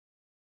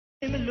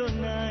လွတ်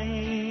နိုင်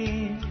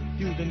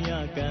ပြုသမျှ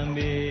ကံ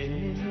ပဲ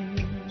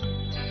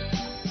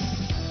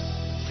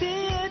ဆ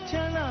င်းရဲချ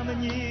မ်းသာမ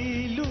ညီ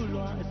လူ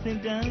လွာအစဉ်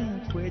တန်း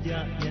ခွဲကြ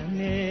ပြန်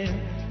နေ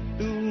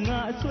သူငါ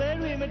အဆွဲ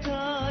တွေမ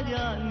ထားကြ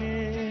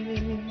နဲ့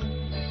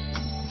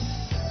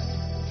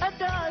အတ္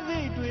တစိ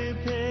တ်တွေ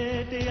ဖယ်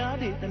တရား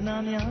တွေတနာ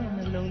များ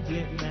နှလုံးသွ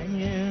င်းနိုင်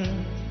ရင်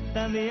တ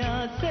န်မြာ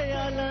ဆက်ရ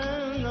လ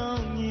န်းကော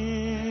င်းမြ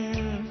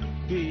င်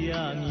တွေ့ရ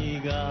မည်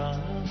က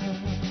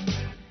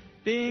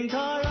သင်္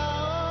ခါရ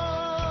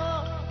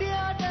တ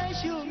ရားတိုင်း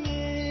ရှုမြ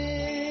င်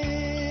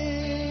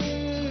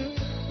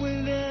ဝင်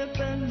လေပ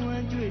န်းနွ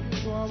မ်းတွေ့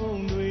သွားပုံ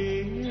တွေ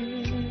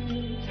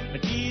မ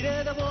ကြည်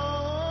တဲ့သဘော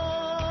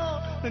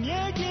မ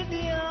မြဲခြင်းတ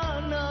ရား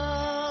နာ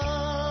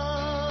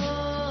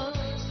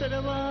စရ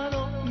ဘာ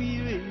တော်မိ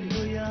၍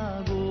လွရ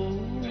ကို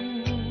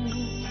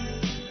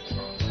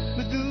ဘ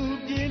သူ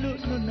ပြေလို့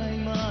လွတ်နိုင်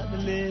မှတ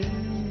လဲ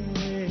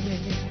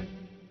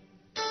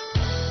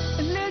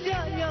အလဲကြ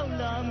ရောက်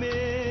လာမ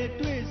ယ်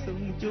တွေ့ဆုံ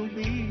ကြုံ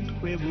ပြီး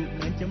ခွဲဖို့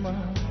ခံကြမှာ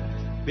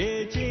ဘ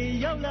ယ်ချိန်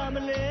ရောက်လာမ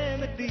လဲ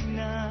မသိ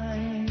နို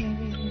င်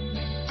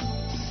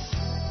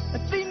အ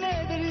သိ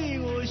နဲ့တည်း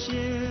ကိုရှ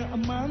င်အ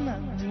မှန်မှ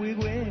န်ငွေ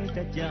ခွဲတ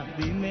တ်ကြ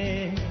ပြီမ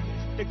ယ်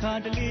တခါ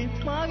တလေ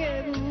မှားခဲ့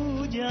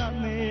ဘူးကြ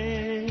မ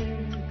ယ်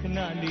ခဏ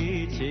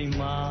လေးချိန်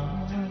မှာ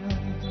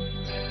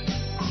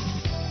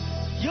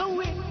ရုပ်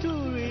ဝိတု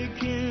ရ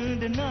ခင်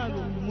တနာ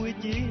ကိုငွေ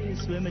ကြေး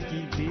ဆွဲမကြ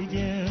ည့်သေးခြ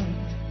င်း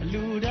အ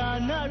လူဒါ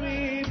နတွေ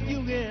ပြု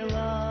ခဲ့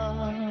ပါ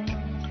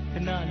ခ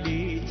ဏ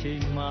လေးချိ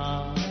န်မှာ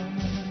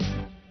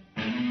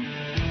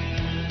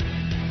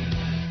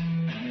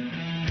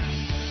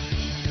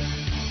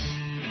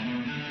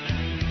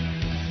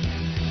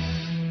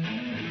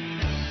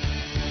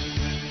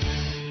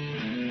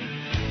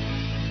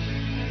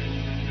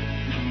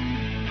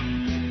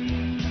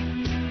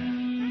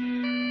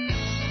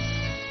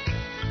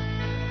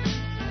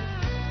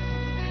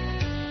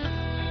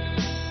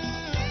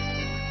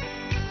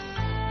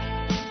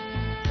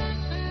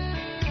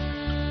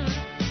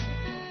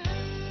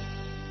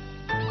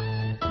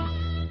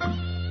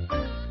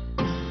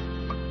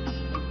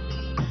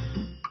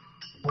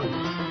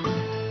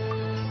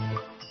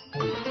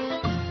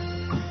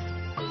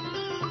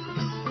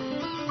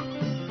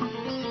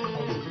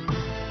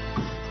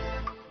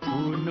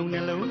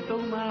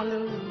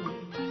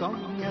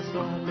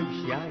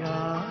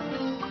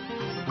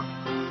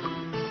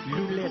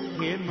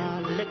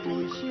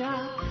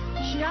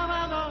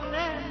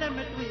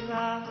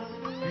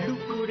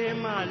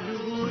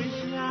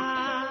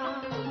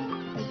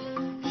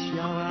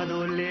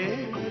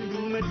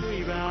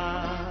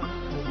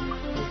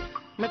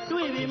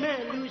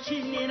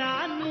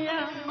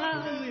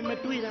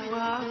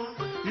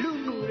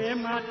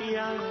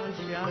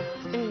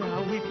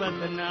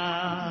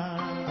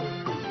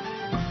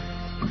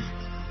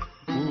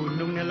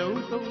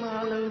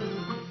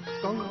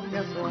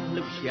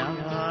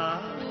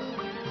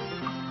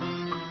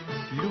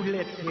လူလ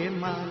က်ထဲ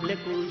မှာလက်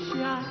ကို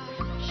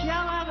ရှာ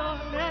ပါတော့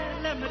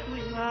လက်မ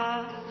တွေ့ပါ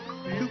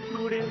လူ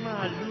ကိုယ်ထဲမှာ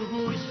လူ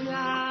ကို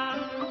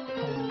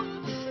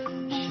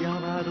ရှာ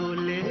ပါတော့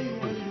လေ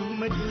လူ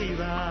မတွေ့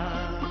ပါ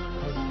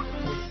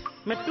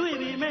မတွေ့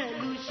ပေမဲ့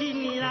လူရှိ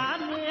နေတာ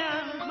နေရာ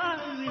မှ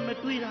မ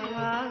တွေ့တာ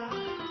ပါ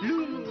လူ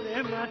ထဲ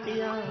မှာတ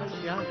ရား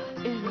ရှာ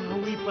အဲ့ဒါ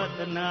ဝိပဿ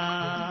နာ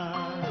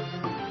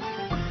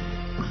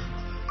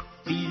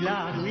တီလာ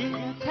တွေ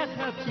ထပ်ထ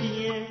ပ်ဖြစ်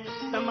ရင်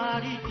တမာ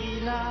ရီတီ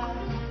လာ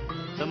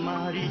တမာ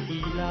ရီတီ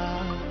လာ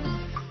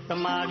တ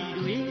မာရီ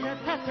တွေ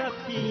ထပ်ထပ်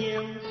ဖြစ်ရ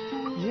င်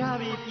ရ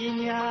ပြီပ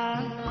ညာ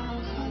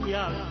ရ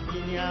ပြီ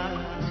ပညာ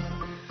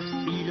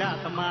တီလာ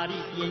တမာရီ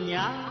ပ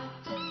ညာ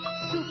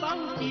စုပေါ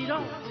င်းပြီး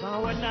တော့ဘာ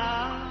ဝနာ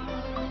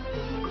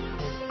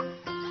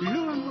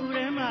လူမှု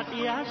ထဲမှာတ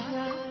ရား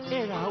ရှာ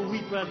အဲ့ဒါဝိ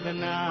ပဿ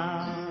နာ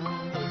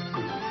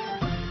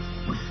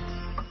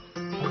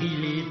ကိ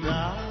လေ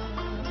သာ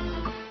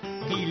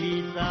ကိလေ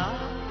သာ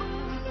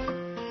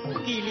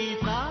ကိလေ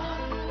သာ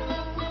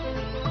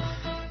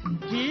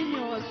ကြီး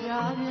ညောစ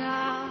ရာ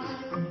များ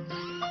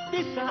တ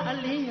စ္ဆာအ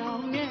လင်းရော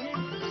င်နဲ့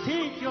သိ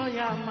ကြောရ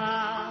မှာ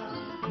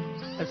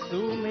အ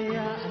စိုးမရ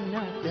အန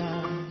တ္တ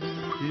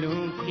လွ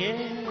န်ကဲ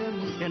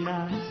မှုတနာ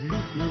လူ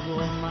လူ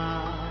ပေါ်မှာ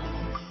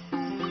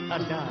အ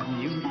တ္တ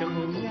မြူတ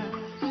မှုများ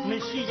မ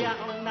ရှိကြ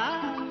အောင်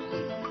လား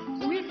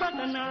ဝိပ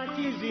ဿနာကြ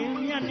ည့်စဉ်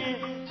မြတ်နဲ့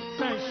ဆ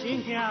က်ရှ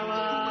င်းကြ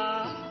ပါ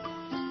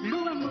လူ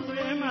မှု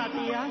တွေမှာတ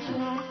ရား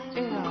ရှာ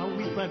အဲ့ဒါ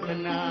ဝိပဿ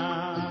နာ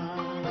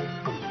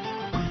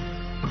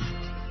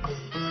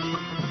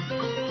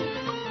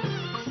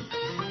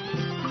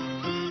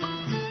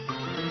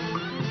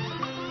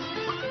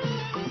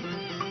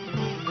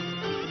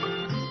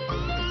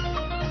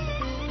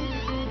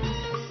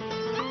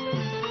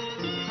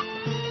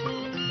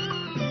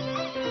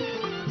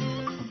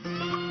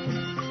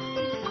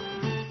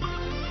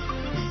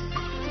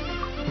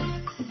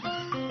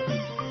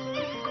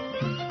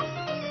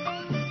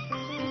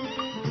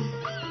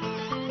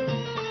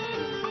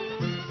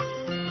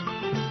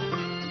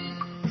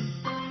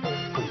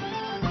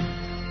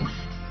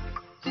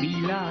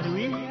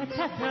ထ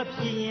ပ်ထပ်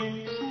ဖြစ်ရင်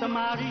တ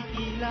မာရီ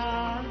တီလာ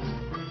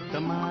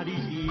Tamari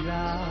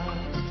ila,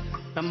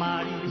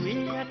 tamari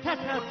dunia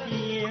tata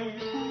pien,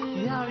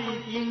 yavi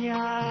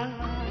pinya,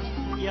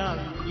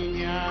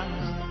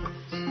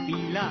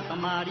 bila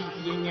tamari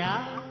pinya,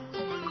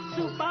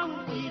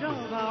 supang iro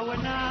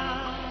bawana,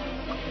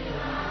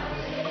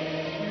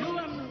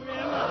 luam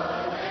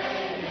rema.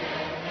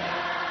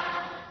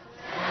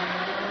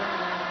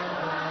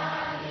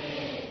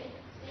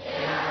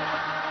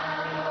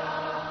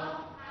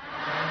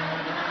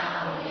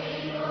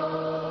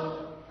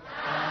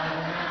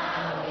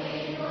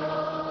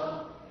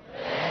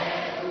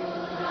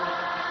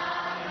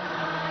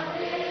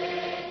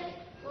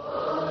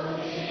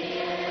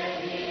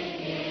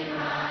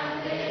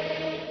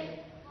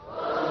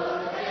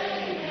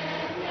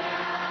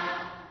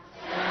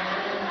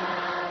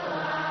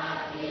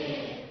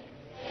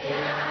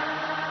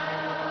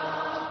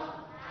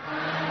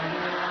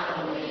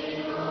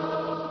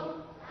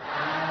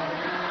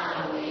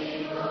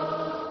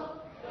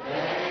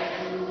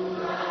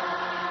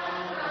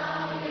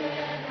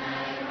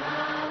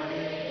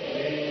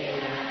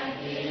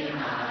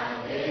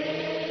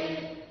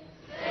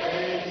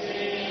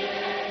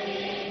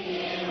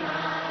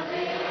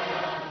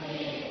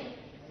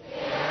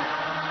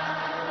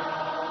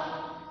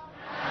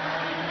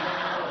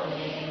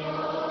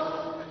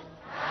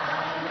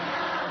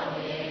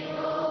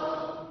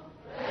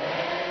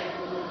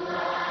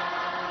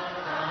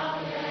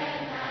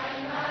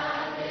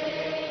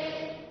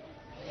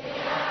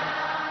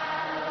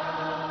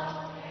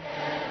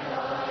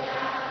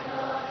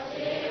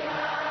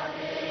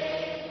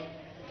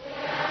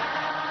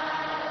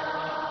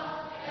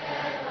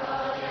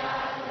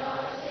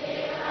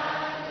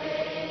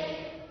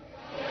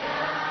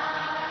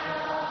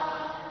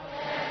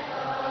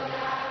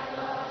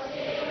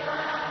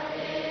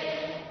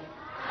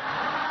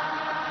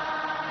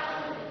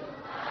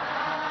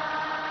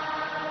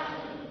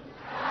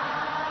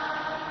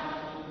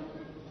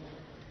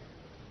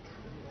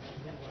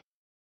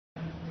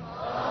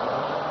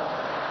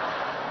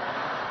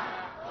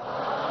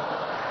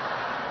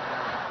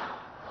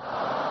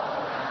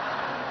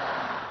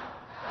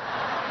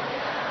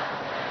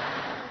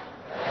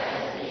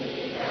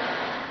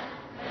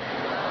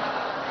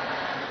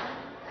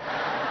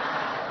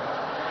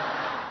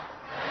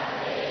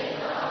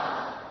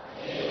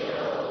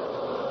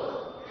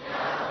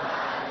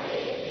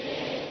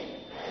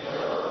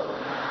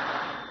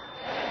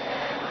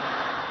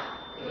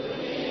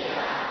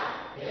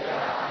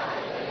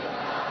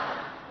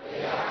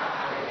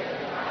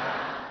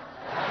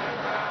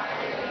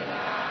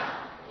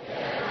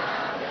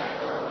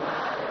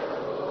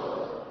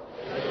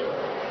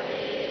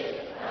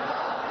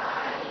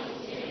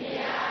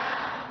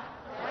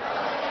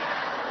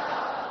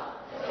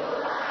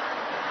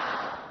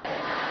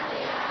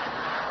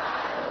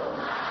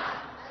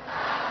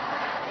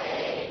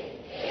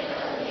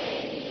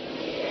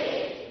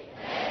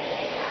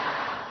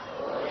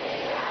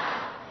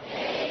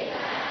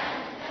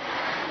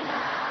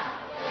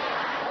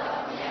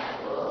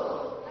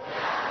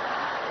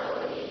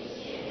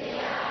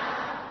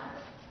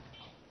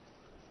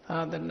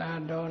သာသနာ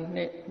တော်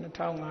နှစ်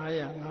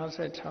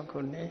2556ခု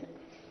နှစ်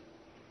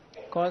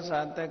ကောဇာ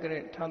တက္ကရာ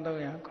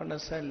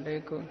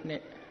1384ခုနှ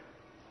စ်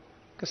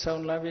ကဆုံ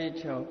လပြည့်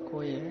ကျော်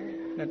9ရက်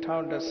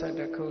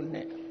2011ခုနှ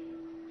စ်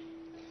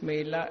မေ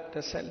လ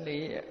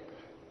14ရက်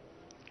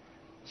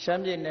ရှ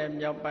မ်းပြည်နယ်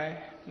မြောက်ပိုင်း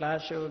လာ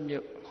ရှိုး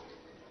မြို့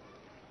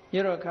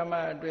မြို့တော်ခမ်းမ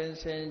အတွင်း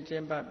ဆင်ကျ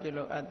င်းပပြု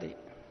လုပ်အပ်သည့်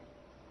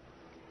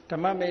ဓ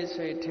မ္မမိတ်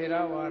ဆွေထေရ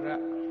ဝါဒ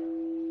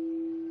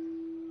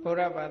ဘု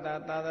ရားဘာသာ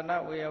သာသနာ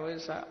ဝေယဝိ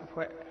ဆအ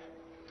ဖွဲ့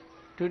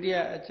ဒုတိယ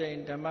အကြိမ်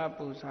ဓမ္မ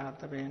ပူဇာ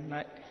သဘင်၌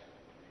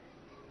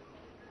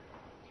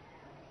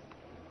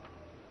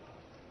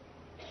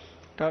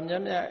တော်မြ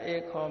တ်မြတ်ဧ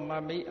ခောမ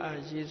မိအာ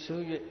ရည်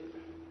စူး၍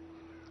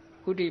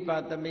ဥဒိပ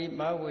သမီ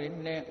မဝေ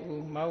နှင့်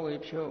ဦးမဝေ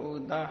ဖြိုး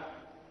ဦးသား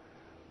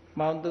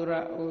မောင်သူရ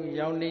ဦး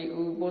ရောင်နီ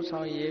ဦးပို့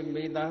ဆောင်ရေး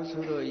မိသားစု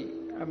တို့၏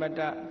အမတ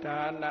ဒါ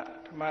န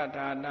ဓမ္မ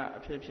ဒါနအ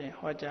ဖြစ်ဖြင့်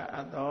ဟောကြားအ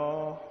ပ်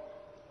သော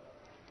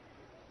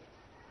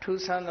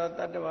ထူးဆန်းသောတ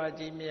တ္တဝါ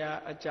ကြီးများ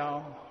အကြော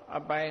င်း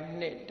အပိုင်း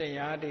နှစ်တ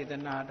ရားဒေသ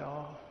နာ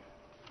တော်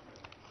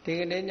ဒီ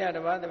ကနေ့ညတ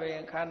ပတ်သဘင်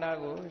ခန္ဓာ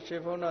ကိုရွှေ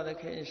ဘုန်းတော်သ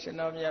ခင်ရှင်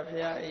တော်မြတ်ဖ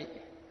ရာ၏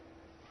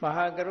မ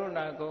ဟာကရု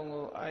ဏာကုံ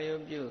ကိုအာယု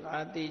ပြု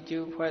အာတိကျူ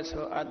ဖွဲ့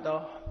ဆိုအပ်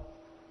သော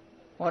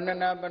ဝန္ဒ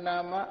နာပနာ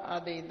မအာ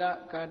တိတ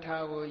ဂါထာ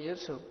ကိုရွတ်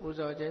ဆိုပူ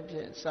ဇော်ခြင်းဖြ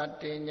င့်စ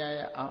တင်ကြ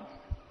ရအောင်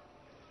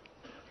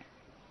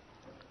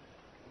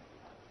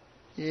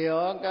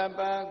ယောကပ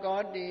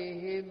ကောတိ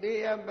ဟိတိ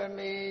အပ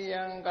မေ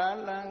ယံကာ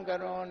လံက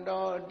ရွန်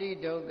တောတိ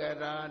ဒုက္ခ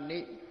ရာ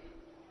နိ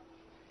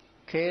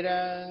ခေ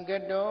ရံက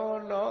တော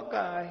လောက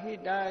ဟိ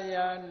တ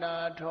ယာနာ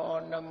ထော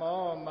န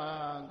မောမာ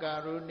ကာ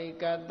ရုဏိ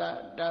ကတ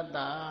တတ္တ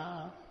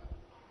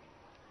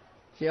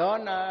ယော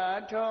နာ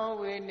ထော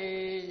ဝိနိ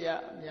ယ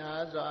မြာ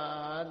စွာ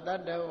တ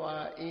တ္တဝါ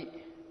ဤ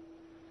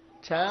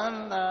ချ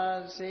မ်းသာ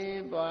စေ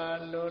ပွား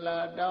လို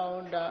လားတော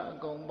င်းတအ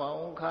ကုန်ပေါ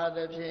င်းခါသ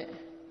ဖြင့်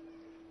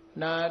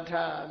နာထ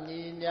မြ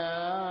ညာ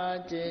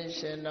ခြင်း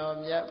ရှင်တော်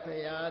မြတ်ဖ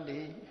ရာသ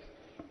ည်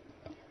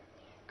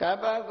ကပ္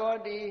ပကော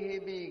တိဟိ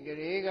ပိဂ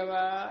ရေက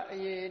ဘာအ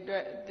ရေးအတွ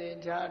က်တင်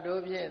ချ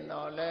တို့ဖြင့်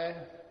တော်လဲ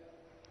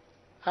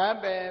အ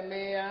ဘေ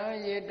မေယံ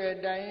ရေအတွက်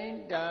တိုင်း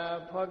တာ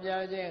ဖော်ပြ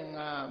ခြင်း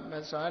ငါမ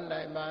စွမ်း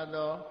နိုင်ပါ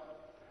သော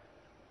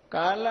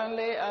ကာလံ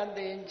လေးအ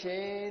သိချေ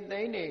သိ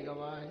မ့်နေက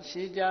ဘာ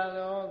ရှိကြ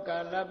သောကာ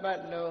လပ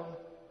တ်လုံး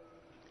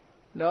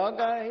လော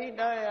ကဟိ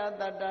တယ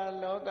တတ္တ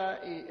လောက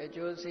ဤအ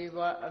ကျိုးစီး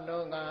ပွားအ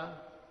လုံးက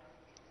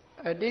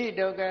အတိ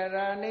ဒုက္ခ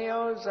ရာနိ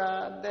ဥ္စာ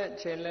အသက်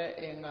ချေလက်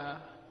အင်္ဂါ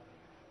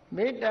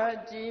မေတ္တာ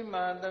ကြီး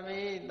မာသ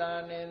မိတာ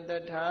နှင့်တ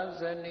ထာ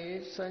ဇနီ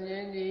ဆွန်ခြ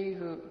င်းကြီး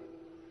ဟု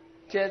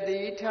ကျက်တိ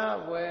ထ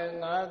ဝယ်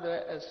ငါးသွဲ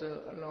အစု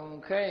အလုံး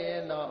ခဲရ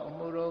င်သောအ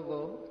မှုတို့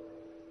ကို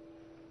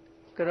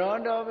ကရော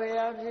တော်ဘု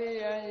ရားဖြစ်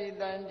ရန်ဤ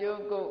တန်ကြု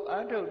တ်ကုတ်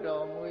အထုတ်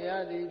တော်မူရ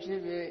သည်ဖြ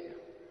စ်၍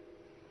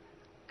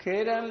ခေ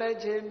ရန်လက်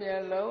ချေမျ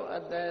က်လုံး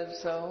အသက်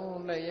ဆုံး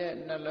လျက်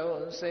နှ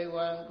လုံးစိတ်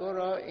ဝံကို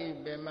ရောဤ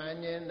ပင်မ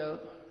ညင်းတို့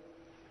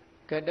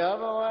ကတော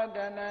ဘဝတ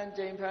ဏ္ဍ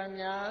ကျိန်ဖန်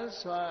များ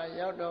စွာ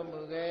ရောက်တော်မူ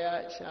ခဲ့ရ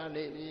ရှာ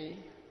လိမ့်မည်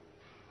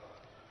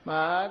မ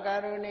ဟာက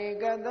ရုဏီ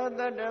ကသော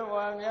တတ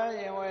ဝါများ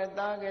ရင်ဝဲ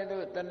သားကဲ့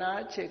သို့တနာ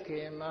ချစ်ခ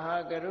င်မဟာ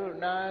ကရု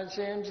ဏာ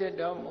ရှင်ဖြစ်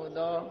တော်မူ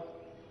သော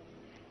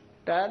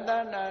တသ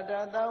နာတ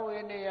သဝိ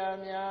နည်း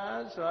များ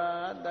စွာ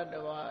တတ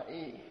ဝါ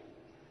ဤ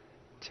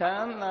ချ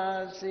မ်းသာ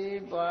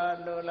စီးပွား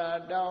လို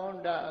လားတောင်း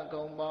တအ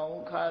ကုန်ပေါ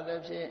င်းခါသ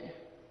ဖြင့်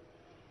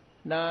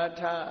နာ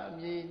ထ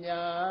မြ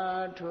ညာ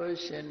ထိုး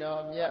ရှင်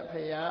တော်မြတ်ဖ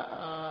ရာ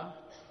အား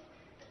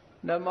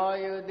နမော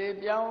ယုတိ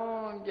ပြော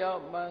င်းပြော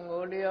င်းမံ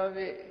ကိုလျော်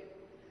ဖြင့်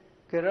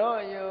ကရော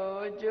ယော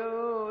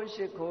ကျိုး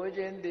ရှိခိုး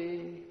ခြင်းသ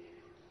ည်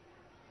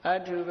အ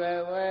ထုဘ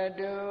ဝ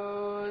တု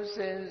စ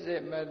င်စ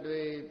စ်မ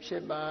သွေဖြ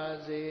စ်ပါ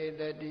စေ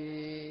တ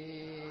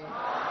ည်း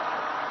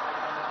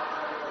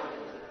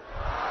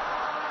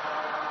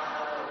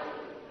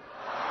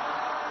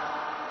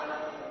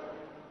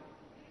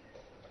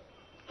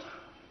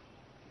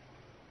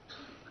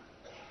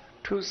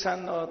ထူးဆ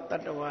န်းသောတ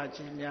တ္တဝါ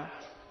ကြီးများ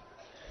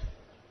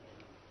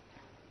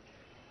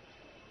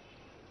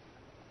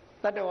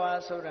တတ္တဝါ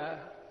ဆိုတာ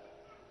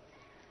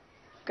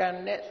ကံ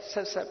နဲ့ဆ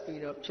က်ဆက်ပြီး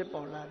တော့ဖြစ်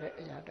ပေါ်လာတဲ့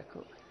အရာတစ်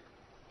ခု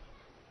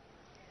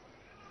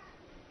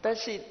သက်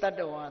ရှိတတ္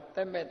တဝါသ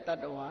က်မဲ့တတ္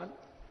တဝါ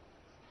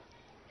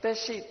သက်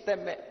ရှိသ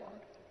က်မဲ့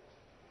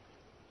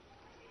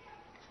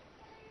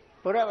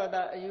ဘုရားဘာ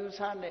သာအယူဆ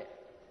နဲ့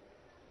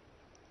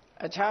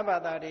အခြားဘာ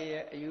သာတွေ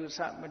ရဲ့အယူဆ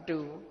မတူ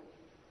ဘူး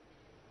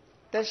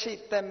သက်ရှိ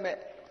သက်မဲ့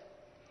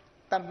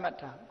သတ်မှတ်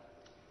တာ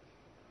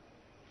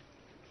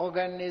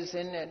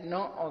organism နဲ့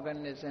non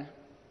organism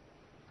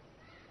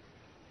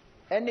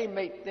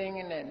animate thing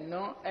နဲ့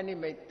non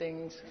animate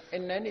things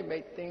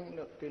inanimate thing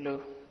လို့ဒီလို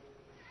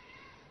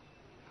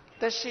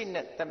သက်ရှိ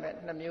နဲ့သက်မဲ့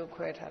နှမျိုး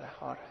ခွဲထားတာ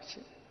ဟောတာ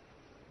ရှိတယ်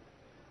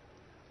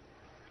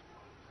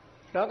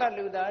လောက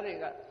လူသားတွေ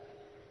က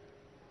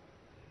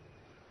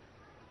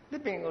သ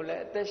စ်ပင်ကိုလ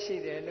ည်းအသက်ရှိ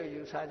တယ်လို့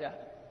ယူဆကြတယ်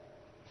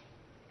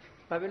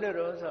ဘာဖြစ်လို့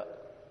လဲဆို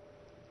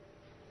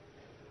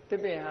သ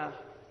စ်ပင်ဟာ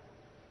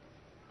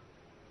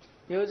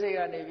မျိုးစိတ်က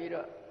နေပြီး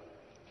တော့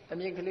အ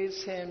မြင့်ကလေး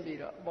ဆင်းပြီး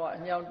တော့ပေါ်အ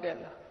ညောင်းတက်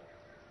လာ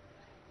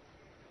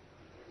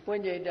ပွ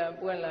င့်ကြိတ်တံ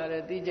ပွင့်လာတ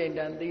ယ်တီးကြိတ်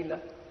တံတီးလာ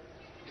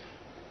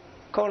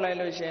ခုတ်လိုက်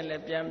လို့ရှိရင်လ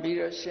ည်းပြန်ပြီး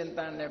တော့ရှင်းတ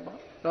န်းတယ်ပေါ့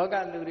လောက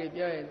လူတွေ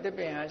ပြောရင်သစ်ပ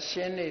င်ဟာရှ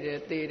င်းနေတယ်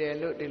တည်တယ်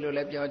လို့ဒီလိုလ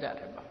ည်းပြောကြ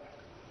တယ်ပေါ့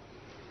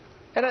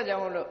အဲ့ဒါကြော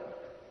င့်မို့လို့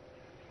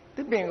သ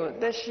စ်ပင်ကိုအ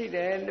သက်ရှိတ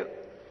ယ်လို့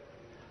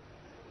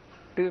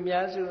လူအ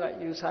များစုက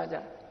ယူဆကြ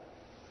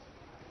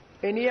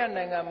အိန္ဒိယ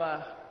နိုင်ငံမှာ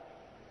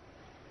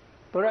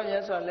ဘုရားမြ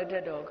တ်စွာလက်ထ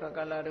က်တော်ခါ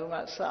ကာလတုန်းက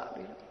စ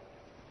ပြီးတော့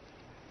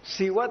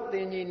ဇီဝတ္တ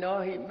င်ကြီးနော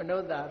ဟိမနု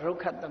ဿာရုက္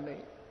ခတမိ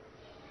တ်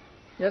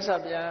မြတ်စွာ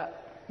ဘုရား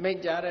မိန့်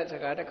ကြားတဲ့စ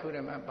ကားတစ်ခုတ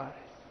ည်းမှာပါတ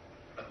ယ်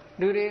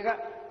လူတွေက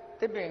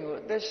သစ်ပင်ကို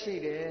အသက်ရှိ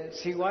တယ်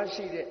ဇီဝ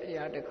ရှိတဲ့အ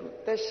ရာတစ်ခု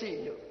သက်ရှိ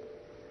လို့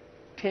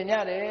ထင်ကြ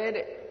တယ်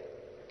တဲ့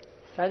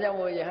ဒါကြောင့်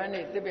မို့ယဟန်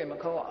နေသစ်ပင်မ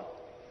ခုတ်အောင်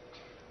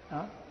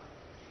နော်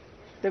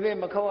သစ်ပင်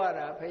မခုတ်ရ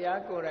တာဘု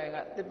ရားကိုယ်တိုင်က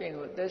သစ်ပင်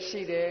ကိုအသက်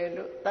ရှိတယ်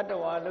လို့တတ္တ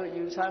ဝါလို့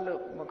ယူဆ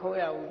လို့မခုတ်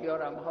ရဘူးပြော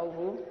တာမဟုတ်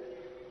ဘူး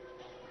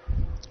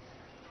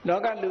လော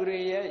ကလူတွေ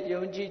ရဲ့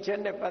ယုံကြည်ချက်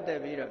နဲ့ပတ်သက်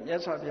ပြီးတော့မြ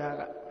တ်စွာဘုရား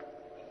က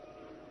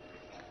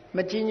မ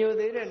ကြည်ညို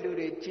သေးတဲ့လူ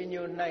တွေကြည်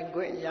ညိုနိုင်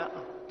ခွင့်ရ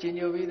အောင်ကြည်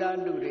ညိုပြီးသား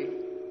လူတွေ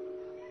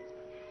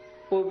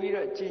ပို့ပြီး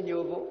တော့ကြည်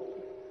ညိုဖို့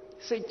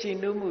စိတ်ကြည်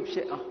နူးမှုဖြ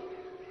စ်အောင်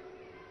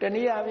တန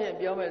ည်းအားဖြင့်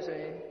ပြောမယ်ဆို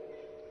ရင်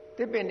သ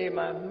စ်ပင်တွေ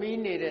မှာမီး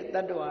နေတဲ့တ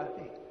တ္တဝါ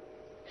တွေ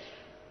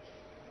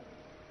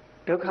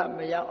ဒုက္ခမ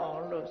ရောက်အော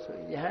င်လို့ဆို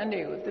ယဟန်တွေ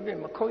ကိုသစ်ပင်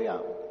မခုတ်ရအော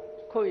င်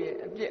ခုတ်ရင်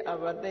အပြစ်အ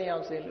ဘသိရော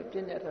က်စေလို့ပြ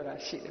ည့်ညတ်ထားတာ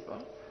ရှိတယ်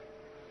ပေါ့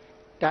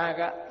ဒါ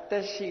ကသ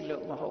က်ရှိ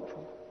လို့မဟုတ်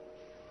ဘူး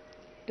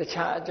တ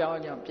ခြားအကြော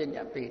င်းကြောင့်ပြည့်ည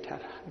တ်ပေး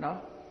ထားတာเนาะ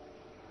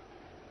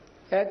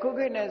ခု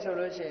ခေတ်နဲ့ဆို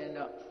လို့ရှိရင်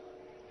တော့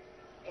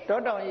တော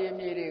တောင်ရေ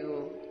မြေတွေ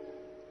ကို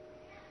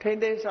ထိမ့်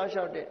သိမ်းဆောက်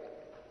ရှောက်တဲ့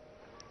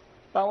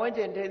ပတ်ဝန်း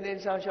ကျင်ထိမ့်သိ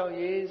မ်းဆောက်ရှောက်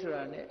ရေးဆို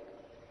တာ ਨੇ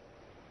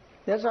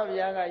မြတ်စွာဘု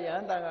ရားကယဟ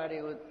န်တန်ဃာတွေ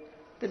ကို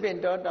သစ်ပင်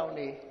တောတောင်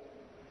တွေ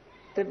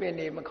သစ်ပင်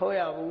တွေမခေါ်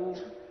ရဘူး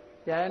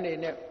ယဟန်တွေ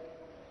နဲ့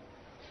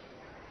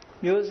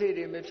မျိုးစေ့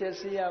တွေမဖြစ်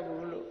စေရ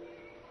ဘူးလို့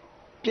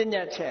ပြည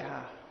တ်ချက်ဟာ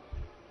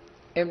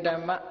အင်တ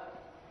မ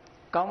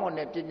ကောင်းမွန်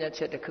တဲ့ပြညတ်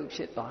ချက်တစ်ခုဖြ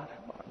စ်သွားတ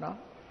ယ်ပေါ့နော်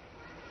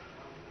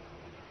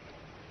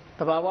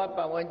ဘာဝပ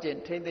တ်ဝန်းကျင်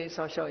ထိမ့်သိမ်း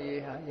ဆောင်ရှောက်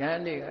ရေးဟာယဟန်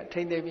တွေကထိ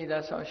မ့်သိမ်းပြီး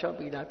သားဆောင်ရှောက်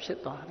ပြီးသားဖြစ်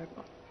သွားတယ်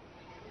ပေါ့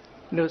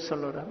လို့ဆို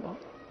လိုတာပေါ့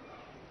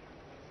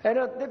အဲ့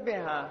တော့သစ်ပ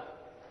င်ဟာ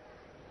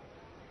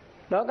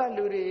လောက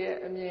လူတွေရဲ့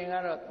အမြင်က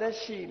တော့သက်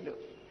ရှိလို့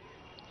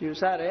ယူ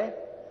ဆတယ်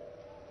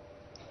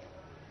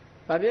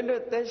ဘာဖြစ်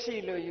လို့သက်ရှိ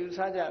လို့ယူဆ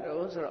ကြ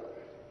တော့ဆိုတော့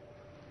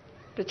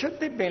တချို့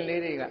သစ်ပင်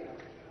လေးတွေက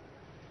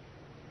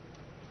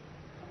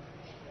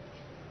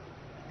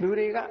လူ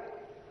တွေက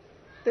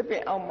သစ်ပ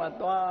င်အောက်မှာ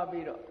သွား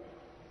ပြီးတော့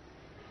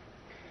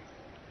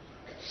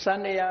စ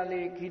န္ဒယာ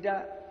လေးဂီတ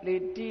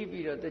လေးတီး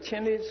ပြီးတော့တခြ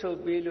င်းလေးဆို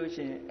ပေးလို့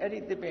ရှိရင်အဲ့ဒီ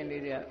သစ်ပင်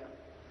လေးတွေက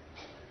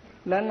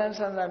လန်းလန်းဆ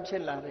န်းဆန်းဖြ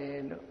စ်လာတ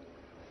ယ်လို့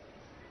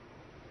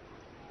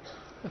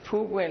အ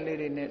ဖူးပွင့်လေး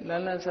တွေနဲ့လ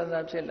န်းလန်းဆန်းဆ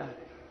န်းဖြစ်လာတယ်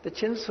တ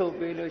ခြင်းဆို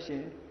ပေးလို့ရှိ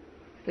ရင်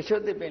တ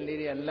ချို့သစ်ပင်လေး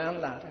တွေကလန်း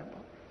လာတယ်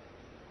ပေါ့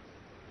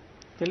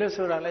ဒီလို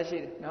ဆိုတာလည်းရှိ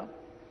တယ်နော်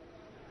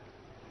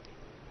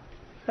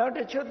နောက်တ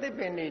ချို့သစ်ပ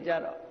င်တွေကြ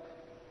တော့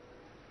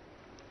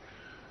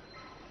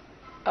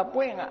အ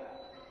ပွင့်က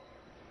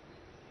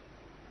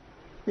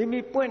မိမိ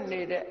ပွင့်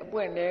နေတဲ့အပွ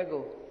င့်တွေ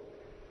ကို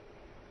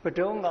ပ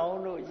ဒုံးကောင်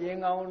တို့ရင်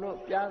ကောင်တို့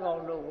ပြားကော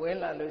င်တို့ဝင်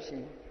လာလို့ရှိ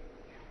ရင်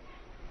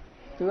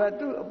သူက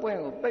သူ့အပွင့်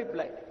ကိုပိတ်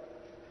လို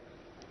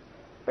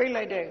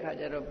က်တဲ့အခါ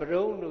ကျတော့ပ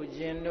ဒုံးတို့ရ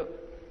င်တို့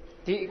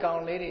ဒီအကော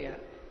င်လေးတွေက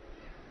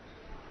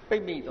ပိ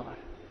တ်မိသွား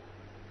တယ်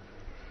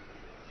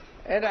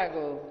အဲ့ဒါ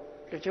ကို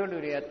တချို့လူ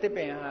တွေကသစ်ပ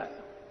င်ဟာ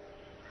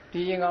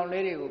ဒီရင်ကောင်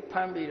လေးတွေကိုဖ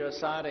မ်းပြီးတော့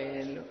စားတယ်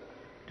လို့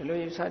ဒီလို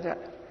ယူဆကြ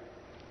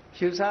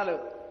ယူဆ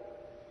လို့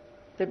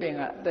သစ်ပင်က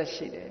အသက်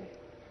ရှိတယ်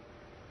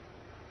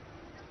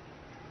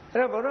အဲ့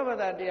တော့ဘုရားဘာ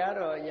သာတရား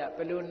တော်အရဘ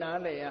ယ်လိုနား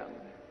လည်ရမ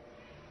လဲ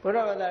ဘု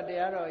ရားဘာသာတ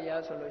ရားတော်အရ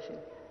ဆိုလို့ရှိရ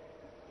င်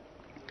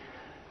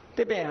သ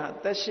စ်ပင်ဟာ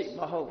သက်ရှိမ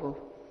ဟုတ်ဘူး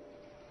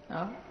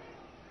နော်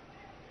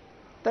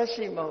သက်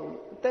ရှိမဟုတ်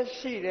သက်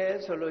ရှိတယ်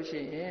ဆိုလို့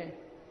ရှိရင်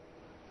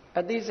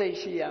အသိစိတ်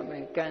ရှိရမ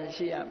ယ်ကံ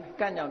ရှိရမယ်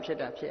ကံကြောင့်ဖြစ်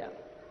တာဖြစ်ရမ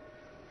ယ်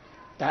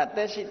ဒါသ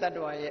က်ရှိတ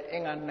attva ရဲ့အ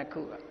င်္ဂါနှစ်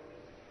ခုက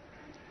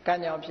ကံ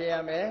ကြောင့်ဖြစ်ရ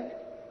မယ်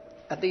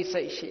အသိ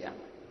စိတ်ရှိရမ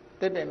ယ်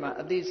သစ်ပင်မှာ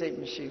အသိစိတ်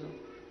မရှိဘူး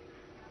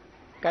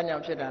ကံကြော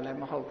င့်ဖြစ်တာလ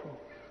ည်းမဟုတ်ဘူး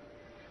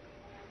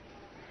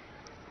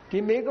ဒီ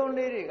မေးခွန်း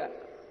လေးတွေက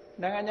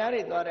နိုင်ငံသား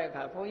တွေသွားတဲ့အ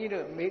ခါဘုန်းကြီး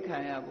တို့မေးခံ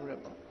ရဘူးတဲ့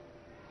ပေါ့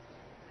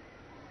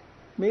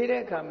မေး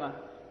တဲ့အခါမှာ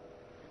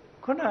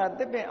ခုနကသ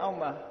စ်ပင်အောက်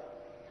မှာ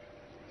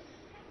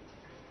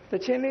တ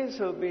ခြင်းလေး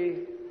ဆိုပြီး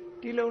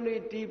တီးလုံး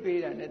လေးတီးပေး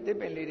တာနဲ့သစ်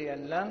ပင်လေးတွေက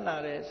လန်းလာ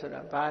တယ်ဆို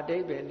တာဘာအဓိ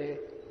ပ္ပာယ်လဲ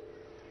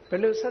ဘ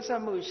ယ်လိုဆက်ဆ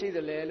က်မှုရှိသ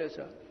လဲလို့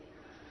ဆို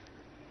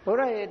ဘု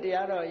ရားရဲ့တ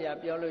ရားတော်အရာ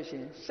ပြောလို့ရှိ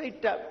ရင်စိတ်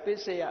တပ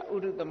စ္စယဥ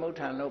ဒုသမုဋ္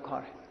ဌာန်လို့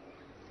ခေါ်တယ်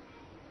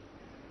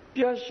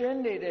ပျော်ရွှင်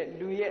နေတဲ့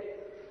လူရဲ့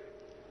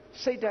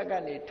စိတ်ဓာတ်က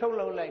နေထုတ်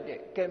လုပ်လိုက်တဲ့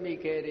ကယ်မီ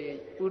ကယ်တွေ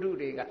ဥဒု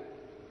တွေက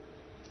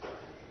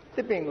သ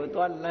စ်ပင်ကို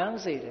သွားလန်း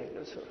စေတယ်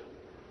လို့ဆိုတာ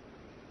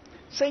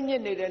စိတ်ည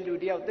စ်နေတဲ့လူ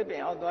တယောက်သစ်ပ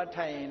င်အောက်သွား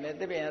ထိုင်ရင်လည်း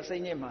သစ်ပင်ကစိ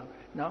တ်ညစ်မှာပဲ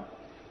နော်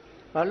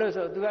ဘာလို့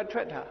ဆိုသူကထွ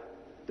က်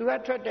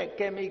တဲ့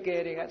ကယ်မီက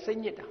ယ်တွေကစိတ်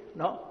ညစ်တာ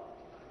နော်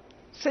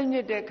စိတ်ည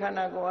စ်တဲ့ခန္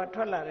ဓာကိုယ်က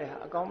ထွက်လာတဲ့ဟာ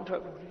အကောင်းမထွ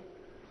က်ဘူးလေ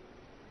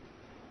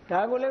ဒါ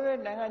ကိုလည်းပဲ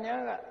နိုင်ငံညာ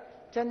က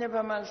ကျန်ကျပ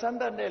မှန်စမ်း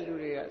သပ်တဲ့လူ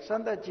တွေကစ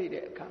မ်းသပ်ကြည့်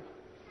တဲ့အခါ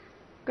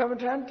ကမ္မ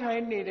ထမ်းထို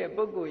င်နေတဲ့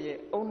ပုဂ္ဂိုလ်ရဲ့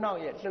အုံနောက်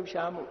ရဲ့လှုပ်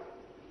ရှားမှု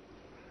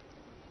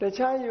တ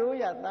ခြားရိုး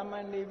ရာတာမ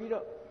န်နေပြီး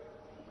တော့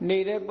နေ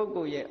တဲ့ပုဂ္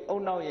ဂိုလ်ရဲ့အုံ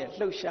နောက်ရဲ့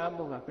လှုပ်ရှား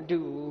မှုကမတူ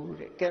ဘူး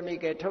တဲ့ကယ်မီ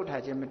ကယ်ထုတ်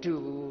ထားခြင်းမတူ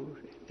ဘူး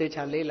တဲ့တ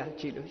ခြားလေးလာ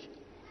ကြည့်လို့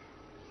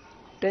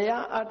တ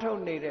ရားအထုတ်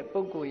နေတဲ့ပု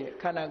ဂ္ဂိုလ်ရဲ့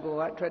ခန္ဓာကို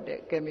ယ်ကထွက်တဲ့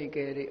ကယ်မီက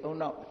ယ်တွေအုံ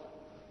နောက်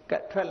က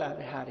ထွက်လာ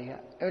တဲ့ဟာတွေက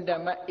အတ္တ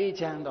မအေး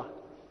ချမ်းသွား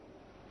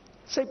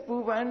စိတ်ပူ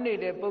ပန်နေ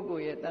တဲ့ပုဂ္ဂို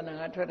လ်ရဲ့တဏ္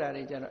ဍာကထွက်တာ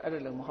တွေကြတော့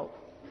အဲ့လိုမဟုတ်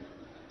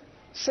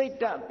စိတ်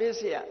တပစ္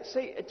စယ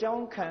စိတ်အကြော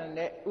င်းခံ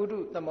တဲ့ဥဒု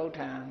သမုဋ္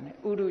ဌာန်နဲ့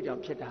ဥဒုကြော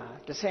င့်ဖြစ်တာ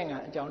တစ်ဆင့်က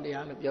အကြောင်းတ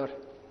ရားလို့ပြောတာ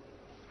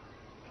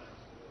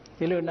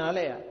ဒီလိုနား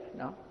လဲရ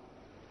နော်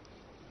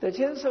တ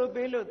ခြင်းဆို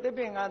ပေးလို့သစ်ပ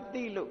င်က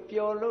တိလို့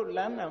ပျော်လို့လ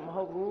မ်းတာမ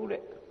ဟုတ်ဘူး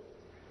တဲ့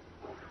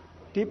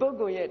ဒီပုဂ္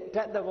ဂိုလ်ရဲ့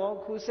ဓာတ်သဘော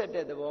ခူးဆက်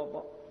တဲ့သဘော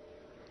ပေါ့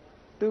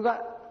သူက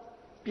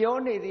ပြော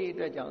နေသည့်အ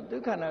တွက်ကြောင့်ဒု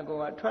က္ခနာကို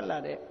ယ်ကထွက်လာ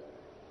တဲ့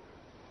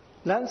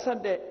လမ်းဆက်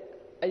တဲ့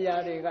အရာ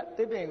တွေကသ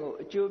စ်ပင်ကို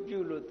အကျိုးပြု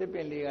လို့သစ်ပ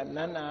င်လေးကလ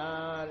န်းတာ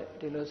တဲ့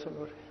ဒီလိုဆို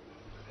လို့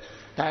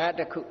ဒါက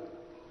တစ်ခု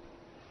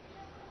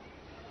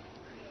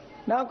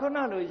နောက်ခုန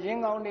လိုရင်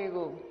ကောင်းတွေ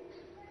ကို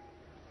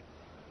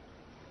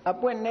အ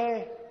ပွင့်နဲ့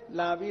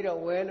လာပြီးတော့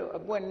ဝဲလို့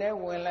အပွင့်နဲ့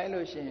ဝင်လိုက်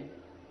လို့ရှိရင်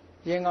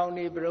ရင်ကောင်း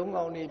တွေပရုံး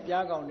ကောင်းတွေ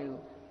ပြားကောင်းတွေ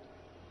ကို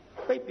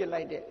ပိတ်ပစ်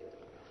လိုက်တဲ့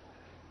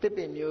သစ်ပ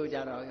င်မျိုးကြ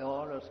တော့ရော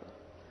လို့ဆို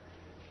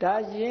ဒါ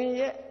ရင်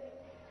ရဲ့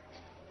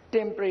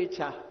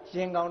temperature ရ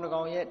င်ကောင်းတစ်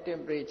ကောင်ရဲ့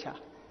temperature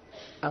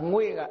အ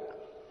ငွေ့က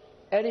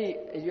အဲ့ဒီ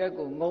အရွက်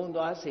ကိုငုံ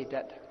သွားစေတ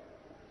တ်တယ်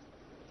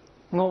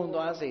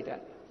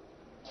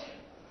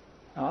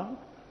နော်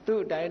သူ့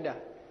အတိုင်းတာ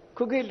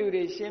ခုခေတ်လူ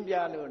တွေရှင်းပြ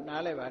လို့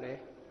နားလဲပါတယ်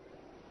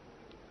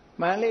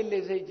မန္တလေးလ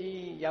က်စိတ်ကြီး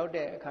ရောက်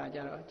တဲ့အခါကျ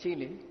တော့ကြည့်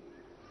လေ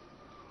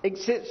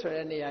exit ဆို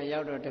တဲ့နေရာရော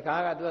က်တော့တ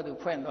ကားကသူ့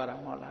ဖွင့်သွားတာ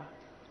မဟုတ်လား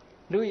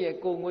လူရဲ့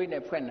ကိုငွေ့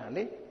နဲ့ဖွင့်တာ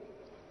လေ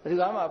ဘယ်သူ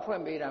မှဖွ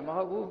င့်ပေးတာမ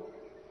ဟုတ်ဘူး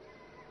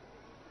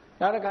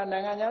နောက်တစ်ခါနို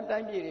င်ငံခြားတို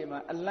င်းပြည်တွေမှာ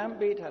အလံ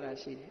ပေးထားတာ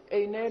ရှိတယ်အိ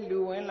မ်ထဲလူ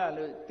ဝင်လာ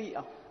လို့သိ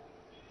အောင်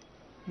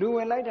လူဝ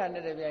င်လိုက်တာ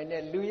နဲ့တပြိုင်န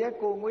က်လူရဲ့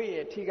ကိုငွေ့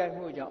ရဲ့ထိခိုက်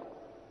မှုကြောင့်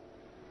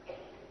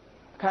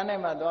အခန်းထဲ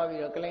မှာသွား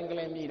ပြီးတော့ကလင်ကလ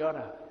င်မြည်တော့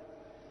တာ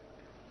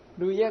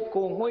လူရဲ့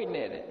ကိုငွေ့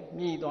နေတဲ့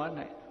မြည်သွား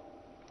နိုင်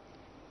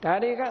ဒါ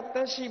တွေကသ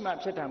က်ရှိမှ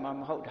ဖြစ်တာမှ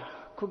မဟုတ်တာ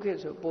ခုခေတ်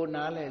ဆိုပို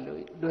နားလဲ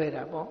လို့လွယ်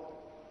တာပေါ့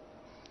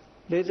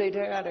လေစိတ်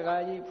ထဲကတ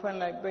ကားကြီးဖွင့်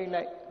လိုက်ပိတ်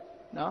လိုက်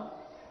နော်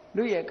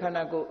လူရဲ့ခန္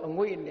ဓာကိုယ်အ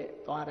ငွေ့နဲ့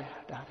သွားတယ်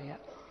ဒါတွေက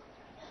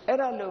အဲ့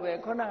ဒါလိုပဲ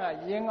ခုနက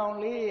ရင်ကောင်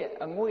လေးရဲ့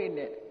အငွေ့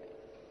နဲ့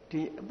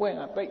ဒီအပွင့်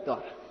ကပိတ်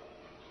သွားတာ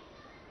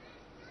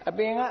အပ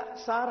င်က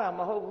စားတာ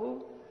မဟုတ်ဘူး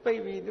ပိ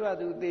တ်ပြီးသူ့ဟာ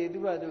သူသေ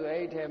သူ့ဟာသူ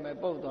အဲ့ထဲမှာ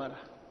ပုတ်သွား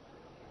တာ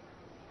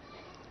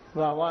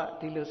ဘာဝ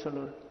ဒီလိုဆို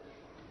လို့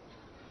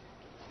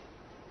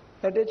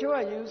တချို့က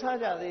ယူဆ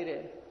ကြသေးတ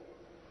ယ်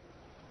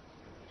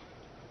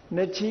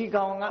နှချီ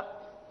ကောင်က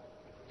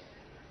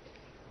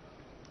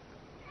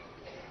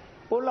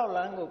ပိုးလောက်လ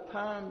န်းကိုဖ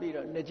မ်းပြီး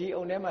တော့နှကြီး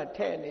အုံထဲမှာထ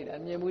ည့်နေတာ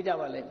မြင်မှုကြ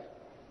ပါလိမ့်မယ်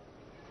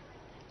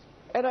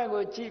အဲ့ဒါ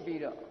ကိုကြည့်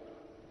ပြီးတော့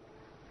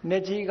နှ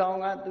ကြီးကောင်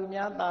ကသူ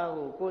များသား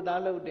ကိုကိုယ်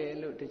သားလုပ်တယ်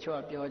လို့တချို့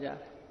ကပြောကြတ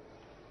ယ်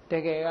တ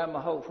ကယ်ကမ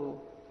ဟုတ်ဘူး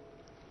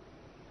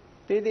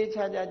သေးသေး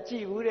ချာချာကြ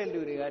ည့်ဘူးတဲ့လူ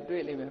တွေက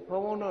တွေ့လိမ့်မယ်ဘု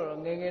န်းဘုန်းတို့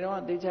တော့ငယ်ငယ်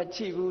တော့သေချာကြ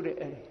ည့်ဘူးတဲ့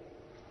အဲ့ဒီ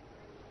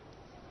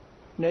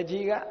နှ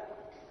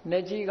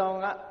ကြီးကောင်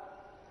က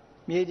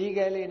မြေကြီးက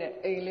လေးနဲ့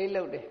အိမ်လေး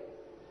လှုပ်တယ်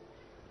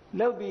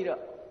လှုပ်ပြီး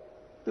တော့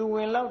သူဝ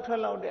င်လောက်ထွ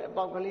က်လောက်တဲ့အ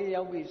ပေါက်ကလေး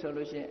ရောက်ပြီဆို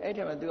လို့ရှိရင်အဲ့ထ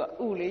က်မှသူက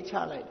ဥလေးချ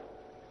လိုက်တယ်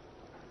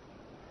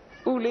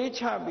ဥလေး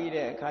ချပြီး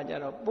တဲ့အခါကျ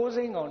တော့ပိုး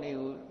စိမ့်ကောင်လေး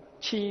ကို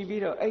ခြီး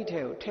ပြီးတော့အဲ့ထဲ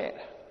ကိုထည့်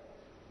တာ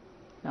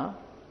နော်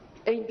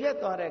အိမ်ပြက်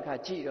သွားတဲ့အခါ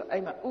ကြည့်တော့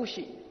အဲ့မှာဥ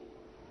ရှိ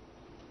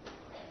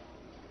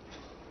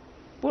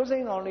ပိုးစိ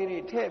မ့်ကောင်လေးတွေ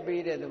ထည့်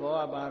ပေးတဲ့သဘော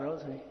ကဘာလို့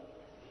ဆိုရင်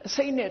အ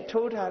စိမ့်နဲ့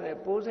ထိုးထားတဲ့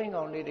ပိုးစိမ့်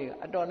ကောင်လေးတွေက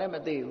အတော်နဲ့မ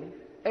သေးဘူး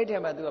အဲ့ထဲ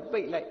မှာသူကပိ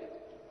တ်လိုက်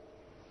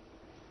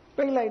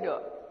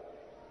တော့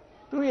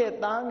သူ့ရဲ့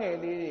သားငယ်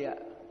လေးတွေက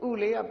ဥ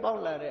လေးကပေါ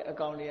က်လာတဲ့အ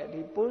ကောင်လေးက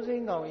ဒီပိုးစိ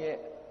မ့်ကောင်ရဲ့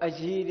အ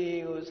ရည်တွေ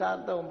ကိုစား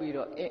သုံးပြီး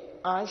တော့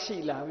အားရှိ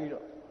လာပြီး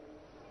တော့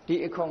ဒီ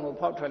အခွန်ကို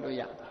ဖောက်ထွက်လို့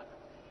ရတာ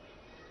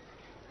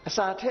အ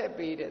စာထည့်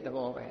ပေးတဲ့သ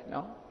ဘောပဲเน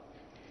าะ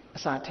အ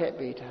စာထည့်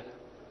ပေးထားတာ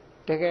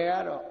တကယ်က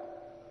တော့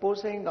ပိုး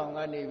စိမ့်ကောင်က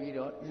နေပြီး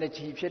တော့လက်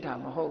ချီဖြစ်တာ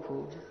မဟုတ်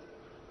ဘူး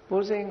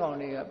ပိုးစိမ့်ကောင်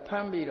တွေကဖ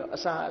မ်းပြီးတော့အ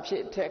စာအဖြ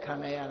စ်ထည့်ခံ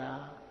လိုက်ရတာ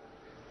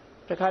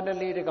တခါတ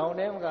လေတစ်ကောင်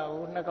တည်းမက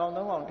ဘူးနှစ်ကောင်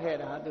သုံးကောင်ထည့်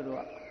တာသူ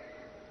တို့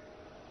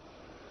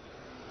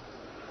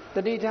ကတ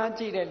တိထား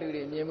ကြည့်တဲ့လူ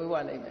တွေမြင်မှုပါ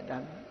လိမ့်မယ်ဒါ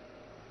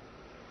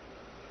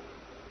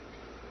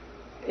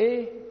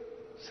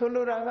ဆို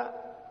လိုတာက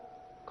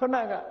ခုန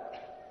က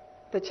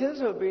တချင်း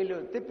ဆိုပေး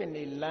လို့တစ်ပင်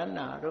နေလန်း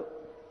နာတို့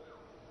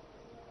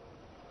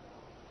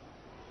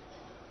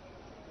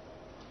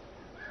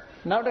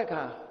နောက်တစ်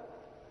ခါ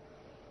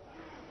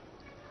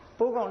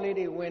ပိုးကောင်လေး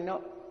တွေဝင်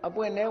တော့အ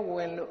ပွင့်ထဲဝ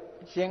င်လို့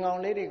ရင်ကောင်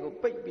လေးတွေကို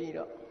ပိတ်ပြီး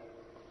တော့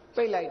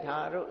ပိတ်လိုက်တာ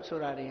တို့ဆို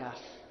တာတွေဟာ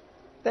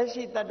သက်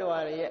ရှိတ attva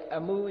တွေရဲ့အ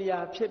မူအရာ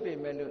ဖြစ်ပေ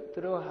မဲ့လို့သူ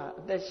တို့ဟာ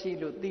အသက်ရှိ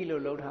လို့သိ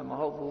လို့လုပ်တာမ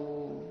ဟုတ်ဘူး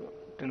လို့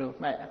ဒီလို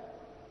မှတ်ရ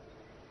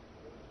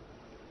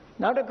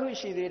နောက်တစ်ခု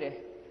ရှိသေးတယ်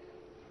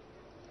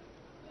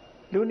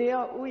လူနှစ်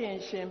ယောက်ဥယျာဉ်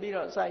ရှင်ပြီး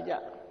တော့စိုက်ကြ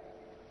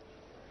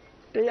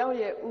တယောက်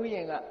ရဲ့ဥ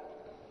ယျာဉ်က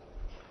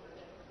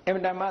အင်မ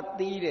တန်မှ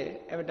သီးတယ်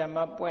အင်မတန်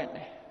မှပွင့်တ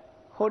ယ်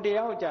ဟိုတ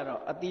ယောက်ကြ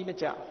တော့အသီးမ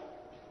ကျ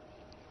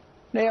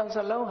နှစ်ယောက်စ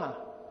လုံးဟာ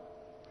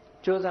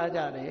ကြိုးစားကြ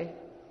တယ်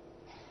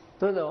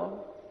သို့တော့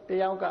တ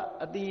ယောက်က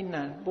အသီး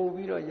နှံပို့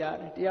ပြီးတော့ရ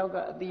တယ်တယောက်က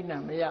အသီးနှံ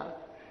မရ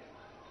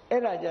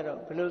အဲ့ဒါကြတော့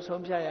ဘယ်လို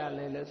ဆုံးဖြတ်ရ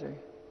လဲလို့ဆိုရင်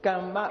က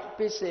မ္မပ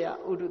စ္စယ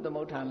ဥဒုသ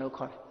မုဋ္ဌာန်လို့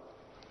ခေါ်တယ်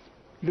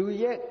လူ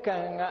ရဲ့ကံ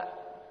က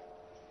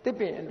တစ်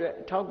ပင်အတွက်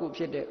အထောက်အကူ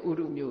ဖြစ်တဲ့ဥ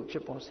ဒုမျိုးဖြ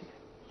စ်ပေါ်စေ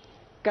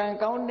ကံ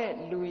ကောင်းတဲ့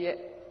လူရဲ့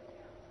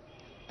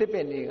တစ်ပ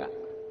င်တွေက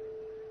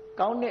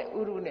ကောင်းတဲ့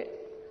ဥဒုနဲ့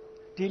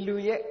ဒီလူ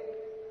ရဲ့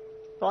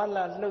သွား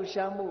လာလှုပ်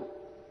ရှားမှု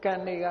ကံ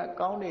တွေက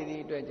ကောင်းနေသ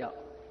ည့်အတွက်ကြောင့်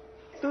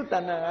သူ့တ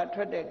ဏ္ဍာက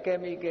ထွက်တဲ့ကယ်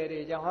မီကယ်တွေ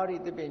ကြောင့်ဟောဒီ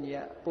သစ်ပင်ကြီး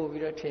ကပို့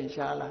ပြီးတော့ထင်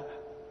ရှားလာတာ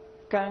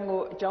ကံ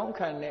ကိုအကြောင်း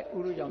ခံတဲ့ဥ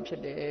ရုကြောင့်ဖြ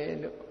စ်တယ်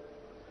လို့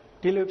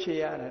ဒီလိုဖြေ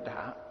ရတာဒါ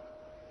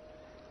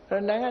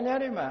နိုင်ငံသား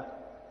တွေမှာ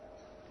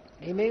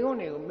ဒီမိကုန်း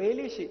တွေကိုမေး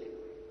လို့ရှိတယ်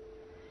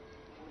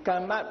က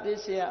မ္မပစ္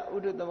စယဥ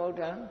ဒုသမုဋ္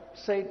ဌံ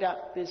စိတ်တ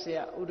ပစ္စယ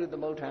ဥဒုသ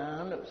မုဋ္ဌံ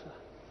လို့ဆိုတာ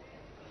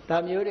ဒါ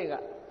မျိုးတွေက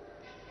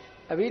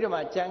အဘိဓမ္မာ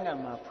ကျမ်းဂန်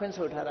မှာဖွင့်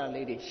ဆိုထားတာ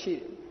လေးတွေရှိတ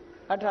ယ်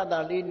အထတာ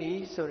လေး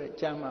နီးဆိုတဲ့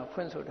ကျမ်းမှာဖွ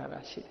င့်ဆိုထားတာ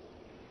ရှိတယ်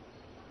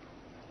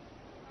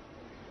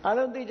အား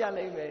လုံးသိကြ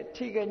လိမ့်မယ်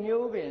ထိက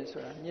ညိုးပင်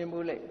ဆိုတာမြင်မှု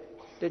လိမ့်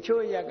တ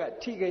ချို့ရက်က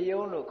ထိက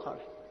ယုံလို့ခေါ်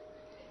တယ်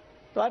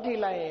သွားထိ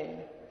လိုက်ရင်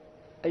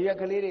အရွက်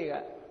ကလေးတွေက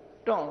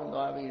တွန့်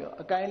သွားပြီးတော့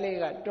အကိုင်းလေး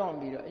ကတွန့်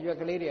ပြီးတော့အရွက်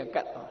ကလေးတွေကက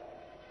တ်သွား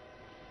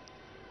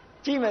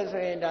ကြည့်မယ်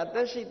ဆိုရင်ဒါသ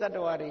က်ရှိတ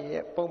attva တွေ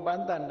ရဲ့ပုံပ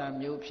န်းတန်တာ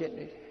မျိုးဖြစ်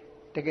နေတယ်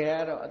တကယ်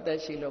ကတော့အသက်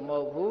ရှိလို့မဟု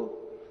တ်ဘူး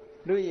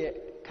လူရဲ့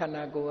ခန္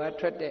ဓာကိုယ်က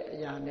ထွက်တဲ့အ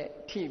ရာနဲ့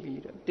ထိပြီး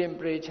တော့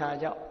temperature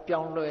ကြောင့်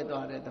ပြောင်းလဲ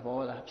သွားတဲ့သ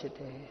ဘောသာဖြစ်တ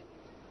ယ်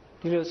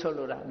ဒီလိုဆို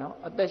လိုတာနော်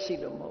အသက်ရှိ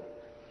လို့မဟုတ်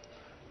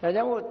ဒါ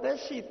ကြောင့်မို့သက်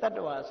ရှိတ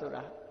attva ဆို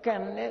တာကံ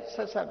နဲ့ဆ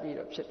က်ဆက်ပြီး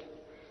တော့ဖြစ်တယ်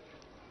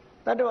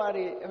တ attva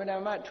တွေအမှန်တ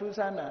မ်းထူးဆ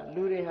န်းတာ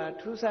လူတွေဟာ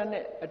ထူးဆန်း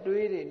တဲ့အ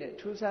တွေးတွေနဲ့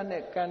ထူးဆန်း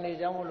တဲ့ကံတွေ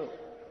ကြောင့်မလို့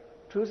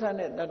ထူးဆန်း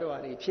တဲ့တ attva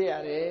တွေဖြစ်ရ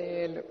တ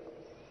ယ်လို့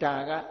ဒါ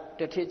က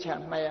တထိချ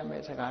မှတ်ရမ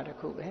ယ့်စကားတစ်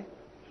ခုပဲ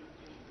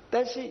သ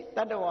က်ရှိတ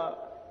attva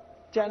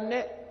ဉာဏ်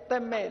နဲ့သ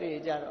က်မဲ့တွေ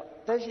ကြတော့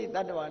သက်ရှိတ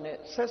attva နဲ့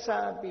ဆက်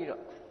စားပြီး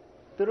တော့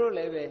သူ သူတို့လ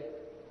ည်းပဲ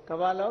ကမ္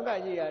ဘာလောက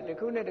ကြီးဟာတစ်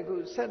ခုနဲ့တစ်ခု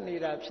ဆက်နေ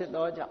တာဖြစ်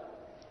သောကြောင့်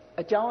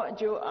အကြောင်းအ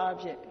ကျိုးအား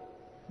ဖြင့်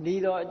ဤ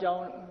သောအကြော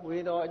င်းဝေ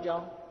သောအကြော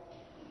င်း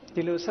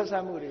ဒီလိုဆက်ဆ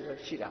က်မှုတွေတော့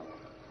ရှိတာ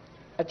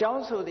အကြော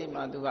င်းဆိုသည်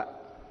မှာသူက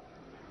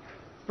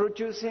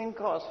producing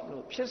cause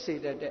လို့ဖြစ်စေ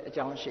တဲ့အ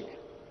ကြောင်းရှိတယ်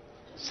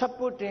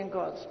supporting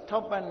cause ထော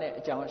က်ပံ့တဲ့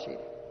အကြောင်းရှိ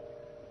တယ်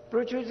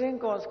producing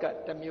cause က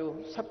တစ်မျိုး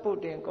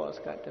supporting cause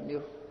ကတစ်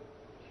မျိုး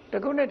တ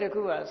စ်ခုနဲ့တစ်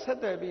ခုကဆက်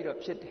သွယ်ပြီးတော့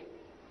ဖြစ်တယ်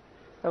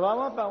သဘာ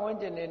ဝပတ်ဝန်း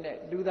ကျင်နဲ့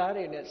လူသား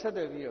တွေနဲ့ဆက်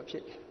သွယ်ပြီးတော့ဖြ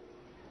စ်တယ်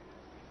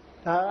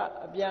ဒါက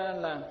အပြန်အ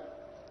လှန်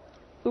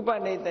ဥပ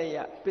နိဒေယ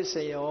ပစ္စ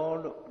ယော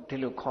လို့ဒီ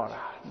လိုခေါ်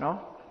တာနော်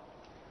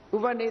ဥ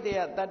ပနိဒေယ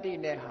တတ္တိ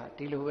နဲ့ဟာ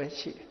ဒီလိုပဲ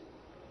ရှိတယ်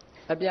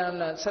အပြန်အ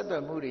လှန်ဆက်သွ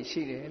ယ်မှုတွေ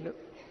ရှိတယ်လို့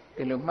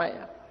ဒီလိုမှတ်ရ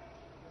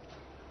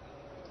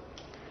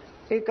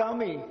ကောင်း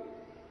ပြီ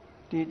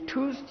ဒီ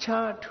ထူး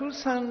ခြားထူး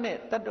ဆန်းတဲ့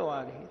တတ္တဝါ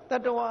တွေတ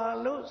တ္တဝါ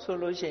လို့ဆို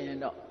လို့ရှိရင်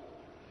တော့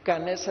ကံ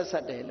နဲ့ဆက်ဆ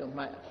က်တယ်လို့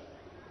မှတ်ရ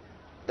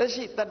သက်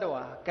ရှိတတ္တ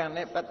ဝါကံ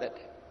နဲ့ပတ်သက်တ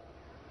ယ်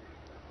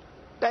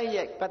တိုက်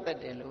ရိုက်ပတ်သက်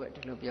တယ်လို့ပဲ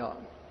ဒီလိုပြောအော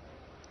င်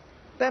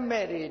သက်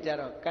မဲ့တွေကြ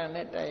တော့ကံ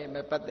နဲ့တိုက်ရိုက်မ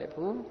ပတ်သက်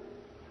ဘူး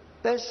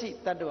သက်ရှိ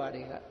တတ္တဝါ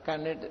တွေကကံ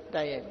နဲ့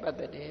တိုက်ရိုက်ပတ်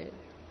သက်တယ်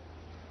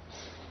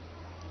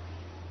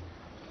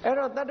အဲ့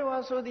တော့တတ္တဝါ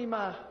ဆိုဒီ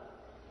မှာ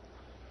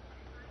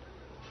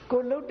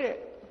ကိုလှုပ်တဲ့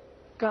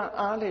ကံ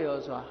အား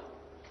လျော်စွာ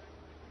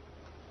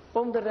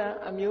ပုံတရံ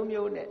အမျိုး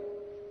မျိုးနဲ့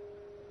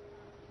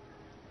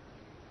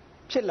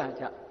ဖြစ်လာ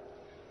ကြ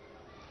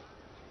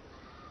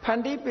ဖန်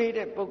တီးပေး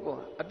တဲ့ပုဂ္ဂို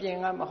လ်အပြင်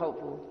ကမဟုတ်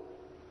ဘူး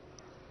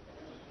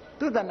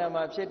သူတဏ္ဍာ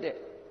မှာဖြစ်တဲ့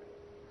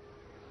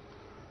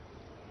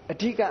အ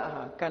ဓိက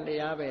ဟာကံတ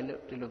ရားပဲ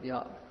လို့ဒီလို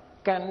ပြော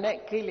ကံနဲ့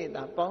ကိလေ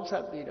သာပေါင်းစ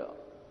ပ်ပြီးတော့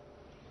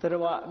တ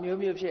ရားအမျိုး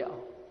မျိုးဖြစ်အော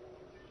င်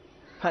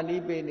ဖန်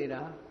တီးပေးနေ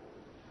တာ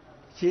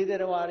ရေတရား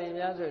တွေ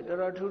များဆိုတော်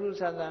တော်ထူးထူး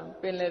ဆန်းဆန်း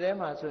ပင်လယ်ထဲ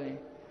မှာဆိုရင်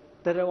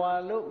တ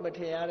ရားလို့မထ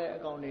င်ရတဲ့အ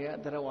ကောင်တွေကတ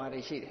ရား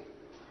တွေရှိတယ်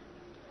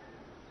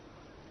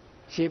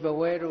ရေပ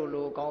ဝဲတို့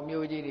လိုအကောင်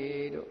မျိုးကြီးတွေ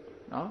တို့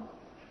နော်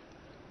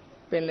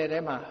ပင်လယ်ထဲ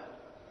မှာ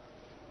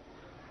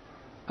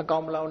အကော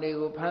င်ပလောင်တွေ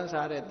ကိုဖမ်း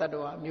စားတဲ့တတ္တ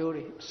ဝါမျိုး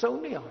တွေစုံ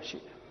နေအောင်ရှိ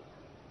တယ်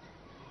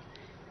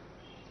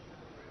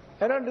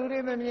အဲ့တော့လူတွေ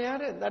မမြင်ရ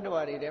တဲ့တတ္တ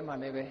ဝါတွေထဲမှာ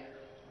လည်းပဲ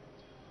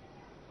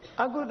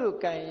အကုသိုလ်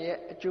ကံရဲ့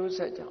အကျိုးဆ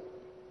က်ကြောင့်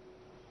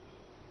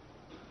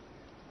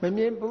မ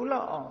မြင်ဘူး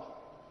လောက်အောင်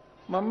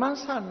မမ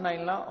ဆနို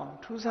င်လောက်အောင်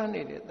ထူးဆန်း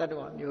နေတဲ့တတ္တ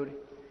ဝါမျိုးတွေ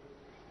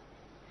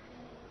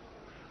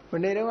ဘ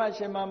ယ်နေ့တော့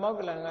ရှင်မမောက္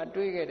ကလန်က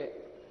တွေးခဲ့တဲ့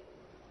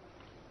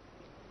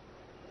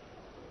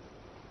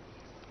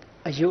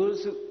အယိုး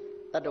စု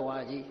တတ္တဝါ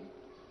ကြီး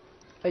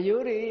အ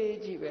ယိုးတွေ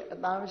ကြီးပဲအ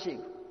သားမရှိ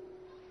ဘူး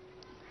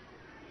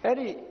အဲ့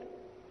ဒီ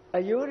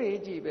အယိုးတွေ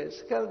ကြီးပဲစ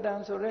ကယ်တန်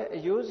ဆိုတဲ့အ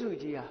ယိုးစု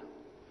ကြီးဟာ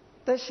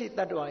သက်ရှိတ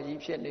တ္တဝါကြီး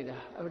ဖြစ်နေတာ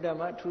အမှန်တ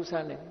မ်းထူးဆ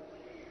န်းတယ်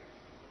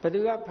ဘယ်သူ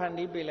ကဖန်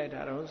တီးပေးလိုက်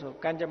တာတော့ဆို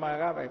ကံကြမ္မာ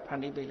ကပဲဖန်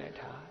တီးပေးလိုက်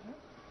တာ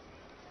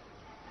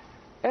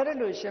အဲ့ဒါ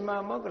လို့ရှင်မ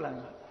မောက္ကလန်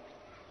က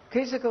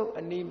ခိစကုတ်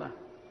အနီးမှာ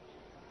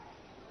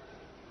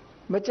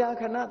မကြာ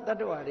ခဏတတ္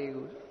တဝါတွေ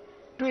ကို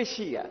တွေ့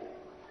ရှိရ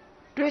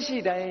တွေ့ရှိ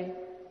တိုင်း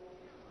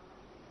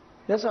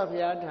မြတ်စွာဘု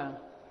ရားထံ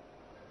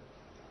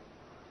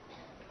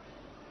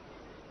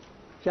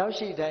ရောက်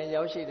ရှိတိုင်း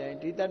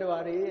ဒီတတ္တဝါ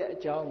တွေရဲ့အ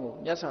ကြောင်းကို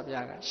မြတ်စွာဘု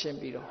ရားကရှင်း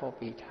ပြီးတော့ဟော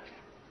ပေးတာ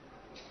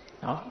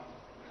နော်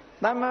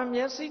တမန်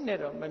မျက်စိနဲ့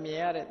တော့မမြင်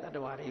ရတဲ့တတ္တ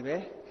ဝါတွေပဲ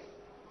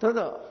သို့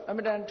တော့အမှ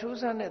န်တန်ထူး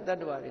ဆန်းတဲ့တတ္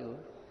တဝါတွေကို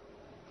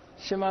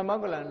ရှင်မမော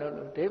က္ကလန်တို့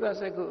လိုဒိဗ္ဗ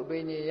စက္ခုအဘိ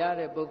ညာဉ်ရ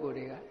တဲ့ပုဂ္ဂိုလ်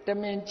တွေကတ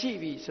မင်ကြည့်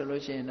ပြီဆို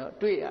လို့ရှိရင်တော့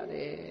တွေ့ရတ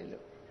ယ်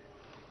လို့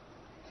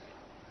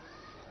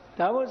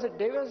ဒါမို့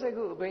ဒိဗ္ဗစက္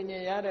ခုအဘိညာ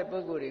ဉ်ရတဲ့ပု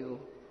ဂ္ဂိုလ်တွေကို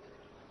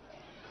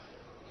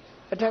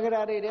အထက်က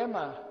ရာတွေထဲ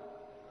မှာ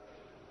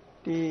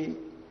ဒီ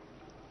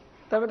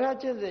သမထ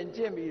ကျင့်စဉ်ကျ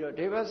င့်ပြီးတော့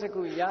ဒိဗ္ဗစက္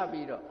ခုရ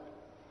ပြီးတော့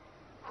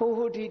ဟို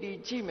ဟိုတီတီ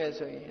ကြည့်မယ်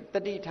ဆိုရင်တ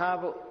တိထား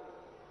ဖို့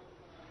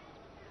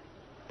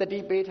တတိ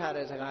ပေးထား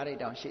တဲ့စကားတွေ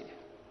တောင်ရှိတယ်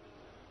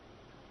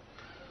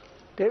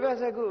ဒိဗ္ဗ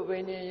စက္ခုအဘိ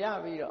ညာဉ်ရ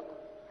ပြီးတော့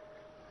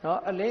နော်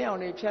အလင်းရောင်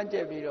တွေဖြန့်ကျ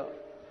က်ပြီးတော့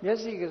မျက်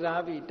စိက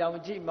စားပြီးတောင်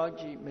ကြည့်မောက်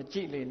ကြည့်မကြ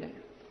ည့်လေနဲ့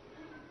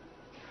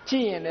ကြ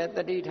ည့်ရင်လည်းတ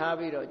တိထား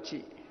ပြီးတော့ကြ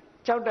ည့်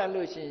ကြောက်တတ်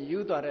လို့ရှိရင်ယူ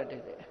သွားတတ်တ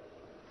ယ်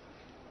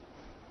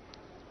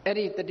အဲ့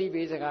ဒီတတိ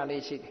ပေးစကား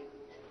လေးရှိတယ်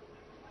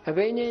အ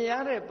ဘိညာဉ်ရ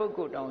တဲ့ပုဂ္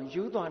ဂိုလ်တောင်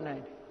ယူသွားနို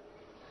င်တယ်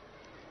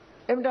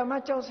အမှန်တ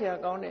မ်းကြောက်စရာ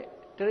ကောင်းတဲ့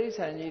တိရစ္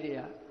ဆာန်ကြီးတွေ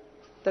ဟာ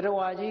တရား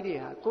ဝါကြီးတွေ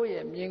ဟာကိုယ့်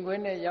ရဲ့မြင်ကွ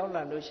င်းနဲ့ရောက်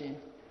လာလို့ရှိရင်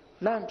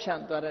လန့်ဖြ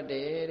န့်သွားတတ်တ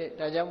ယ်တဲ့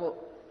ဒါကြောင့်မို့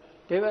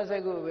ဒိဗ္ဗစ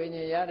က္ခုဝိ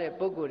ညာဉ်ရတဲ့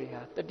ပုဂ္ဂိုလ်တွေ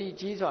ဟာတတိ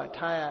ကြီးစွာ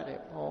ထားရတ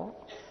ယ်ဟော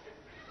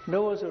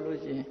နို့ဆိုလို့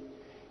ရှိရင်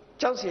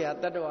ကြောက်เสีย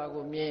တတ္တဝါ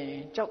ကိုမြင်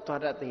ကြောက်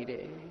သွားတတ်သေးတ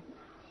ယ်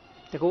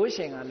တကု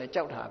ရှင်ကလည်း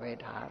ကြောက်တာပဲ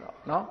ဒါတော့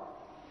เนาะ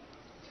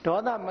ဒေါ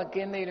သမက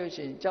င်းသေးလို့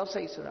ရှိရင်ကြောက်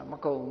စိတ်ဆိုတာမ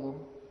ကုန်ဘူး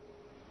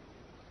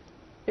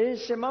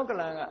ရှင်မောက္က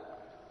လန်က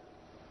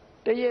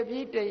တရက်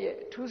ပြီးတရက်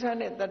ထူးဆန်း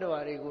တဲ့တတ္တဝါ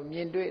တွေကိုမြ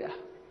င်တွေ့တာ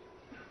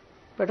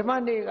ပထမ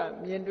နေ့က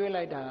မြင်တွေ့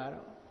လိုက်တာက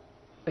တော့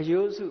အ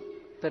ယိုးစု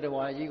တတ္တ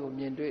ဝါကြီးကို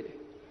မြင်တွေ့တယ်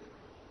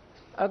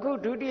အခု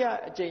ဒုတိယ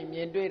အကြိမ်မြ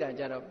င်တွေ့တာ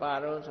ကြတော့ပါ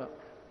တော့ဆို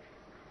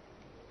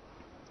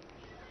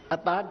အ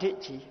သားထစ်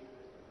ကြီး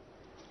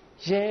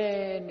ရဲ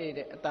နေ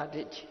တဲ့အသားထ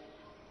စ်ကြီး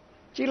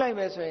ကြည့်လိုက်မ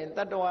ယ်ဆိုရင်တ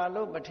တ္တဝါ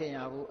လို့မထင်ရ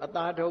ဘူးအ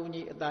သားထုံး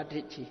ကြီးအသားထ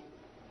စ်ကြီး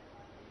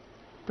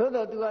သို့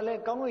တော့သူကလ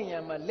ည်းကောင်းကင်ယံ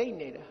မှာလိမ့်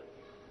နေတာ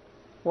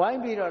ဝိုင်း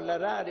ပြီးတော့လ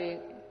ရတွေ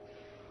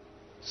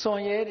စွ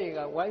န်ရဲတွေက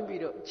ဝိုင်း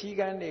ပြီးတော့ကြီး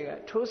ကန်းတွေက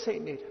ထိုးစိ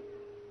တ်နေတာ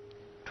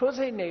ထိုး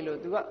စိတ်နေလို့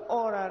သူက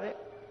အော်တာတဲ့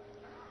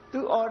သူ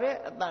အော်တဲ့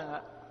အတန်က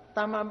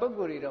တာမန်ပုဂ္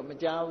ဂိုလ်တွေတော့မ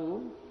ကြား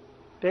ဘူး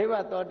ဒိဗ္ဗ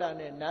သောတာ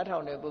နဲ့နားထော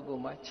င်တဲ့ပုဂ္ဂို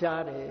လ်မှ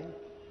ကြားတယ်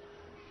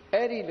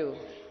အဲ့ဒီလို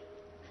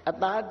အ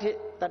သားထစ်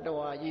တတ္တ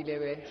ဝါကြီးလ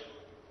ည်းပဲ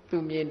သူ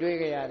မြင်တွေ့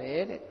ကြရတ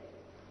ယ်တဲ့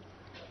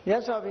မြ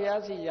တ်စွာဘု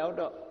ရားစီရောက်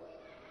တော့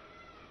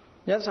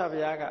မြတ်စွာဘု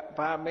ရားက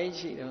ဘာမိတ်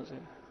ရှိတော့ဆို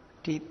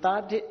ဒီ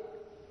သားထစ်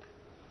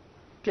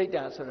ပြိတ္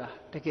တာဆိုတာ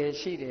တကယ်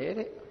ရှိတယ်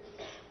တဲ့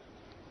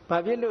ဘာ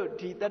ဖြစ်လို့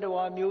ဒီတတ္တ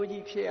ဝါမျိုး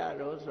ကြီးဖြစ်ရ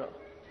တော့ဆိုတော့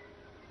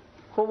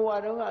ဟိုဘဝ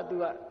တုန်းကသူ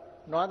က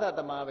နွားသက်သ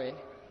မားပဲ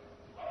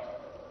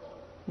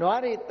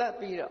နွားတွေတတ်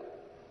ပြီးတော့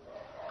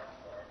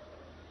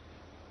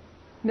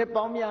နှစ်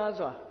ပေါင်းများ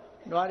စွာ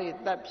နွားတွေ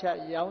တတ်ဖြတ်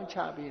ရောင်းချ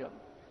ပြီးတော့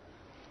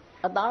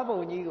အသားပုံ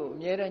ကြီးကိုအ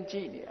မြဲတမ်းကြ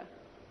ည့်နေတာ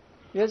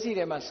မျက်စိ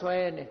ထဲမှာဆွဲ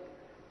နေ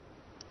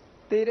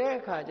တည်တဲ့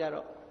အခါကျ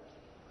တော့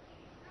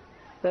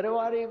တ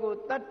ရားတွေကို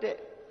တတ်တဲ့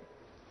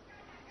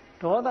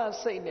ဒေါသ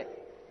စိတ်နဲ့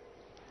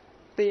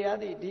တည်ရ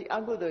သည့်ဒီအ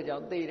ကုသိုလ်ကြော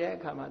င့်တည်တဲ့အ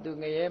ခါမှာသူ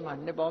ငရဲမှာ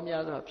နှစ်ပေါင်း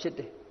များစွာဖြစ်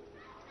တယ်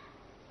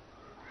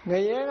င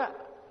ရဲက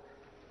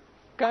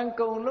ကံ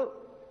ကုံလို့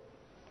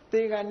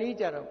တေကံဤ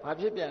ကြတော့ဘာ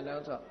ဖြစ်ပြန်လဲ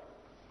ဆိုတော့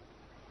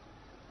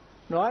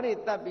နွားတွေ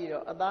တတ်ပြီး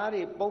တော့အသား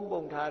တွေ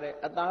ပုံထားတဲ့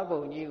အသား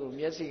ပုံကြီးကို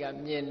မျက်စိက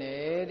မြင်တ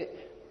ယ်တဲ့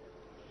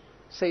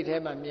စိတ်ထဲ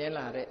မှာမြင်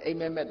လာတဲ့အိမ်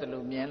မက်မက်တ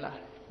လို့မြင်လာတ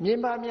ယ်မြင်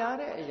ပါများ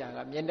တဲ့အရာက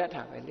မြင်တတ်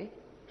တာပဲလေ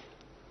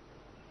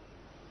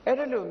အဲ့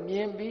ဒါလို့မြ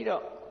င်ပြီး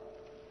တော့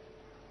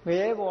င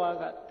ရဲဘဝ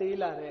ကသေး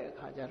လာတဲ့အ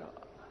ခါကျတော့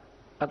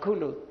အခု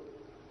လို့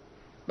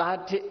သား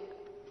တစ်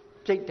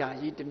ပြိတ္တာ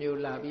ကြီးတစ်မျိုး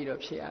လာပြီးတော့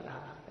ဖြစ်ရတာ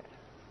တဲ့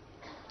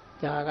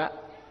ဒါက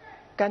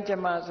ကံကြ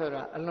မ္မာဆို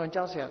တာအလွန်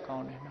ကြောက်စရာကော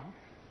င်းတယ်နော်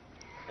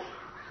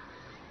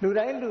လူ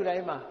တို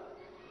င်းမှာ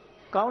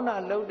ကောင်းတာ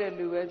လုပ်တဲ့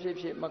လူပဲဖြစ်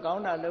ဖြစ်မကော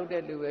င်းတာလုပ်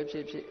တဲ့လူပဲဖြ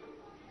စ်ဖြစ်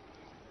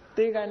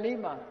တေကံဤ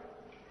မှာ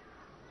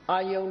အာ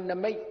ယုန်န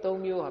မိတ်၃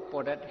မျိုးဟာ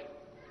ပေါ်တတ်တယ်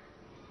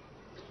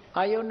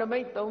အာယုန်နမိ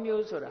တ်၃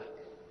မျိုးဆိုတာ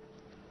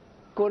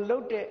ကိုလု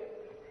ပ်တဲ့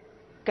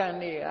ကံ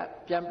တွေက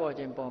ပြန်ပေါ်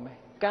ခြင်းပေါ်မယ်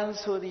ကံ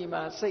ဆိုဒီ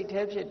မှာစိတ်แ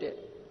ท้ဖြစ်တဲ့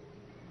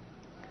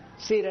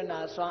စေရနာ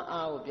စွမ်း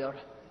အားကိုပြော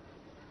တာ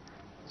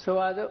ဆို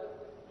ပါစို့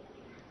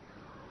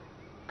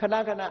ခဏ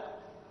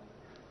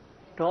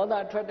ဒေါသ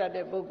ထွက်တတ်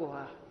တဲ့ပုဂ္ဂိုလ်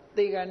ဟာ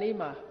တေကံဤ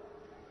မှာ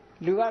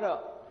လူက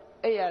တော့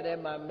အဲ့ရထဲ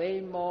မှာမိ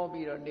န်မော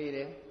ပြီးတော့နေတ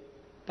ယ်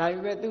ဒါပေ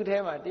မဲ့သူ့ထဲ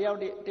မှာတယောက်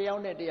နဲ့တ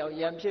ယောက်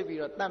ရံဖြစ်ပြီး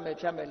တော့တတ်မဲ့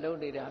ဖြတ်မဲ့လုံး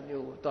နေတာ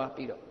မျိုးကိုတွား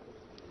ပြီးတော့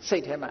စိ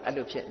တ်ထဲမှာအဲ့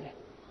လိုဖြစ်နေ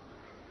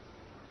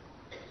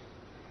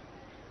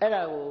အဲ့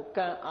ဒါကို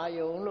ကံအာ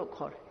ယုံလို့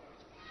ခေါ်တယ်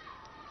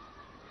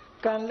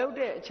ကံလှုပ်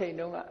တဲ့အချိန်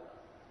တုန်းက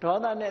ဒေါ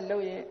သနဲ့လှု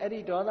ပ်ရင်အဲ့ဒီ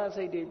ဒေါသ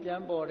စိတ်တွေပြ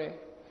န်ပေါ်တယ်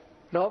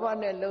လောဘ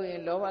နဲ့လှုပ်ရ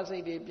င်လောဘစိ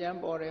တ်တွေပြန်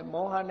ပေါ်တယ်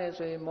မောဟနဲ့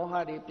ဆိုရင်မောဟ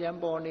တွေပြန်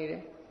ပေါ်နေတ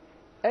ယ်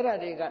အဲ့ဒါ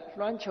တွေက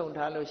လွှမ်းခြုံ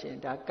ထားလို့ရှိရ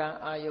င်ဒါကံ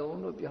အာယုံ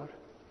လို့ပြောတာ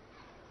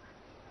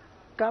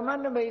ကာမ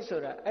နမိတ်ဆို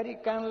တာအဲ့ဒီ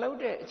ကံလှုပ်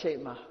တဲ့အချိန်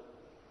မှာ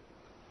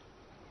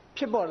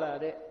ဖြစ်ပေါ်လာ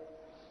တဲ့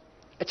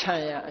အချ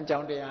မ်းရအကြော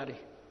င်းတရားတွေ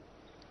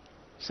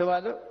ဆိုပါ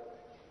စို့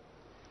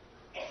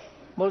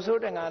မိုး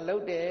ဆိုးတငါလှု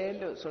ပ်တယ်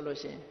လို့ဆိုလို့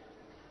ရှိရင်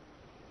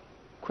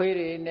ခွေး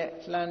တွေနဲ့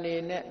လှန်တွေ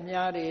နဲ့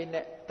မြားတွေ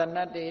နဲ့တန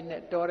တ်တွေ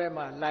နဲ့တောထဲ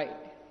မှာလိုက်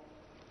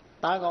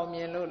သားကောင်မြ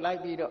င်လို့လိုက်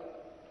ပြီးတော့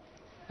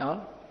နော်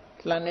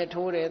လှန်နဲ့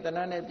ထိုးတယ်တန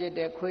တ်နဲ့ပြစ်တ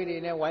ယ်ခွေးတွေ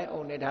နဲ့ဝိုင်းအော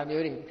င်တယ်ဒါ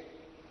မျိုးတွေ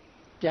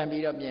ပြန်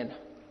ပြီးတော့မြင်တာ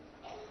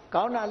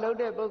ကောင်းတာလုပ်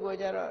တဲ့ပုဂ္ဂိုလ်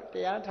ကျတော့တ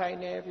ရားထိုင်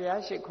တယ်ဘု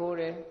ရားရှိခိုး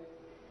တယ်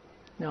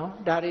နော်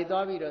ဒါတွေ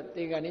သွားပြီးတော့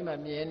တေကံဒီမှာ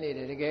မြင်နေတ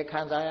ယ်တကယ်ခံ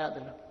စားရတ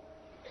ယ်လို့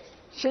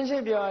ရှ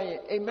င်းပြောရရင်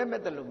အိမ်မက်မ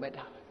က်တယ်လို့မဲ့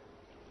တာ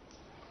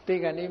တေ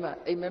ကံဒီမှာ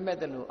အိမ်မက်မက်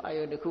တယ်လို့အာ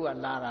ယုတစ်ခုက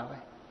လာတာပဲ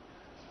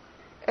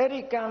အဲ့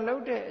ဒီကံလု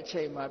ပ်တဲ့အ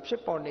ချိန်မှာဖြ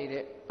စ်ပေါ်နေ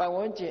တဲ့ပတ်ဝ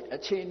န်းကျင်အ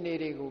ခြေအနေ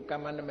တွေကိုက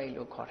မ္မနမိတ်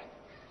လို့ခေါ်တယ်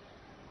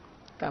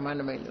ကမ္မ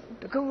နမိတ်လို့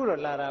တခုခု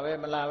တော့လာတာပဲ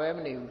မလာပဲမ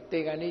နေဘူးတေ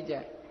ကံဒီကျ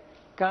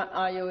ကံ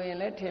အာယုရင်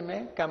လည်းထင်မ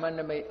ယ်ကမ္မန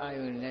မိတ်အာ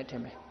ယုရင်လည်းထ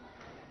င်မယ်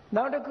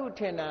နောက်တစ်ခု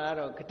ထင်တာက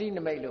တော့ဂတိန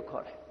မိတ်လို့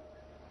ခေါ်တယ်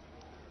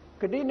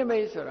ဂတိနမိ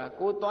တ်ဆိုတာ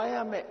ကိုသွားရ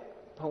မယ့်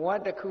ဘဝ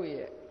တစ်ခု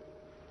ရဲ့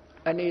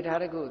အနေထား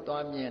တစ်ခု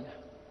သွားမြင်တာ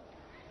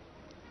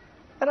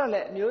အဲ့ဒါလ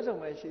ည်းအမျိုးစုံ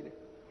ပဲရှိတယ်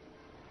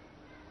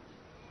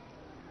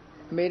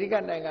အမေရိက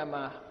န်နိုင်ငံ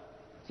မှာ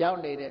ရောက်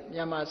နေတဲ့မြ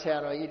န်မာဆရာ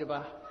တော်ကြီးတစ်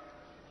ပါး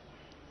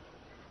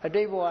အ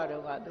တိတ်ဘဝတု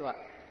န်းကသူက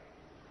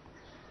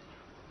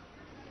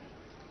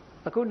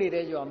အခုနေ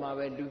တဲ့ရွာမှာ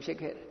ပဲလူဖြစ်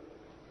ခဲ့တယ်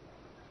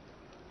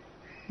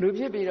လူ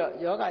ဖြစ်ပြီးတော့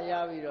ယောဂရ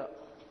ပြီးတော့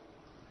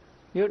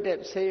မြို့တက်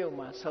ဆေးရုံ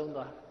မှာဆုံး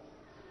သွား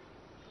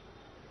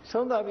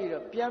ပြီး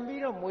တော့ပြန်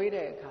ပြီးတော့မွေး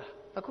တဲ့အခါ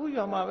အခု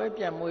ရွာမှာပဲ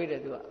ပြန်မွေးတ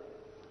ယ်သူက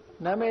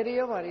နာမည်တွေ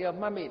ရောဘာတွေရော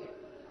မှတ်မိတယ်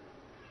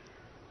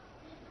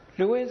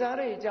လူဝင်စား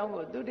တဲ့အကြောင်း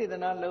ကိုသူတေသ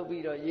နာလုပ်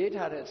ပြီးတော့ရေး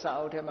ထားတဲ့စာ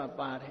အုပ်ထဲမှာ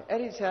ပါတယ်အဲ့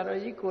ဒီဆရာတော်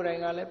ကြီးကိုယ်တို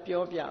င်ကလည်း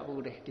ပြောပြ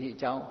ဘူးတယ်ဒီအ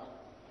ကြောင်း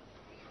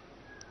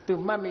သူ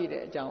မှတ်မိ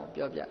တဲ့အကြောင်း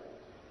ပြောပြ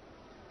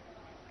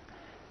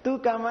သူ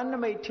ကမ္မန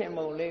မိတ်ထင်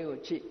ပုံလေးကို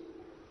ကြည့်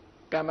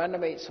ကမ္မန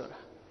မိတ်ဆိုတာ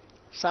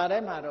စာထဲ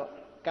မှာတော့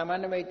ကမ္မ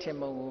နမိတ်ထင်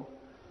ပုံကို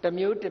တ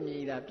မျိုးတမြ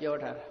ည်တာပြော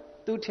ထားတာ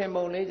သူထင်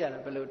ပုံလေးကြတာ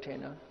ဘယ်လိုထင်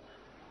တော့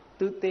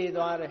သူသေ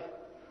သွားတယ်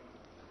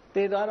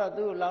သေသွားတော့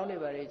သူ့ကိုလောင်းနေ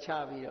ပါလေချ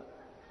ပြီးတော့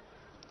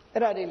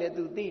အဲ့ဒါတွေလည်း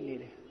သူသိနေ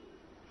တယ်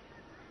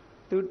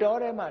သူတော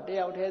ထဲမှာတ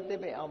ယောက်တည်းသစ်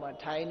ပင်အောင်မှာ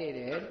ထိုင်နေတ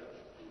ယ်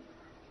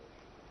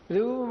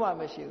ဘူးမှ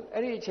မရှိဘူး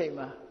အဲ့ဒီအချိန်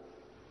မှာ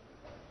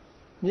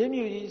မြင်း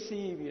မြူကြီး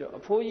စီးပြီးတော့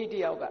အဖိုးကြီးတ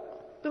ယောက်က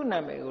သူ့နာ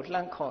မည်ကိုလှ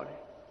မ်းခေါ်တ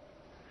ယ်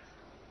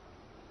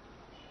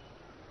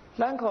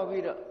လှမ်းခေါ်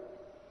ပြီးတော့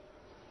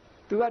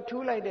သူက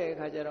ထူးလိုက်တဲ့အ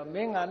ခါကျတော့မ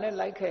င်းငါနဲ့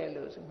လိုက်ခဲ့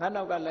လို့ငါ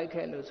နောက်ကလိုက်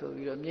ခဲ့လို့ဆို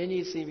ပြီးတော့မြင်း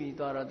ကြီးစီးပြီး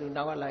သွားတော့သူ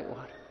နောက်ကလိုက်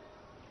သွားတယ်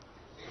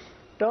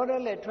တောထဲ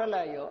လည်းထွက်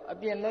လိုက်ရောအ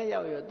ပြင်လည်း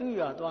ရောက်ရောသူ့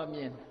ရွာသွားမြ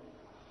င်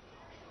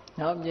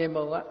နောက်မြင်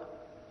ပုံက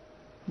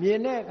မြင်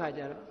တဲ့အခါ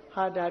ကျတော့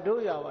ဟာဒါ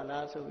တို့ရွာပါ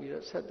လားဆိုပြီး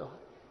တော့ဆက်သွား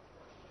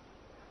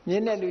မြ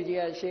င်တဲ့လူကြီး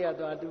ကရှေ့က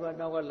သွားသူက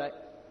နောက်ကလိုက်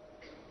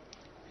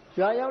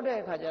ရွာရောက်တဲ့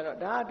အခါကျတော့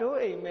ဒါတို့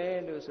အိမ်မဲ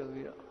လို့ဆို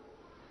ပြီးတော့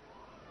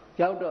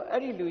ရောက်တော့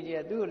အဲ့ဒီလူကြီး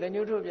ကသူ့ကိုလက်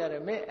ညှိုးထိုးပြတ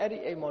ယ်မင်းအဲ့ဒီ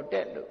အိမ်မော်တ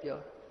က်လို့ပြော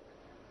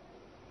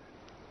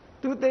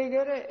သူသိ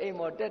ခဲ့တဲ့အိမ်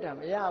မော်တက်တာ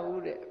မရ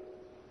ဘူးတဲ့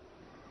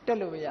တက်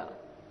လို့မ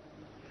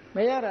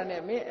ရတာ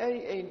နဲ့မင်းအဲ့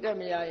ဒီအိမ်တက်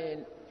မရရင်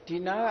ဒီ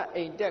နားက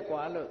အိမ်တက်กว่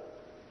าလို့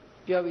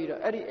ပြောပြီး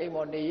တော့အဲ့ဒီအိမ်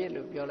မော်နေရ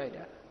လို့ပြောလိုက်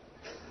တာ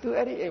သူ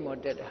အဲ့ဒီအိမ်မော်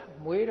တက်တာ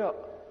မွေးတော့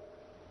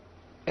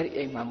အဲ့ဒီ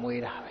အိမ်မှာ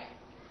မွေးတာပဲ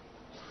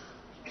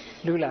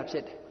လူလာဖြ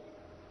စ်တယ်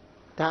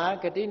ဒါ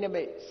ဂတိန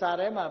မိတ်စာ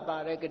ထဲမှာပါ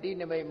တဲ့ဂတိ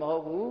နမိတ်မဟု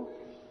တ်ဘူး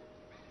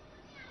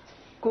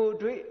ကိုယ်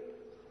တွေ့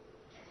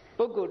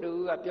ပုဂ္ဂိုလ်တူ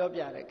ကပြော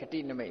ပြတဲ့ဂတိ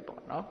နမိတ်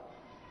ပေါ့နော်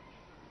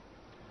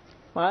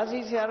မဟာစီ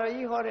ဆရာတော်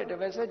ကြီးဟောတဲ့တ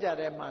ပည့်ဆက်ကြ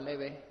တဲ့မှာလည်း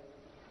ပဲ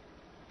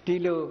ဒီ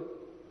လို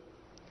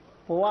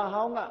ဘဝ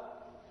ဟောင်းက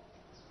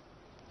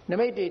န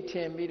မိတ်တွေထ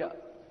င်ပြီးတော့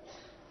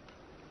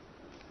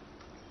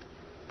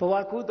ဘဝ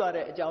ကူးသွား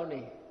တဲ့အကြောင်း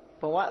တွေ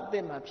ဘဝအသ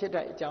စ်မှာဖြစ်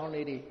တဲ့အကြောင်း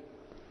လေးတွေ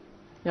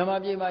မြန်မာ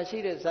ပြည်မှာရှိ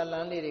တဲ့ဇာလံ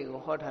လေးတွေကို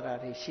ဟောထားတာ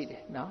တွေရှိတ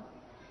ယ်နော်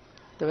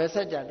တပည့်ဆ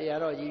က်ကြတရား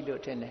တော်ကြီး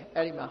လို့ထင်တယ်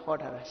အဲ့ဒီမှာဟော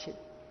ထားတာရှိတ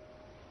ယ်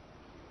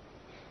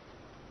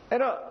အဲ့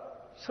တော့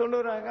ဆို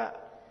လိုတာက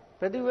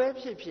ဘယ်သူပဲ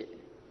ဖြစ်ဖြစ်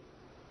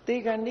ဒီ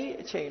ကနေ့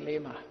အချိန်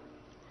လေးမှာ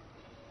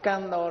ကံ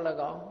တော်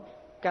၎င်း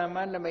ကမ္မ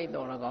နမိတ်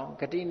တော်၎င်း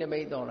ဂတိနမိ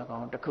တ်တော်၎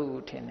င်းတစ်ခု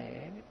ထင်တယ်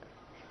တဲ့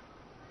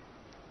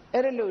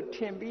အဲ့ဒါလို့ထ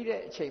င်ပြီး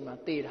တဲ့အချိန်မှာ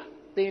သေတာ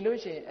သေလို့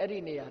ရှိရင်အဲ့ဒီ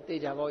နေရာသေ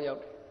ချာပေါက်ရော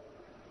က်တယ်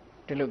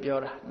ဒီလိုပြော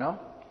တာနော်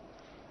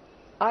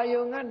အာ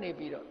ယုံကနေ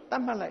ပြီးတော့တ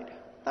တ်မှတ်လိုက်တာ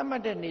တတ်မှ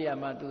တ်တဲ့နေရာ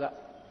မှာသူက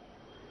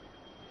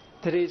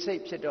သတိစိ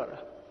တ်ဖြစ်တော့တာ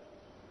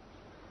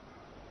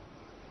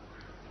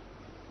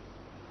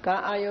ကံ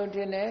အာယုံထ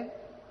င်တယ်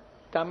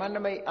ကမ္မန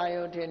မိတ်အာ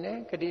ယုံထင်တယ်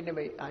ဂတိန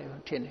မိတ်အာယုံ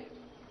ထင်တယ်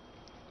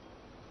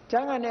ကျ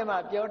မ်းဂန်ထဲမှာ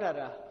ပြောထား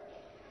တာ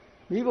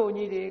မိဘုံ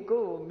ကြီးတွေ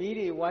ကိုယ်မီး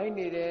တွေဝိုင်း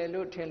နေတယ်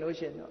လို့ထင်လို့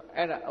ရှိရင်တော့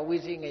အဲ့ဒါအဝိ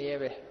ဇ္ဇိငရဲ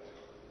ပဲ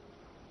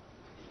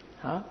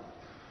ဟာ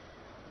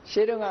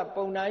ရှေးတုန်းက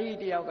ပုံနာကြီး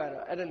တယောက်က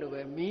တော့အဲ့ဒါလို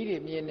ပဲမီးတွေ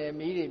မြင်တယ်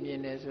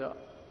ဆိုတော့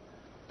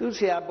သူ့ဆ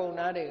ရာပုံ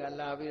နာတွေက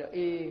လာပြီးတော့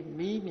အေး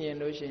မီးမြင်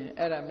လို့ရှိရင်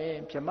အဲ့ဒါမင်း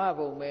ဗြဟ္မ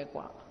ဘုံပဲก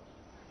ว่า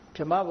ဗြ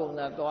ဟ္မဘုံ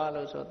သာသွား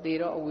လို့ဆိုသေ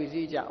တော့အဝိဇ္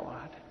ဇိကြ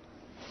သွားတယ်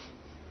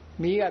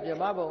မီးကဗြဟ္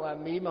မဘုံက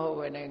မီးမဟုတ်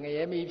ပဲနဲ့င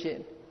ရဲမီးဖြစ်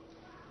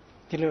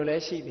ဒီလိုလဲ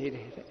ရှိသေးတ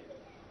ယ်တဲ့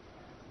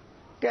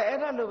ကဲအဲ့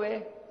ဒါလိုပဲ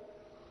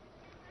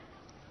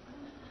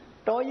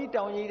တောကြီး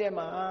တောင်ကြီးထဲ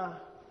မှာ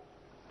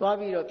သွား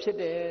ပြီးတော့ဖြစ်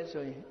တယ်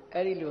ဆိုရင်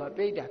အဲ့ဒီလူက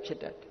ပြိတ္တာဖြစ်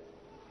တတ်တယ်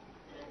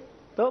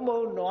သို့မဟု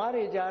တ်နွား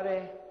တွေကြားတ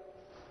ယ်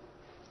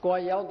ကို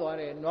ယ်ရောက်သွား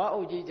တယ်နွားအု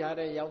ပ်ကြီးကြား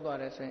တယ်ရောက်သွား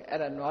တယ်ဆိုရင်အဲ့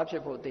ဒါနွားဖြ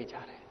စ်ဖို့သိကြ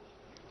တယ်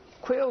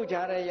ခွေးအုပ်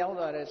ကြားတယ်ရောက်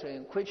သွားတယ်ဆိုရ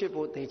င်ခွေးဖြစ်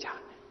ဖို့သိကြတယ်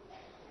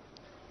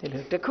ဒီ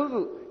လိုတခု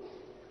ခု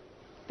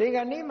ဒီက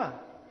နေ့မှာ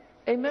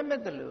အိမ်မက်မဲ့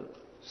တယ်လို့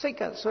စိတ်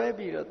ကဆွဲ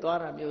ပြီးတော့သွား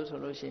တာမျိုးဆို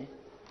လို့ရှိရင်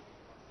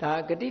ဒါ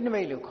ဂတိန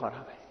မိတ်လို့ခေါ်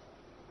တာပဲ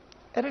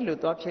အဲ့ဒီလို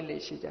သွားဖြစ်လေ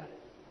ရှိကြတယ်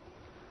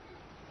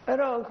အဲ့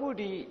တော့အခု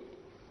ဒီ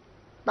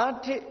သာ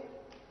ထိ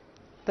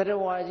တရ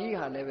ဝါကြီး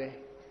ဟာလည်းပဲ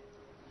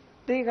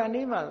တေခ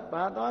ဏီးမှာ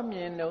ဘာသွားမြ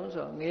င်တုံး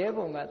ဆိုငရဲ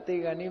ဘုံကတေ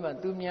ခဏီးမှာ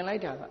သူမြင်လို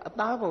က်တာကအ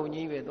သားဘုံ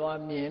ကြီးပဲသွား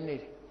မြင်နေ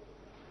တယ်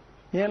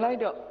မြင်လိုက်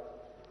တော့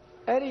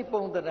အဲ့ဒီ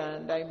ပုံတရံ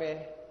အတိုင်းပဲ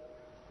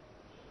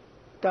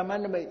ကမ္မ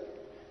နမိတ်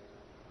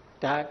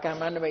ဒါကမ္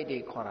မနမိတ်တွေ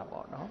ခေါ်တာ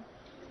ပေါ့နော်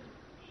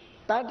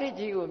တာတိ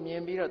ကြီးကိုမြ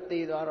င်ပြီးတော့သေ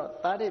သွားတော့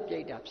တာတိပြိ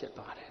တ္တာဖြစ်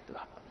သွားတယ်သူက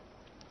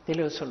ဒီ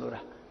လိုဆိုလို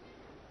တာ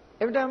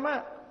အဗ္ဗဓမ္မ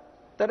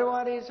တရဝါ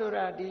ရီဆို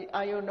တာဒီ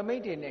အာယုန်နမိ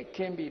တ်တွေနဲ့ခ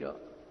င်းပြီးတော့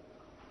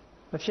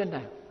မဖြစ်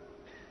နိုင်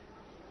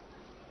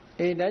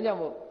ဒါကြောင့်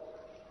မို့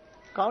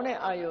ကောင်းတဲ့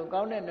အာယုန်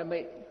ကောင်းတဲ့နမိ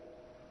တ်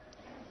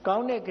ကော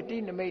င်းတဲ့ဂတိ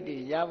နမိတ်တွေ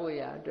ရဖို့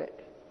ရအတွက်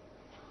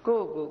ကို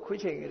ယ့်ကိုခု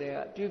ချိန်ကလေးက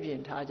ပြုပြ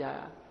င်ထားကြ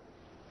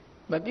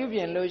မပြုပြ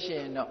င်လို့ရှိ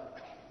ရင်တော့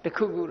တ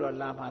ခုခုတော့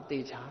လာမှသိ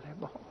ချတယ်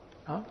ပေါ့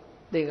နော်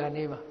ဒီက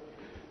နေ့မှာ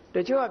တ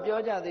ချို့ကပြော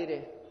ကြသေးတ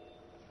ယ်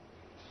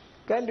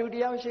ကဲလူတ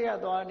ယောက်ရှိရ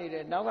သွားနေတ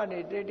ယ်နောက်ကနေ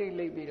တိတ်တိတ်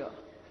လိပ်ပြီးတော့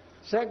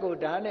ဇက်ကို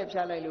ဓာတ်နဲ့ဖြ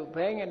တ်လိုက်လို့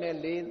ဘဲငနဲ့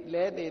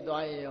လဲသေး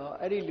သွားရင်ရော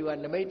အဲ့ဒီလူက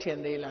နမိတ်ထင်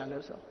သေးလား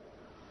လို့ဆို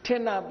ထ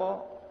င်တာပေါ့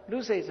လူ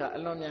စိတ်ဆိုအ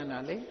လွန်မြန်တာ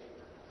လေ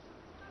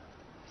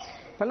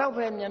ဘလောက်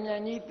ပဲမြန်မြ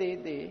န်ကြီး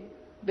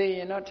သေရ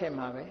င်တော့ထင်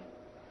မှာပဲ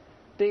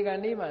တေကံ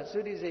นี้မှာသု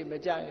တိစိတ်မ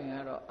ကြရင်က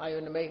တော့အာယု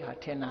န်နမိတ်ဟာ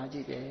ထင်တာကြ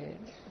ည့်တယ်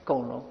အကု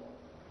န်လုံး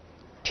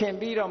ထင်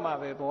ပြီးတော့မှ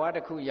ပဲဘဝတ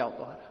စ်ခုရောက်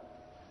သွားတာ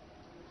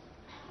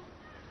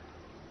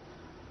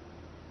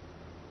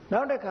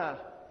နောက်တစ်ခါ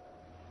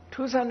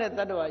ထူးဆန်းတဲ့တ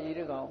တ္တဝါကြီး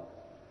တကောင်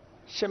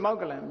ရှင်မောက္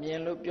ကလံမြင်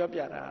လို့ပြောပြ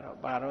တာကတော့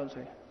ဘာတော့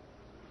ဆိုရင်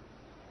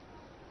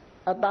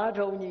အသား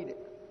ထုံးကြီးတဲ့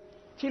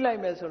ကြည့်လို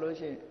က်မယ်ဆိုလို့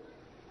ရှိရင်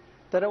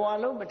တရား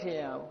လုံးမထင်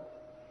ရဘူး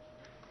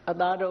အ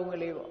သားထုံးက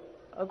လေးပေါ့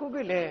အခုက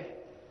လည်း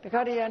တ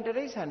ခါတရံတိရ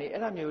စ္ဆာန်တွေ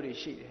အဲ့လိုမျိုးတွေ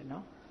ရှိတယ်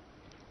နော်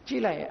ကြ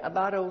ည့်လိုက်ရင်အ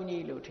သားထုံး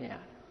ကြီးလို့ထင်ရတ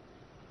ယ်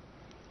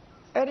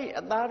အဲ့ဒီ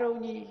အသားထုံး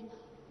ကြီး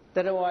တ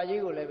ရား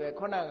ကြီးကိုလည်းပဲ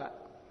ခုနက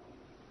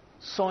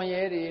စွန်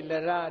ရဲတွေလ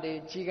ရတွေ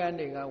ကြီးကန်း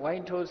တွေကဝို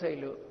င်းထိုးစိတ်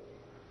လို့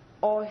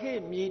အော်ဟစ်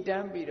မြည်တ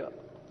မ်းပြီးတော့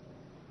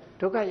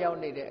ဒုက္ခရောက်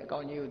နေတဲ့အကော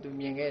င်ကြီးကိုသူ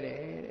မြင်ခဲ့တယ်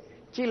တဲ့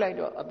ကြည့်လိုက်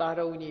တော့အသား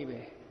ထုံးကြီးပဲ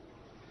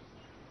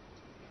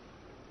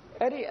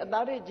အဲ့ဒီအ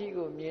သားရကြီး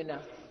ကိုမြင်တာ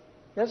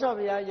မြတ်စွာ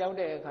ဘုရားရောက်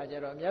တဲ့အခါကျ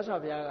တော့မြတ်စွာ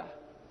ဘုရားက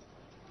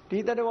ဒီ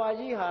တရား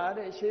ကြီးဟာ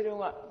တဲ့ရှေးတု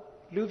န်းက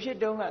လူဖြစ်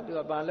တုန်းကသူက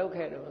ဘာလုပ်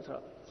ခဲ့တော့ဆို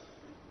တော့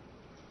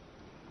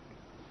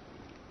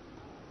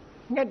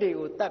ငှက်တွေ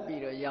ကိုတတ်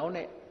ပြီးတော့ရောင်း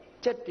တဲ့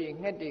ကြက်တွေ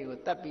ငှက်တွေကို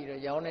တတ်ပြီး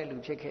တော့ရောင်းတဲ့လူ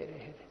ဖြစ်ခဲ့တ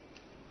ယ်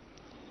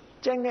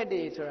ကြက်ငှက်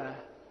တွေဆိုတာ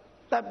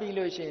တတ်ပြီး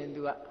လို့ရှိရင်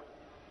သူက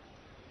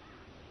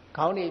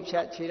ခေါင်းတွေဖြ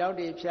တ်ခြေထောက်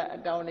တွေဖြတ်အ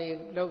တောင်တွေ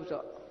လှုပ်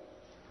ဆို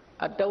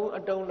အ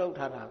တုံးလှုပ်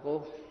ထားတာကို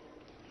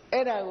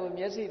အဲ့ဒါကို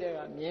မျက်စိတွေက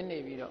မြင်နေ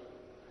ပြီးတော့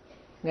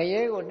င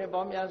ရဲကိုနှစ်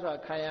ပေါင်းများစွာ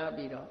ခံရ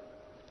ပြီးတော့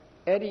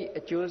အဲ့ဒီ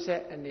အကျိုးဆ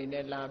က်အနေ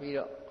နဲ့လာပြီး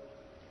တော့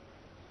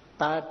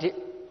သာဒစ်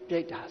ပြိ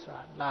တ္တာဆို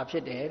တာလာဖြ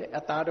စ်တယ်တဲ့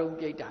အသားတုံး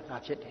ပြိတ္တာလာ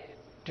ဖြစ်တယ်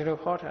ဒီလို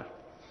ဟောတာ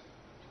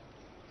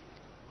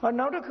ဟော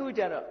နောက်တစ်ခု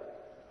ကျတော့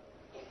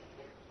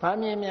ဘာ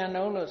မြင်မြန်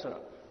နှုံးလို့ဆို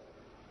တော့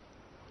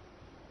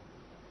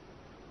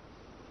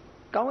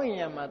ကောင်းကင်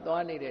ယံမှာ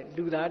သွားနေတဲ့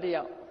လူသားတ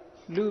ယောက်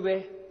လူပဲ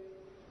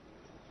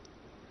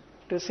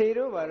တစေ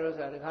တို့ဘာလို့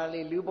ဆိုတာဒီခါ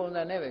လေးလူပုံ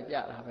စံနဲ့ပဲပြ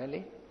တာပဲ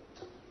လေ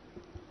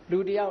လူ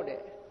တယောက်တဲ့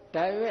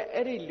ဒါပေမဲ့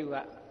အဲ့ဒီလူက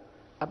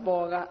အ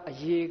ပေါ်ကအ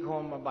ရေခွ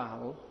န်မပါ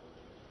ဘူး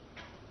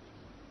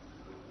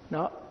เน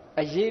าะ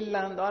အရေလ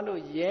န်သွား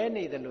လို့ရဲ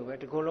နေတယ်လို့ပဲ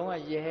ဒီကိုယ်လုံးက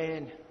ရဲ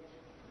နေ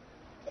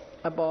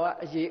အပေါ်က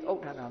အရေအု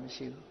ပ်ထားတာမ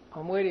ရှိဘူး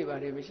အမွှေးတွေပါ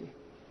တယ်မရှိ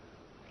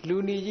လူ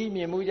နီကြီးမြ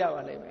င်မှုကြ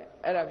ပါလိမ့်မယ်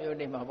အဲ့ဒါမျိုး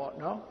နေမှာပေါ့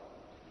เนาะ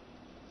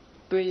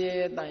တွေ့ရဲ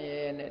တန်ရဲ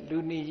နဲ့လူ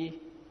နီကြီး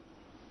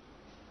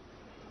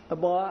အ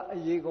ပေါ်ကအ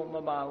ရေခွန်မ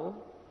ပါဘူး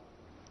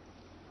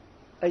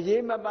အရေ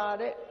မပါ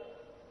တဲ့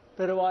တ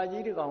ရား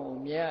ကြီးတစ်ကောင်ကို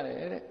မြင်ရတ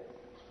ယ်တဲ့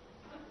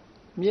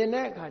မြင်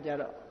တဲ့အခါကျ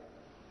တော့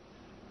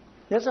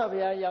မြတ်စွာဘု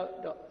ရားရောက်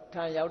တော့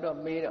ထံရောက်တော့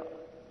မေးတော့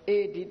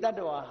အေးဒီတတ္တ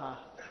ဝါဟာ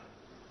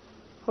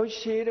ဟုတ်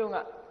ရှေးတုန်းက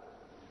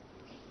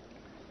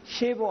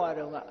ရှေးဘဝ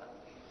တုန်းက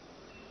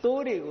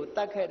သိုးတွေကိုတ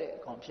တ်ခဲ့တဲ့အ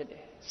ကောင်ဖြစ်တ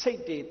ယ်စိ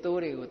တ်တွေသိုး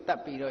တွေကိုတတ်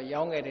ပြီးတော့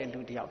ရောင်းခဲ့တဲ့လူ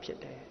တစ်ယောက်ဖြစ်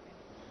တယ်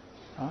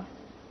နော်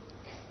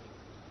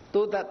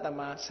သိုးတတ်သ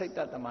မားစိတ်တ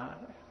တ်သမား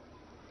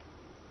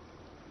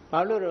ဘာ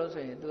လို့တော့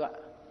ဆိုရင် तू က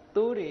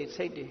သိုးတွေ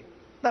စိတ်တွေ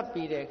တတ်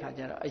ပြီးတဲ့အခါ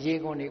ကျတော့အရေ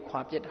ခွန်တွေခွာ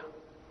ပြစ်တာ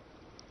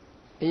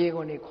အရေ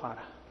ခွန်တွေခွာ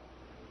တာ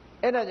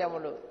အဲ့ဒါကြောင့်မ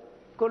လို့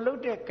ကိုလှုပ်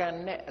တဲ့ကံ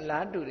နဲ့အ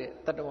လားတူတဲ့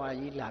တတ္တဝါ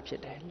ကြီးလာဖြ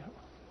စ်တယ်လို့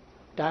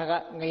ဒါက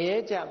ငရဲ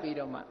ကြပြီး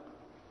တော့မှ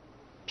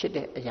ဖြစ်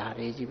တဲ့အရာ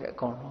တွေကြီးပဲအ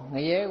ကုန်လုံးင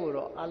ရဲကို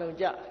တော့အလုံး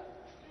ကြ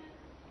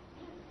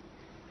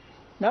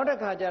နောက်တစ်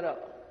ခါကျတော့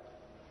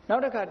နော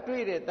က်တစ်ခါ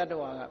တွေ့တဲ့တတ္တ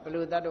ဝါကဘယ်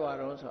လိုတတ္တဝါ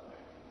တော့ဆို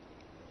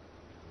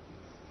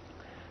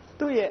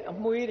သူ့ရဲ့အ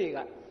မွှေးတွေက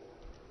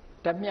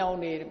ဓမြောင်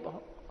နေပေါ့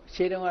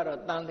ရှေးတုန်းကတော့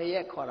တန်လျ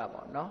က်ခေါ်တာ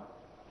ပေါ့နော်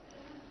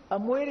အ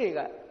မွှေးတွေက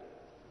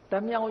ဓ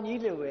မြောင်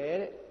ကြီးလိုပဲ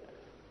တဲ့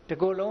ဒီ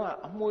ကိုယ်လုံးက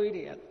အမွှေး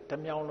တွေကဓ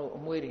မြောင်လိုအ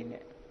မွှေးတွေ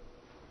နဲ့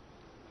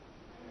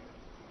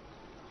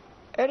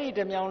အဲ့ဒီ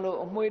ဓမြောင်လို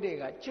အမွှေးတွေ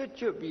ကကျွ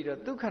တ်ပြီးတော့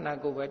ဒုက္ခနာ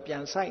ကိုပဲပြ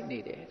န်ဆိုင်နေ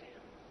တယ်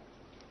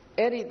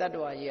အဲ့ဒီတတ္တ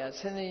ဝါကြီးက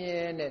ဆင်းရဲ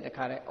နဲ့တ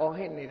ခါတည်းအော်ဟ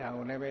စ်နေတာ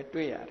ကိုလည်းပဲ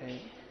တွေ့ရတယ်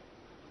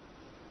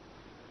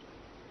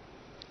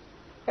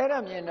အဲ့ဒါ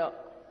မြင်တော့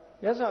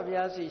မြတ်စွာဘု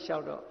ရားစီလျှော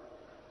က်တော့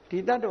ဒီ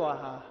တတ္တဝါ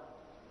ဟာ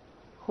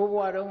ဟိုဘ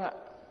ဝတုန်းက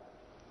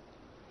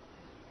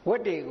ဝ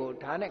က်တွေကို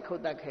ဓာတ်နဲ့ခု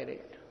တ်တတ်ခဲ့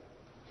တဲ့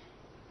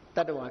တ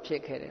တ္တဝါဖြ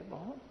စ်ခဲ့တယ်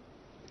ပေါ့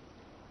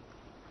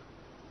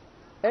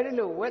အဲ့ဒီ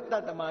လိုဝက်တ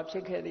တ္တမဖြ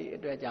စ်ခဲ့သည့်အ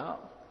တွက်ကြောင့်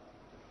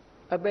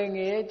အပင်င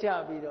ရဲကြ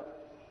ပြီးတော့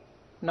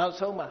နောက်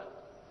ဆုံးမှာ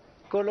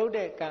ကိုလှုပ်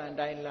တဲ့ကံအ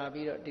တိုင်းလာ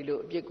ပြီးတော့ဒီလို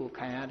အပြစ်ကို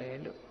ခံရတယ်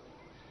လို့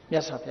မြ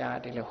တ်စွာဘုရားက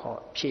ဒီလိုဟော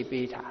ဖြေ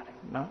ပေးထားတယ်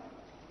နော်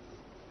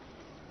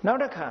နော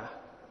က်တစ်ခါ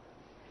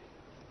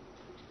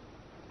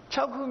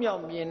6ခုမြော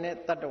က်မြင်တဲ့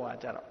တတ္တဝါ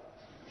ကြတော့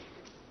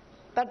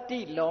တတ္တိ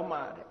လောမ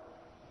တဲ့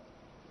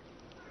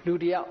လူ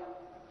တယောက်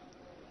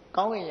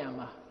ကောင်းကင်ယံ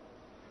မှာ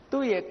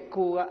သူ့ရဲ့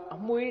ကိုယ်ကအ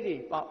မွှေးတွေ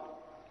ပေါက်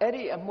အဲ့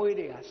ဒီအမွှေး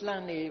တွေကလှ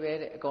န်နေပဲ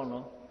တဲ့အကုန်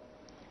လုံး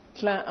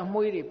လှန်အ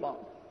မွှေးတွေပေါ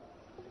က်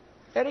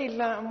အဲ့ဒီ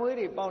လှန်အမွှေး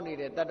တွေပေါက်နေ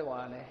တဲ့တတ္တဝါ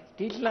လဲ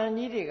ဒီလှန်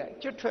ကြီးတွေက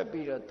ကျွတ်ထွက်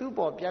ပြီးတော့သူ့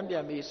ပေါ်ပြန်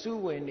ပြီး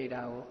စူးဝင်နေ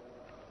တာကို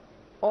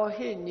အော်ဟ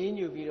စ်ညင်း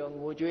ညူပြီးတော့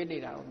ငိုကြွေးနေ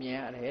တာကိုမြင်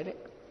ရတယ်တဲ့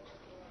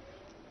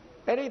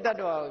အဲ့ဒီတတ္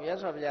တဝါကိုမြတ်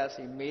စွာဘုရား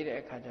စီမေးတဲ့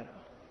အခါကျ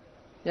တော့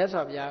မြတ်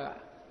စွာဘုရားက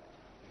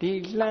ဒီ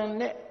လှန်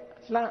နဲ့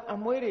လှန်အ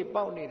မွှေးတွေ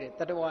ပေါက်နေတဲ့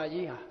တတ္တဝါ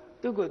ကြီးဟာ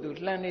သူ့ကိုယ်သူ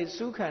လှန်နေ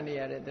စူးခံနေ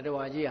ရတဲ့တတ္တ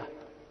ဝါကြီးဟာ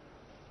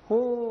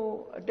ဟိုး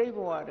အတိတ်ဘ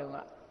ဝတုန်းက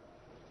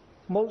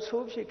မုတ်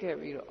ဆိုးဖြစ်ခဲ့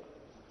ပြီးတော့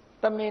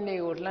တမင်တွေ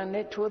ကိုလှန်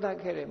နဲ့ထိုးသတ်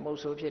ခဲ့တဲ့မုတ်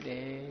ဆိုးဖြစ်တ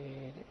ယ်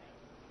တဲ့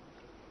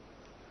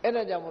အဲ့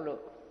ဒါကြောင့်မ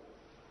လို့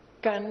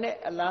ကံနဲ့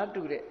အလား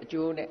တူတဲ့အ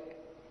ကျိုးနဲ့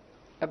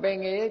အပင်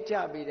ငယ်ကြ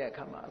ပြီးတဲ့အ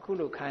ခါမှာအခု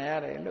လိုခံရ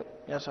တယ်လို့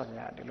မြတ်စွာဘု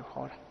ရားဒီလို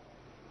ဟောတာ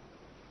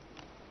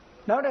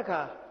နောက်တစ်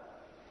ခါ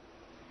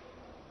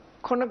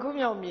ခုနှစ်ခု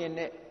မြောက်မြင်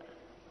တဲ့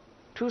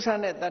ထူးဆ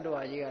န်းတဲ့တတ္တ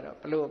ဝါကြီးကတော့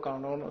ဘလို့အကောင်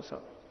လုံးလို့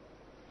ဆို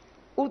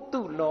ဥ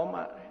တုလောမ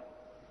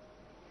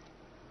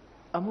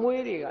အ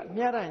မွှေးတွေက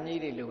မြရကြီး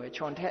တွေလိုပဲ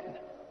ခြုံထက်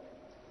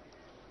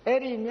အဲ့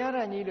ဒီမြရ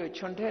ကြီးလို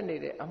ခြုံထက်နေ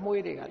တဲ့အ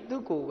မွှေးတွေက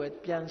သူ့ကိုယ်ပဲ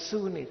ပြန်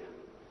စူးနေတာ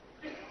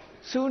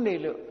စူးနေ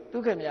လို့ဒု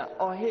က္ခမြ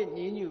အော်ဟစ်ည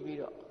ည်းညူပြီး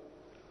တော့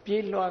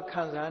ပြေးလွှား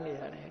ခံစားနေ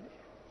ရတယ်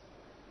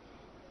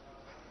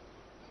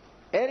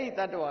အဲ့ဒီတ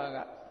တ္တဝါက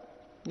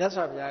မြတ်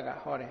စွာဘုရားက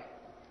ဟောတယ်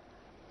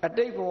အ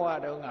တိတ်ဘဝ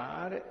တုန်းက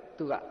တဲ့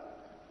သူက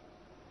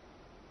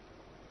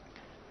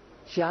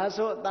ရာဇ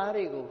ဝတ်သား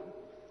တွေကို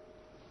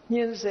ညှ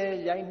င်းဆဲ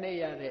ရိုက်နှိပ်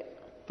ရတဲ့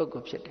ပုဂ္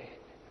ဂိုလ်ဖြစ်တယ်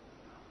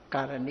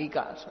ကာရဏိက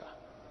ဆိုတာ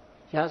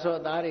ရာဇဝ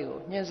တ်သားတွေကို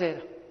ညှင်းဆဲ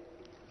တာ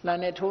လှန်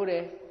နဲ့ထိုးတ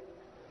ယ်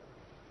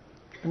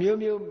မျိုး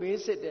မျိုးမေး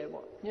စစ်တယ်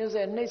ပေါ့ညှင်း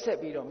ဆဲနှိပ်ဆက်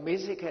ပြီးတော့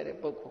မေးစစ်ခဲ့တဲ့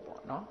ပုဂ္ဂိုလ်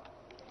ပေါ့နော်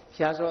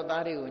ရာဇဝတ်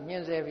သားတွေကိုညှ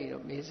င်းဆဲပြီး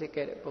တော့မေးစစ်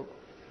ခဲ့တဲ့ပုဂ္ဂို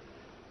လ်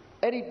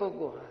အဲ့ဒီပုဂ္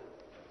ဂိုလ်ဟာ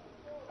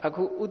အ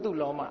ခုဥတု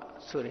လောမ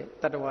ဆိုတဲ့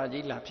တတ္တဝါ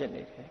ကြီးလာဖြစ်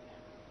နေတယ်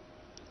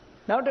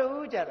နောက်တစ်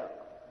ဦးကြတော့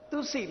သူ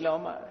စိလော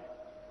မ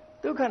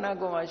ဒုက္ခနာ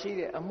ကိုယ်မှာရှိ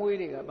တဲ့အမွှေး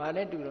တွေကဘာ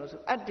နဲ့တူလို့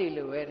ဆိုအတ္တိ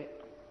လိုပဲတဲ့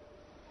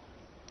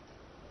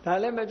ဒါ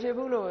လည်းမဖြစ်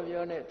ဘူးလို့မ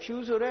ပြောနဲ့ဖြူ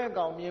ဆိုတဲ့အ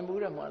ကောင်မြင်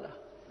ဘူးတယ်မဟုတ်လား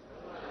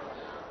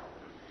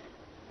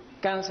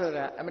ကံဆို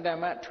တာအမတ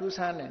မထူးဆ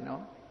န်းတယ်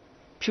နော်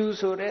ဖြူ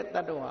ဆိုတဲ့တ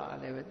တ္တဝါ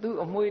လည်းပဲသူ့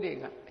အမွှေးတွေ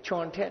ကအချွ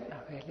န်ထက်တာ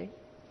ပဲလေ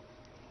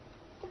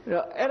အဲ့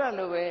တော့အဲ့ဒါ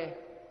လိုပဲ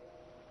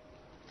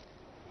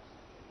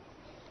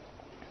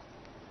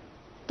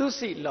သူ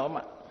စိလောမ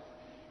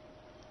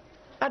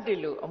အတ္တိ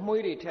လိုအ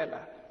မွှေးတွေထက်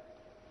လာ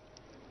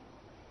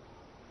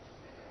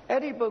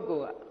အဲ့ဒီပုဂ္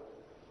ဂိုလ်က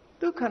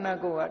ဒုက္ခနာ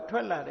ကိုယ်ကထွ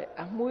က်လာတဲ့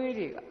အမွှေး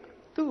တွေက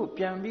သူ့ကို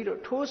ပြန်ပြီးတော့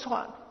ထိုးဆွ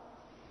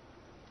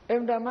အ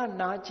င်တာမ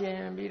နာကျ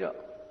င်ပြီးတော့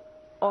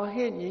အော်ဟ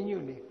စ်ညည်းညူ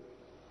နေ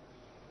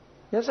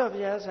မြတ်စွာဘု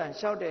ရားဆံ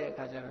လျှောက်တဲ့အ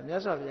ခါကျတော့မြ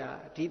တ်စွာဘုရား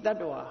ဒီတတ္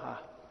တဝါဟာ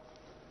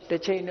တ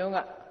စ်ချိန်တုန်းက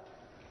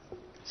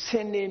ဆ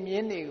င်နေမြ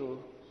င်းတွေကို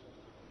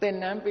သင်္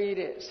นานပေး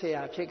တဲ့ဆ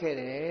ရာဖြစ်ခဲ့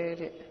တယ်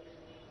တဲ့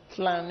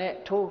လှန်နဲ့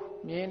ထိုး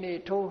မြင်းတွေ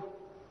ထိုး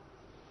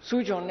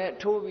စူးချွန်နဲ့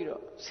ထိုးပြီး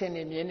တော့ဆင်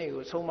နေမြင်းတွေ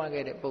ကိုဆုံးမ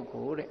ခဲ့တဲ့ပုဂ္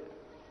ဂိုလ်တဲ့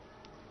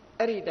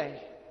အဲ့ဒီတိုင်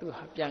သူ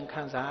ဟာပြန်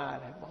ခံစားရ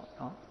တယ်ပေါ့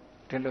နော်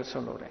ဒီလို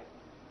ဆုံးလို့တယ်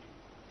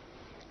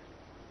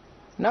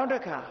နောက်တ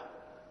စ်ခါ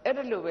အဲ့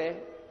ဒါလိုပဲ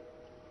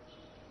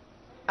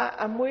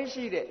အမွှေး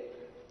ရှိတဲ့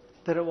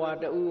သရဝါ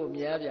တူကို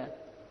မြင်ရပြန်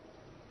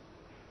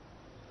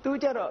သူ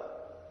ကြတော့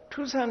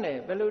ထူးဆန်းတယ်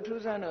ဘယ်လို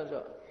ထူးဆန်းတော့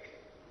ဆို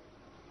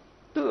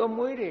သူ့အ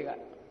မွှေးတွေက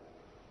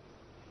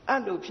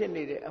အဲ့လိုဖြစ်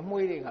နေတဲ့အ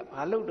မွှေးတွေက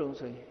ဘာလို့တုံ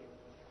ဆိုရင်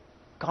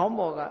ခေါင်း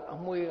ပေါ်ကအ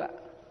မွှေးက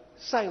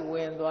စိုက်ဝ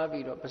င်သွား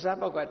ပြီးတော့ပါးစပ်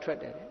ပေါက်ကထွက်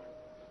တယ်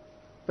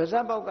ပါးစ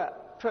ပ်ပေါက်က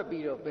ထွက်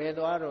ပြီးတော့ဘယ်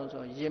သွားတော့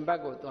ဆိုရင်ဘတ်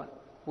ကိုသွား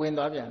ဝင်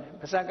သွားပြန်တယ်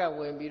ပါးစပ်က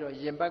ဝင်ပြီးတော့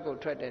ရင်ဘတ်ကို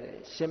ထွက်တယ်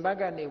ရှင်ဘတ်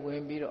ကနေဝ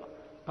င်ပြီးတော့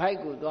ဘိုက်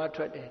ကိုသွား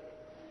ထွက်တယ်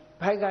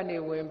ဘိုက်ကနေ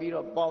ဝင်ပြီး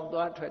တော့ပေါင်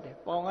သွားထွက်တယ်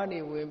ပေါင်ကနေ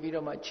ဝင်ပြီး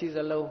တော့မှခြေစ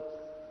လုံး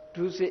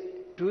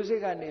ဒုစ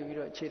စ်ကနေပြီး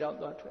တော့ခြေထောက်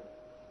သွားထွက်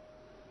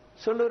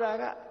ဆိုလိုတာ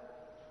က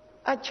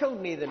အချုပ်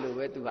နေတယ်လို့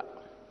ပဲသူက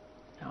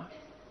နော်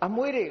အ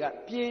မွှေးတွေက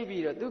ပြေး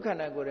ပြီးတော့ဒုက္ခ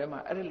နာကိုယ်ထဲမှာ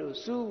အဲ့လို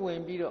စူးဝ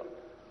င်ပြီးတော့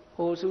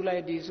ဟိုစူးလို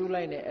က်ဒီစူး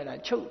လိုက်နဲ့အဲ့ဒါ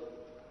ချုပ်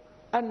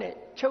အဲ့နဲ့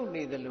ချုပ်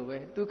နေတယ်လို့ပဲ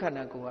ဒုက္ခ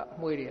နာကိုယ်ကအ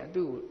မွှေးတွေက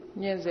သူ့ကို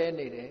ညှင်းဆဲ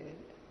နေတယ်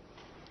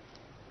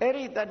အဲ့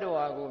ဒီတတ္တ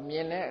ဝါကိုမြ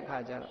င်တဲ့အခါ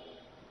ကျတော့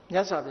မြ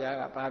တ်စွာဘုရား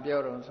ကဘာပြော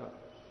တော့ဆို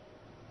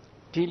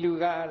ဒီလူ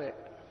ကတဲ့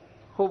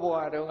ဟိုဘဝ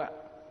တုန်းက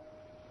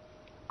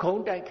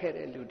ဂုံးတိုက်ခဲ့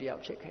တဲ့လူတယော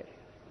က်ဖြစ်ခဲ့တယ်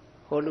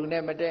ဟိုလူ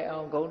နဲ့မတည့်အော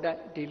င်ဂုံးတိုက်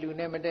ဒီလူ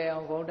နဲ့မတည့်အော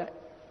င်ဂုံးတိုက်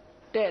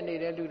တဲ့နေ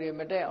တဲ့လူတွေ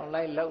မတည့်အောင်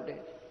လိုက်လောက်တ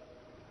ယ်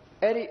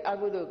အဲ့ဒီအ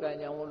ကုသိုလ်ကံ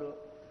ကြောင့်မို့လို့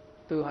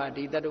သူဟာ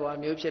ဒီတတ္တဝါ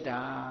မျိုးဖြစ်တာ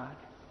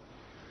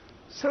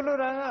ဆိုလို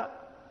တာက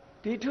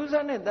ဒီထူးဆ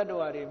န်းတဲ့တတ္တ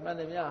ဝါတွေမှန်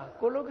သမျှ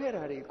ကိုလုတ်ခဲ့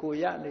တာတွေကို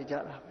ရနေကြ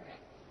တာပဲ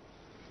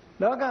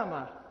လောက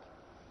မှာ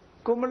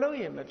ကိုမလုတ်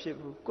ရင်မဖြစ်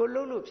ဘူးကို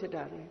လုတ်လို့ဖြစ်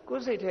တာလေကို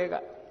စိတ်ထဲက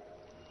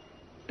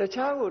တ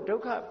ခြားကိုဒု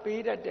က္ခ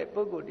ပေးတတ်တဲ့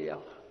ပုဂ္ဂိုလ်တ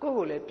ရားကိုယ့်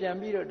ကိုလည်းပြန်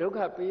ပြီးတော့ဒုက္ခ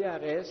ပေးရ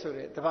တယ်ဆို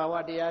တဲ့သဘာဝ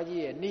တရား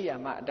ကြီးရဲ့နိယာ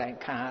မအတိုင်း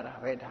ခံရတာ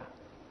ပဲဒါ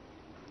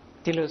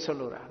ဒီလိုဆို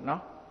လိုတာ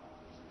နော်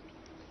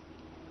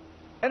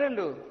အဲ့ဒါ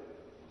လို့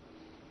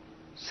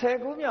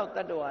19မြောက်တ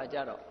တ္တဝါကြ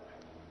တော့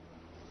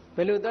ဘ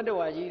ယ်လိုတတ္တ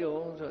ဝါကြီး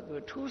တုံးဆိုသူ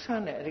ထူးဆ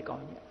န်းတဲ့အဲ့ဒီကော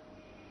င်ကြီး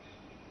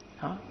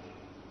ဟာ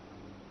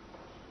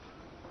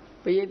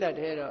ပိဋကတ်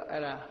ထဲတော့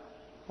အဲ့ဒါ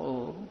ဟို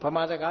ဗ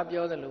မာစကား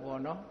ပြောတယ်လို့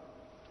ပေါ့နော်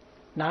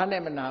နား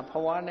နဲ့မနာ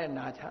ဖွားနဲ့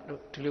နာချ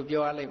လို့ဒီလို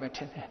ပြောရလိမ့်မယ်ထ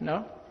င်တယ်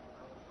နော်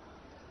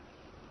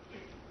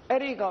အဲ့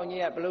ဒီကောင်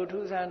ကြီးကဘယ်လို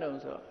ထူးဆန်းတုံး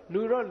ဆို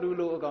လူတော့လူ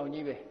လိုအကောင်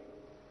ကြီးပဲ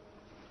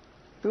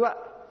သူက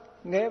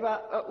ငယ်ပါ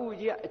အဥ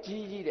ကြီးကအ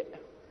ကြီးကြီးတဲ့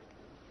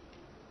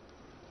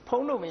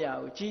ဖုံးလို့မရ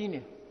ဘူးကြီး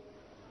နေ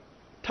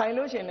ထိုင်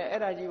လို့ရှင်လည်း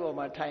အဲ့ဒါကြီးပေါ်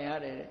မှာထိုင်ရ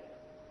တယ်တဲ့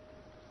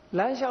လ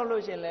မ်းလျှောက်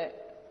လို့ရှင်လည်း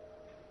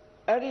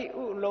အဲ့ဒီ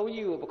ဥလုံး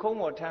ကြီးကိုပခုံး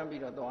ပေါ်ထမ်း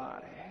ပြီးတော့သွားရ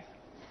တယ်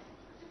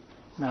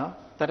နော်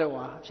တတ္တ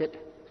ဝါဖြစ်တ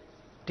ယ်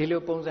ဒီ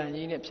လိုပုံစံ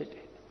ကြီးနဲ့ဖြစ်တ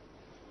ယ်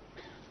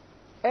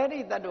အဲ့ဒီ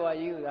တတ္တဝါ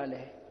ကြီးကလ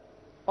ည်း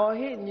အော်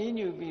ဟစ်ညည်း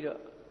ညူပြီးတော့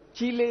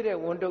ကြီးလေးတဲ့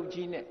ဝန်တုပ်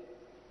ကြီးနဲ့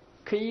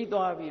ခရီး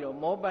သွားပြီးတော့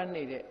မောပန်း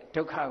နေတဲ့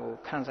ဒုက္ခကို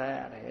ခံစားရ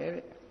တယ်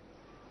တဲ့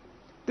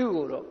သူ့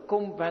ကိုတော့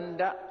ကုံဗန္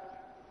ဒ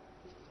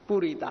ပု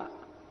ရိသ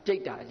ကြိ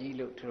တ်တာကြီး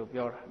လို့သူတို့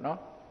ပြောတာနော်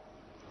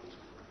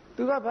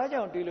သူကဘာ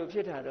ကြောင့်ဒီလိုဖြ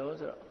စ်တာတော့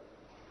ဆိုတော့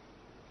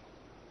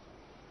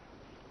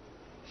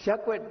ရ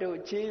က်ွက်တို့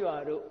ချေးရွာ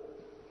တို့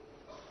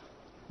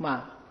မှာ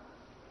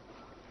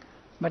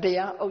မတ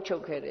ရားအုပ်ချု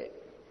ပ်ခဲ့တဲ့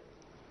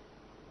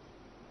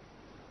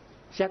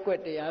ရက်ွက်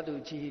တရားသူ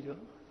ကြီးတို့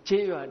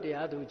ချေးရွာတ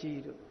ရားသူ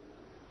ကြီးတို့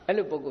အဲ့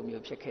လိုပုံစံ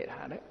မျိုးဖြစ်ခဲ့တာ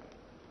တဲ့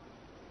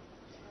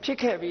ဖြစ်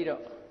ခဲ့ပြီး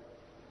တော့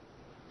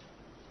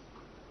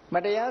မ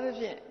တရားသ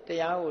ဖြင့်တ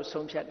ရားကို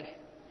ဆုံးဖြတ်တယ်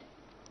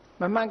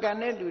မမှန်ကန်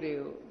တဲ့လူတွေ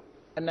ကို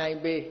အနိုင်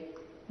ပေး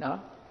နော်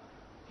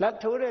လက်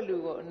ထိုးတဲ့လူ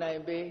ကိုအနို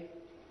င်ပေး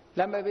လ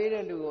က်မပေး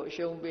တဲ့လူကိုအ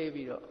ရှုံးပေး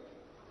ပြီးတော့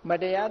မ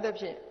တရားသ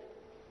ဖြင့်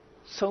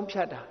ဆုံးဖြ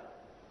တ်တာ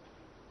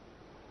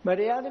မ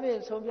တရားသဖြင့်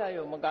ဆုံးဖြတ်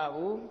ရုံမက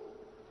ဘူး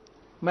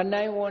မ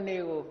နိုင်ဝန်တွေ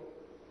ကို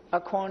အ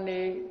ခွန်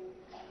တွေ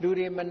လူ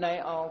တွေမနို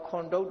င်အောင်ခွ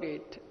န်တုတ်တွေ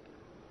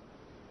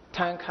ထ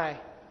မ်းခိုင်း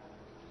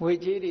ငွေ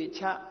ကြေးတွေ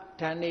ချ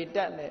ဒဏ်တွေတ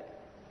က်နဲ့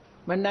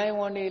မနိုင်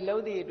ဝန်တွေ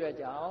လုံးသည့်အတွက်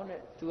ကြောင့်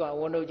တဲ့သူက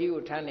ဝန်တုတ်ကြီး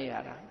ကိုထမ်းနေရ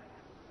တာ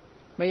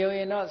မယုံရ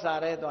င်တော့စာ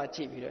ရဲသွားကြ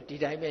ည့်ပြီးတော့ဒီ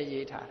တိုင်းပဲ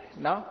ရေးထားတယ်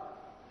နော်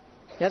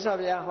မြတ်စွာ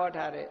ဘုရားဟော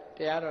ထားတဲ့တ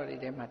ရားတော်တွေ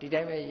ထဲမှာဒီ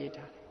တိုင်းပဲရေး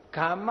ထားတယ်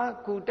ဂါမ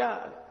ကုတ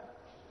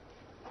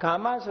ဂါ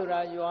မဆိုတာ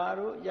ရွာ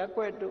တို့ရ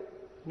က်ွက်တို့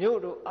မြို့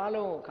တို့အား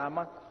လုံးကိုဂါမ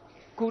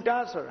ကုတ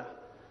ဆိုတာ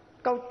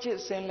ကောက်ကျစ်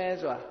စင်လဲ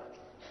စွာ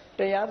တ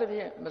ရားသဖြ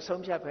င့်မ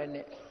ဆုံးဖြတ်ဘဲ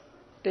နဲ့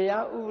တ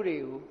ရားဥပဒေ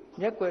ကို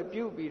မျက်ကွယ်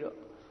ပြုပြီးတော့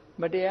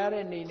မတရား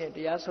တဲ့နည်းနဲ့တ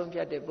ရားဆုံးဖြ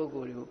တ်တဲ့ပုဂ္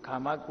ဂိုလ်တွေကိုဂါ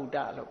မကုတ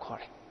လို့ခေါ်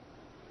တယ်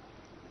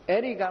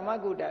အဲ့ဒီဂါမ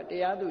ကုတတ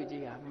ရားသူ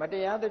ကြီးဟာမတ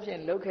ရားသဖြင့်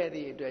လုပ်ခဲ့သ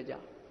ည့်အတွက်ကြော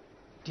င့်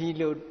ဒီ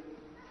လို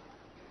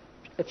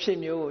အဖြစ်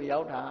မျိုးကိုရော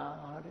က်တာ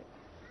တဲ့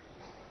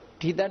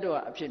ဒီတတ္တဝ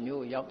အဖြစ်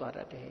မျိုးကိုရောက်သွားတ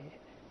တ်တယ်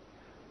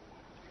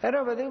အဲ့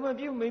တော့ဘယ်သူမှ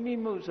ပြုမိမိ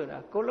မှုဆိုတာ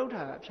ကိုလှုပ်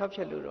တာကဖြောက်ဖြ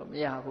က်လို့တော့မ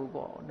ရဘူး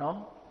ပေါ့နော်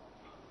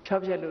ဖြော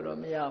က်ဖြက်လို့တော့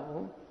မရ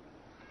ဘူး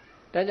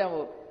ဒါကြောင့်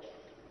မို့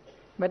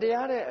မတ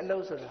ရားတဲ့အလု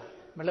ပ်ဆိုတာ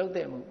မလုပ်သ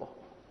င့်ဘူးပေါ့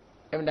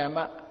အမှန်တမ်း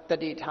တ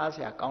တိထားเ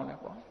สียကောင်းတယ်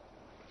ပေါ့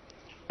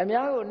အ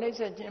များကိုနှိမ့်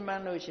ဆက်ခြင်းမှ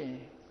န်းလို့ရှိရင်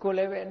ကိုယ်လ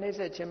ည်းပဲနှိမ့်ဆ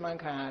က်ခြင်းမှန်း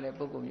ခံရတဲ့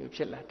ပုဂ္ဂိုလ်မျိုးဖြ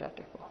စ်လာတတ်တ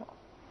ယ်ပေါ့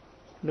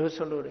လို့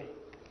ဆိုလို့တယ်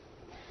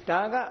ဒါ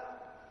က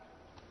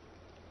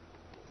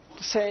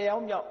10ရော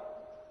က်မြောက်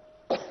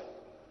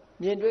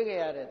မြင်တွေ့ကြ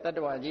ရတဲ့တတ္တ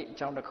ဝါကြီးအ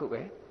ကြောင်းတစ်ခု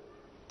ပဲ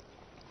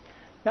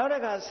နောက်တ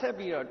စ်ခါဆက်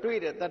ပြီးတော့တွေ့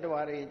တဲ့တတ္တဝါ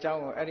တွေအကြော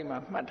င်းကိုအဲ့ဒီမှာ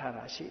မှတ်ထား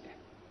တာရှိတယ်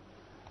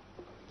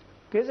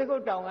ကိစ္စကု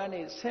တ်တောင်က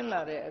နေဆင်း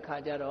လာတဲ့အခါ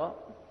ကျတော့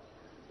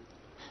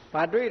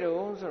ဘာတွေ့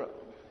တော့ဆိုတော့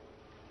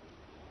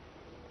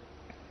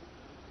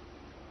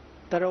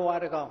တရဝါ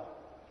တကောင်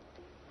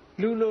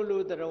လူ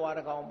လိုတရဝါတ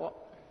ကောင်ပေါ့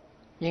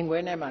မြင်ခွဲ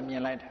ထဲမှာမြ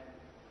င်လိုက်တယ်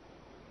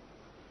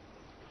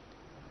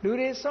လူ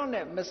တွေစွန့်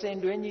တဲ့မစင်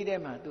တွင်းကြီးထဲ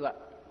မှာသူက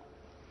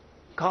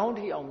ခေါင်း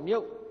ထီအောင်မြု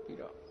ပ်ပြီး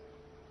တော့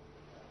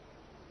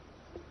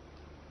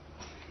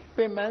ပ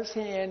င်မဆ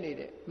င်းရဲနေ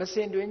တဲ့မစ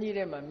င်တွင်းကြီး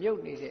ထဲမှာမြုပ်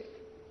နေတဲ့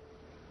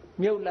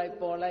မြုပ်လိုက်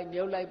ပေါ်လိုက်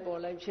မြုပ်လိုက်ပေါ်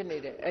လိုက်ဖြစ်နေ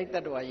တဲ့အဲ့တ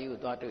တ္တဝါကြီးကို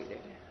သွားတွေ့တ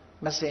ယ်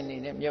မစင်နေ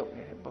နဲ့မြုပ်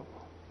နေတဲ့ပုဂ္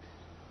ဂိုလ်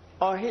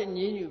အော်ဟစ်ည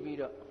ည်းညူပြီး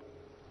တော့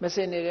မစ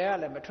င်နေတဲ့က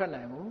လည်းမထွက်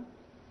နိုင်ဘူး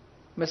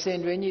မစင်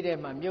တွင်းကြီးထဲ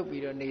မှာမြုပ်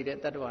ပြီးတော့နေတဲ့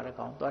တတ္တဝါတစ်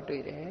ကောင်သွား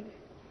တွေ့တယ်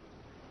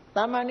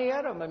တာမန်တွေက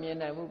တော့မမြင်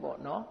နိုင်ဘူးပေါ့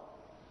နော်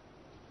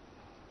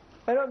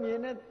အဲ့တော့မြင်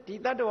တဲ့ဒီ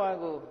တတ္တဝါ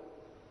ကို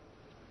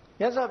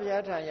မြတ်စွာဘု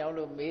ရားထံရောက်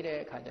လို့မေးတဲ့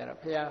အခါကျတော့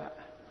ဘုရား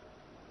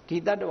ဒီ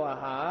တတ္တဝါ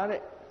ဟာ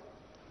တဲ့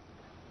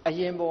အ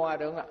ရင်ဘဝ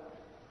တုန်းက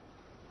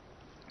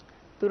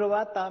သူတော်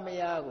ဘာသားမ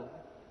ယားကို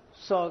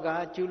စော်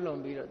ကားကျူးလွန်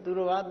ပြီးတော့သူ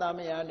တော်ဘာသားမ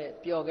ယားနဲ့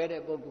ပျော်ခဲ့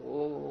တဲ့ပုဂ္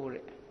ဂိုလ်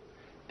တဲ့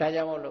ဒါ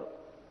ကြောင့်မို့လို့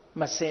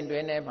မစင်တွ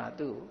င်းထဲမှာ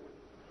သူ့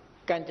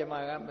ကံကြမ္မာ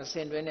ကမစ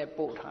င်တွင်းနဲ့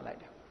ပို့ထားလိုက်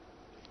တယ်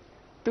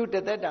သူတ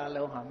သက်တာ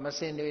လုံးဟာမစ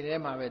င်တွင်းထဲ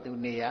မှာပဲသူ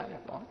နေရတ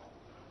ယ်ပေါ့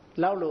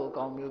လောက်လို့အ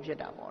ကောင်မျိုးဖြစ်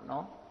တာပေါ့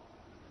နော်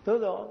သို့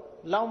တော့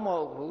လောက်မဟု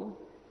တ်ဘူး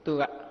သူ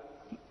က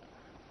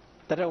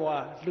တရဝ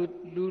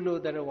လူလို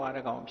တရဝတ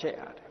ကောင်ဖြစ်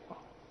ရတယ်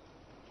ပေါ့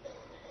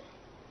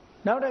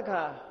နောက်တစ်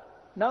ခါ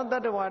နောက်တ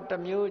တဝတ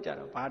စ်မျိုးကြ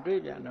တော့ဘာတွေ့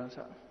ပြန်တော့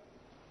ဆို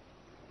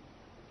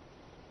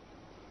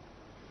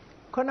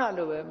ခုန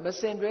လိုပဲမ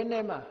စင်တွင်းထဲ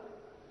မှာ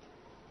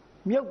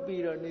မြုပ်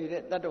ပြီးတော့နေ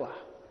တဲ့တတဝ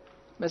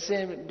မစ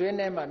င်တွင်း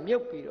ထဲမှာမြု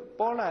ပ်ပြီးတော့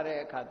ပေါ်လာတဲ့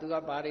အခါသူက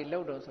ဘာတွေလု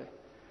ပ်တော့ဆို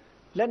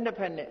လက်နှစ်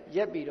ဖက်နဲ့ရ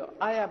က်ပြီးတော့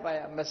အာရပါရ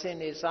မစင်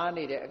နေစား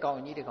နေတဲ့အကောင်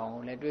ကြီးတစ်ကောင်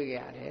ကိုလည်းတွေ့ကြ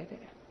ရတယ်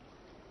တဲ့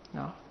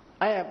နော်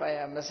အာရပါရ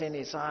မစင်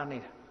နေစားနေ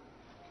တာ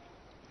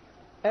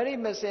အဲ့ဒီ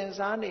မစင်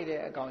စားနေ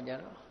တဲ့အကောင်ကြ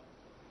တော့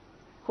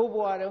ဟို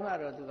ဘွားတုန်းက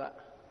တော့သူက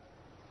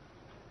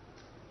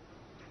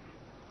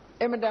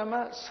အမတမ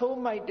ဆိုး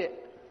မိုက်တဲ့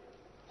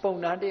ပုံ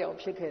နာတယောက်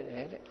ဖြစ်ခဲ့တ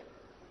ယ်တဲ့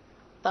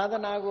သာသ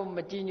နာကိုမ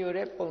ကြည်ညို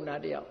တဲ့ပုံနာ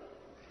တယောက်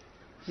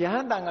ယဟ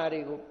န်တန်ဃာ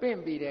တွေကိုပင့်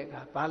ပြီးတဲ့အ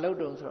ခါဘာလုပ်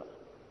တုံဆိုတော့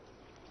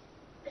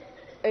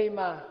အိမ်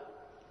မှာ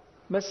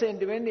မစင်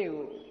တွင်းတွေ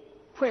ကို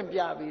ဖွင့်ပြ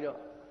ပြီးတော့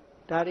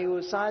ဒါတွေကို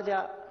စားကြ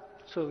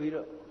ဆိုပြီး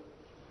တော့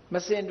မ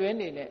စင်တွင်း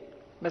တွေနဲ့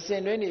မစ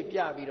င်တွင်းတွေပြ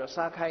ပြီးတော့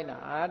စားခိုင်းတာ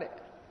တဲ့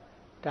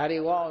ဒါတွေ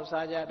ဝအောင်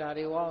စားကြဒါ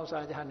တွေဝအောင်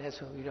စားကြနဲ့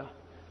ဆိုပြီးတော့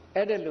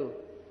အဲ့ဒါလို့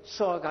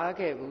စော်ကား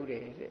ခဲ့ဘူး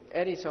တဲ့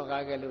အဲ့ဒီစော်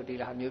ကားခဲ့လို့ဒီ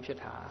လားမျိုးဖြစ်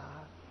တာ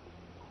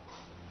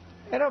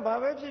အဲ့တော့ဘာ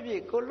ပဲဖြစ်ဖြ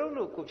စ်ကိုလှုပ်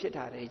လို့ကိုဖြစ်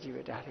တာတွေကြီး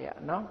ပဲဒါတွေက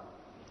နော်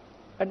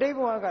အတိတ်ဘ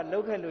ဝကလှု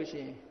ပ်ခဲ့လို့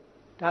ရှိရင်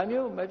ဒါ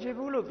မျိုးမဖြစ်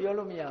ဘူးလို့ပြော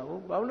လို့မရ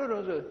ဘူးဘာလို့လဲ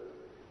ဆို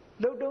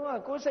လှုပ်တော့က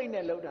ကိုယ်စိတ်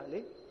နဲ့လှုပ်တာလေ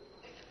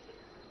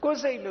ကိုယ်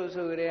စိတ်လို့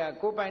ဆိုကြတဲ့က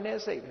ကိုယ်ပိုင်တဲ့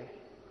စိတ်ပဲ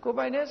ကိုယ်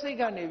ပိုင်တဲ့စိတ်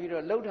ကနေပြီး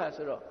တော့လှုပ်တာ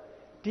ဆိုတော့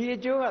ဒီအ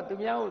ကျိုးကသူ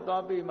များကို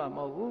သွားပေးမှာမ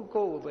ဟုတ်ဘူး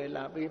ကိုယ့်ကိုပဲ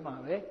လာပေးမှာ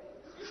ပဲ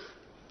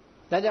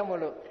ဒါကြောင့်မို့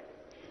လို့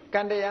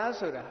ကံတရား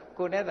ဆိုတာ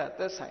ကိုယ်နဲ့သာသ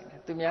က်ဆိုင်တယ်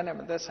သူများနဲ့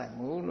မသက်ဆိုင်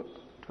ဘူးလို့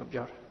သူ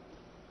ပြောတာ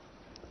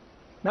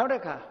နောက်တ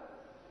စ်ခါ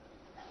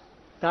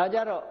ဒါကြ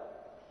တော့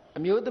အ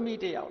မျိုးသမီး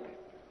တစ်ယောက်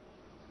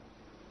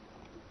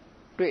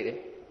တွေ့တယ်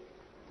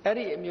အဲ့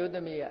ဒီအမျိုးသ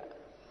မီးက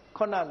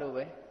ခုနလို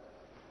ပဲ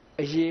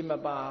အရေးမ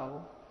ပါ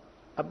ဘူး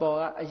အပေါ်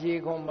ကအရေး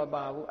ခွန်မ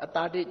ပါဘူးအ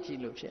သားတစ်ကြည့်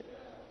လို့ဖြစ်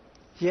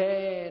ရဲ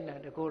နဲ့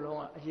တကူလုံး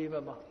ကအရေးမ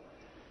ပါ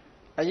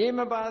အရေးမ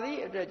ပါသည့်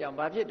အတွက်ကြောင့်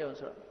ဘာဖြစ်တုံး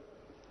ဆိုတော့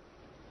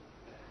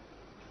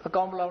အ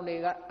ကောင်ပလောင်တွေ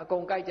ကအကု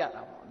န်ကြိုက်ကြ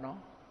တာပေါ့နော်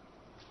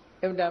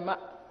အင်တန်မှ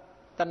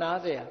တနာ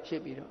เสียဖြ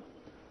စ်ပြီးတော့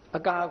အ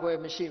ကာအကွယ်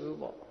မရှိဘူး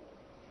ပေါ့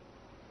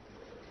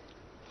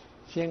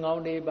ရှင်ကော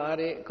င်းတွေပါ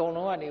တယ်အကုန်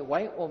လုံးကနေ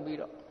ဝိုင်းအုံပြီး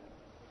တော့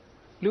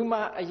လူမ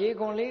အရေး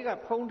ခွန်လေးက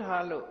ဖုံး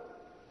ထားလို့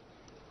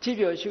ကြည့်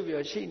ပြောရှု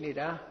ပြောရှိနေ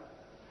တာ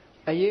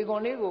အရေးခွ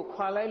န်လေးကို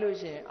ခွာလိုက်လို့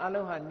ရှိရင်အ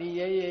လုံးဟာหนี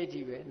ရဲရဲ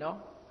ကြီးပဲเนาะ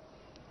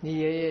หนี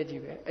ရဲရဲ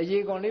ကြီးပဲအ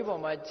ရေးခွန်လေး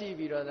ပေါ်မှာကြည့်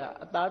ပြီးတော့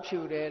အသားဖြူ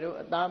တယ်တို့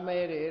အသားမဲ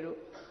တယ်တို့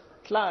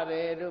လှတ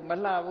ယ်တို့မ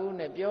လှဘူး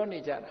နဲ့ပြောနေ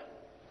ကြတာ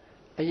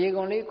အရေး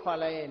ခွန်လေးခွာ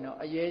လိုက်ရင်တော့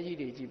အရေးကြီး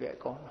တွေကြီးပဲအ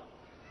ကုန်လုံး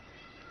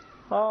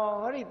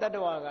ဟောဒီတတ္တ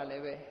ဝါကလ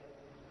ည်းပဲ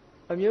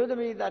အမျိုးသ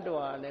မီးတ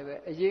attva လည်းပဲ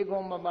အရေးခွ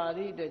န်မပါသ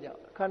ည့်အတွက်ကြော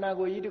င့်ခန္ဓာ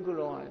ကိုယ်ကြီးတစ်ခု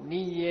လုံးဟာห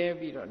นีရဲ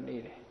ပြီးတော့နေ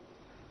တယ်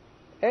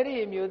အဲ့ဒီ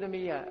အမျိုးသ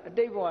မီးဟာအ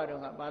တိတ်ဘဝတု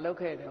န်းကမလုပ်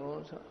ခဲ့တယ်ဟု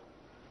တ်ဆို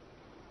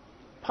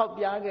ဖောက်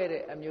ပြားခဲ့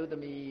တဲ့အမျိုးသ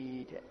မီး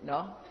တဲ့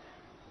နော်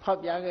ဖောက်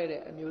ပြားခဲ့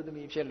တဲ့အမျိုးသ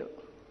မီးဖြစ်လို့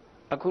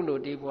အခုလို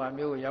ဒီဘဝ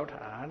မျိုးကိုရောက်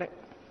တာတဲ့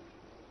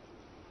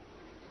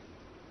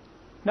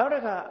နောက်တ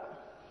စ်ခါ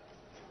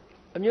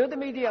အမျိုးသ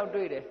မီးတယောက်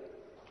တွေ့တယ်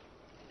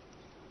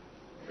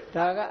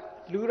ဒါက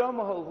လူတော့မ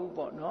ဟုတ်ဘူး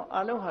ပေါ့နော်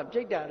အလုံးဟာ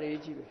ပြိတ္တာတွေ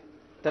ကြီးပဲ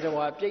တ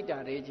ရားပြိတ္တာ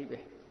တွေကြီးပဲ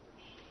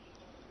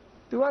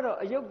သူကတော့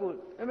အယုတ်ကို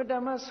အမတ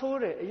န်မှဆိုး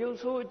တယ်အယုတ်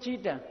ဆိုးအကြီး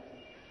တန်း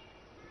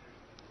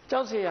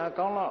ကြောက်เสีย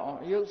ကောင်းတော့အောင်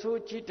အယုတ်ဆိုး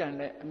ကြီးတန်း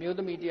တဲ့အမျိုးသ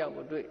မီးတယောက်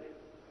ကိုတွေ့တယ်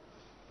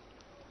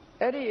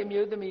အဲ့ဒီအ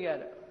မျိုးသမီးက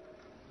တော့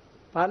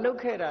ဘာလုပ်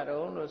ခဲ့တာ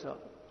တုံးလို့ဆို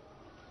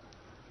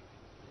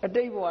အ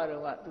တိတ်ဘဝတု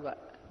န်းကသူက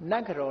န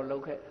တ်ကတော်လု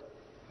ပ်ခဲ့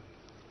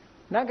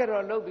နတ်က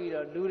တော်လုပ်ပြီး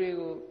တော့လူတွေ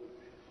ကို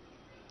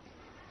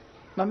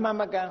မမှန်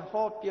မကန်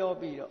ဟောပြော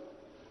ပြီးတော့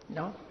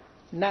နော်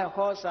နတ်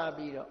ဟောစား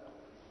ပြီးတော့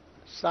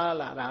စား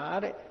လာတာ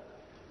တဲ့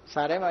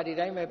စားထဲမှာဒီ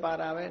တိုင်းပဲပါ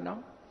တာပဲ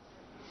နော်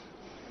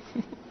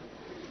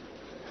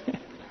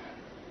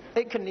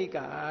အိခဏိ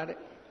ကာတဲ့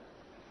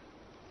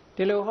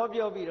ဒီလိုဟော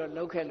ပြောပြီးတော့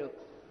လုပ်ခဲ့လို့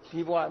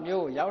ဒီဘဝ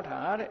မျိုးကိုရောက်တာ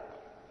တဲ့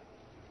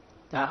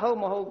ဒါဟုတ်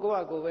မဟုတ်ကို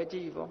ယ့်အကိုပဲကြ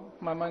ည့်ပေါ့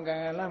မှန်မှန်ကန်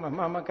ကန်လားမ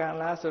မှန်မကန်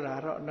လားဆိုတာ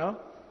တော့နော်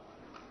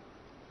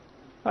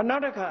နော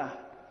က်တစ်ခါ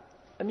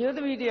အမျိုးသ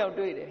မီးတယောက်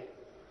တွေ့တယ်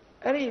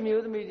အဲ့ဒီအ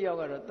မျိုးသမီးတယောက်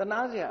ကတော့တနာ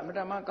เสียအမတ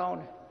မကောင်း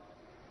တယ်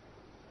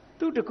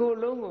သူ့တကူ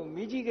လုံးကို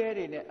မိကြီးခဲ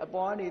တွေနဲ့အ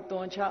ပေါ်ကနေတွ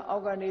န်ချအော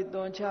က်ကနေ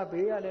တွန်ချ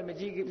ဘေးကလည်းမိ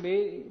ကြီး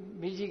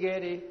ခဲ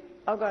တွေ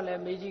အောက်ကလ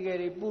ည်းမိကြီးခဲ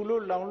တွေပူ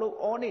လို့လောင်လို့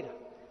အောနေတာ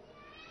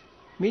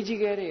မိကြီး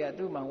ခဲတွေက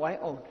သူ့မှာဝိုင်း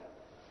အောင်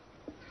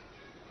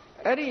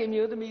အဲ့ဒီအ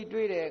မျိုးသမီး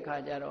တွေ့တဲ့အခါ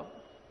ကျတော့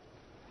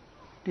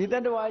ဒီတ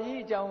တ္တဝါကြီး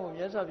အကြောင်းကို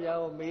မြတ်စွာဘုရား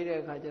ကိုမေးတဲ့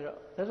အခါကျတော့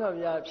မြတ်စွာဘု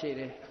ရားဖြေ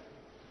တယ်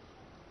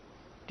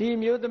ဒီအ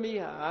မျိုးသမီး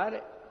ဟာ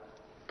တဲ့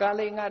ကာ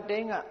လိန်ကတ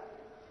င်းက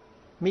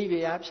မိဖု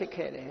ရားဖြစ်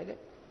ခဲ့တယ်တဲ့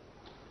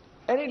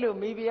အဲ့ဒီလို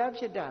မိဖုရား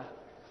ဖြစ်တာ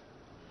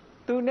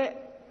သူနဲ့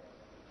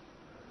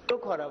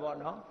တို့ခေါ်တာပေါ့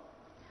နော်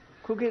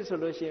ခုခေတ်ဆို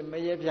လို့ရှိရင်မ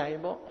ရေပြိုင်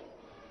ပေါ့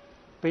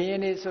ဘယ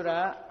င်းနေဆိုတာ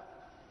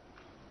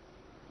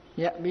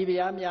မိဖု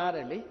ရားများတ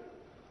ယ်လေ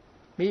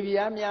မိဖု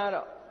ရားများ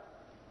တော့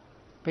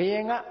ဘယ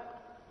င်းက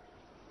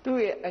သူ့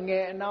ရဲ့အင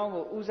ယ်အနှောင်း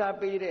ကိုဦးစား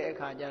ပေးတဲ့အ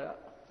ခါကျတော့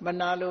မ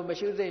နာလိုမ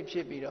ရှုစိတ်ဖြ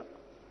စ်ပြီးတော့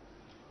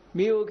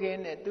မိဟုတ်ခင်း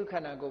နဲ့သူခ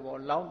န္ဓာကိုယ်ပေါ်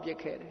လောင်းပစ်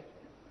ခဲ့တယ်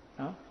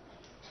နော်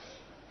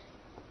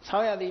ဆော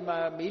င်းရသည်မှာ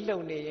မီးလုံ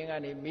နေရင်က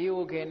နေမီး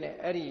ဟုတ်ခင်းနဲ့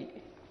အဲ့ဒီ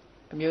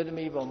အမျိုးသ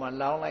မီးပေါ်မှာ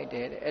လောင်းလိုက်တ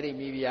ယ်တဲ့အဲ့ဒီ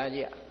မိဖုရား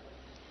ကြီးက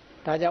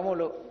ဒါကြောင့်မို့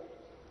လို့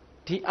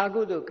ဒီအ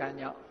ကုသိုလ်ကံ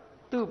ကြောင့်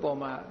သူ့ပေါ်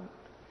မှာ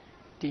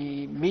ဒီ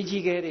မိ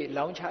ကြီးခဲတွေ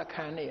လောင်းချ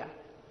ခံနေရ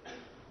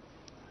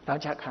လော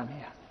င်းချခံနေ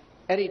ရ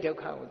အဲ့ဒီဒုက္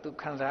ခကိုသူ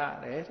ခံစားရ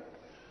တယ်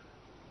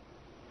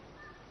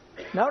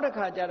နောက်တစ်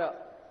ခါကျတော့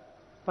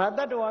ဘာတ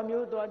တ္တဝါ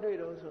မျိုးသွားတွေ့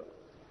တော့ဆို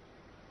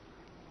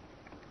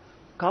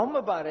ခေါင်းမ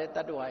ပါတဲ့တ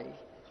တ္တဝါကြီး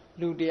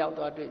လူတယောက်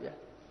သွားတွေ့ပြန်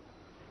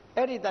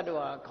အဲ့ဒီတတ္တ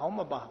ဝါခေါင်း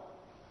မပါ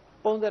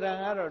ပုံစံက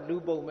တော့လူ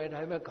ပုံပဲဒါ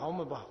ပေမဲ့ခေါင်း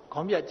မပါ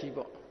ခေါင်းပြတ်ကြီး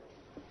ပေါ့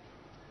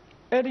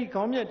အဲ့ဒီ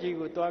ခေါင်းပြတ်ကြီး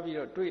ကိုသွားပြီး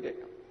တော့တွေ့တယ်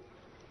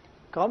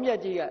ခေါင်းပြတ်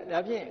ကြီးကဒါ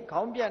ဖြင့်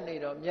ခေါင်းပြတ်နေ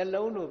တော့မျက်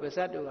လုံးတို့ပါးစ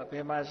ပ်တို့ကဘ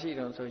ယ်မှာရှိ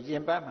တုံးဆိုရ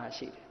င်ပတ်မှာ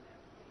ရှိတယ်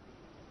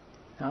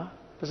နော်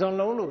ပစုံ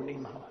လုံးလိုနေ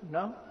မှာပါ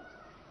နော်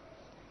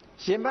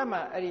ရင်ပတ်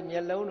မှာအဲ့ဒီမျ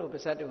က်လုံးတို့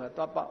ပါးစပ်တို့က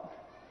သွားပေါက်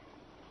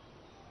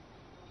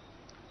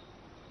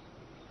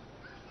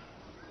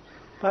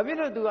ဘာဖြစ်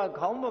လို့ तू က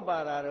ခေါင်းမပါ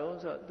တာတုံး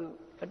ဆိုတော့ तू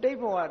အတိတ်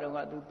ဘဝတုန်းက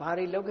तू ဘာ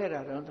တွေလုပ်ခဲ့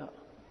တာတုံးဆို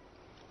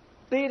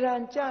သေရ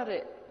န်ကြ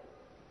တဲ့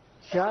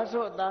ရာ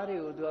ဇော့သားတွေ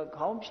ကို तू က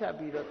ခေါင်းဖြတ်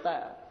ပြီးတော့တ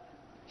တ်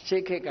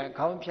ရှေ့ခေတ်က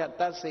ခေါင်းဖြတ်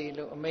တတ်စေ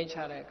လို့အမိန့်ချ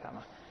တဲ့အခါ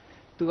မှာ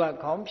तू က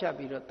ခေါင်းဖြတ်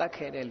ပြီးတော့တတ်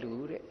ခဲ့တဲ့လူ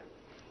တဲ့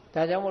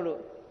ဒါကြောင့်မို့လို့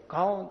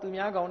ခေါင်းသူ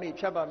များကောင်းနေ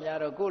ဖြတ်ပါများ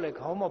တော့ကိုယ်လည်း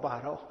ခေါင်းမပါ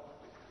တော့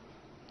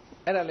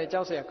အဲ့ဒါလည်း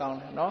ကြောက်เสียကောင်း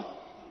တယ်နော်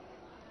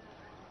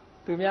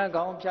သူများ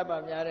ကောင်းဖြတ်ပါ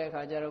များတဲ့အ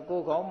ခါကျတော့ကို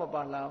ယ်ခေါင်းမ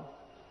ပါလောက်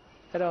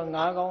အဲ့တော့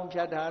ငါးကောင်းဖြ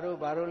တ်တာတို့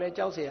ဘာလို့လဲ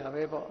ကြောက်เสีย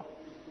ပဲပေါ့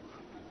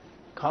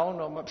ခေါင်း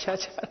တော့မဖြတ်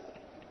ချင်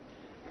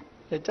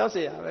ကြောက်เ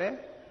สียပဲ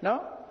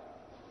နော်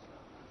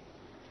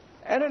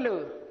အဲ့ဒါ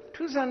လို့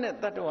ထူးဆန်းတဲ့တ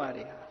attva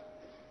တွေဟာ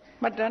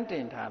မှတ်တမ်းတ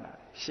င်ထားတာ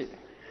ရှိတ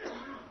ယ်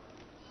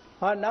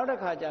ဟောနောက်တစ်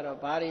ခါကျတော့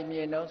ဘာတွေမြ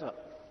င်တော့ဆို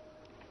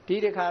ဒီ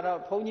တစ်ခါတော့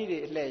ဘုန်းကြီးတွေ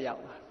အလှည့်ရော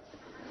က်လာ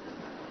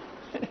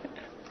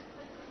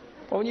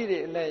ဘုန်းကြီးတွေ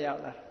အလှည့်ရော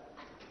က်လာ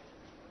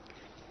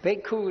ဘိ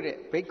က္ခုတဲ့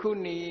ဘိက္ခု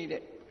နီ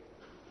တဲ့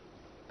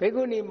ဘိက္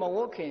ခုနီမဝ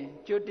တ်ခင်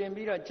ကြိုတင်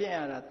ပြီးတော့ကျင့်ရ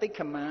တာသိက္ခ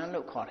မံ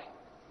လို့ခေါ်တယ်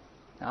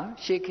နော်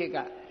ရှေးခေတ်က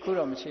ခု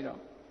တော့မရှိတော့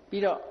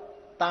ပြီးတော့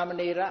တာမ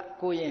ဏေရ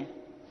ကိုရင်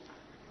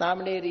တာမ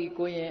ဏေရီ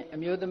ကိုရင်အ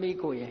မျိုးသမီး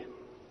ကိုရင်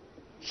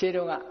ရှေး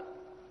တုန်းက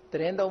သ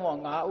ရင်သုံးပေါ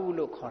င်း5ဦး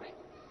လို့ခေါ်တယ်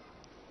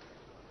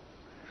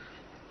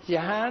ယ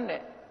ဟန်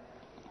တဲ့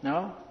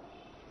နော်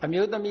အ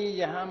မျိုးသမီး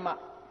ယဟန်မ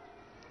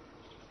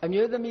အ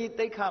မျိုးသမီး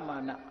သိက္ခမာ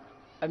န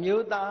အ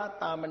မျိုးသား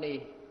တာမဏေ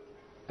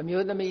အ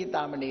မျိုးသမီး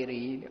တာမဏေ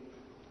ရီလို့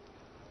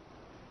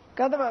က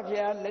တ္တဗဘု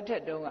ရားလက်ထ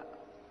က်တုန်းက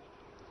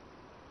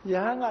ယ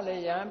ဟန်ကလ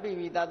ည်းယဟန်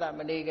ပြီးသား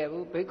မနေခဲ့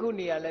ဘူးဘိက္ခု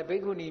နီကလည်းဘိ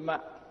က္ခုနီမ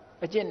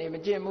အကျင့်နေမ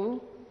ကျင့်ဘူး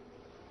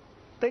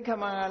သိက္ခ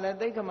မံကလည်း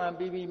သိက္ခမံ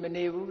ပြီးမ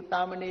နေဘူး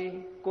တာမဏေ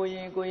ကိုရ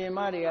င်မ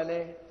တွေကလ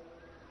ည်း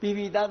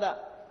ပြီးသား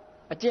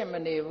အကျင့်မ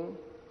နေဘူး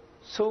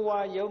ဆိုး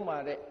ဝါးယုံမာ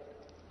တဲ့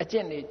အကျ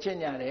င့်တွေကျင့်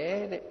ကြတ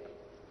ယ်တဲ့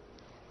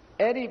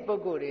အဲ့ဒီပု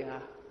ဂ္ဂိုလ်တွေဟာ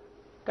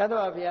ကတ္တ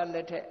ဗဘုရားလ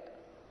က်ထက်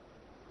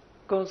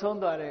ကုံဆုံး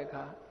သွားတဲ့အ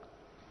ခါ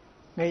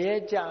ငရဲ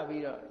ကြ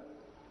ပြီးတော့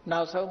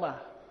နောက်ဆုံးမှာ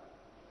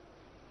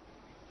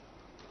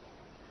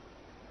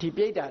ဒီ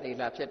ပြိတ္တာတွေ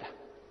လာဖြစ်တာ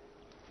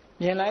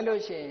မြင်လိုက်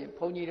လို့ရှိရင်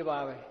ဘုန်းကြီးတစ်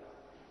ပါးပဲ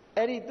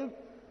အဲ့ဒီသူ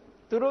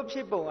တို့ဖြ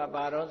စ်ပုံက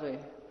ဘာတော့ဆိုရ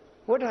င်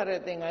ဝတ်ထားတဲ့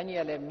သင်္ကန်းကြီး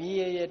ကလည်းမီး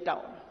ရဲတော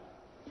က်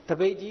တ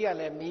ပိတ်ကြီးက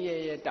လည်းမီး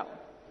ရဲတောက်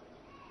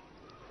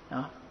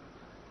နော်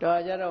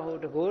တော့ကြတော့ဟို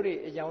တကိုးတွေ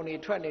အကြောင်းတွေ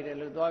ထွက်နေတယ်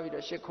လို့သွားပြီး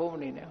တော့ရှ िख ိုးမ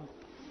နေနဲ့ဟုတ်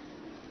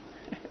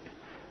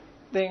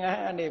သင်္က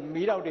န်းအနေ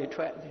မီးတော့တွေ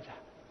ထွက်နေတာ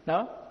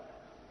နော်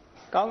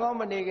ကောင်းကောင်း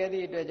မနေခဲ့သ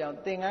ည့်အတွက်ကြောင့်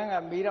သင်္ကန်းက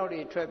မီးတော့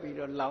တွေထွက်ပြီး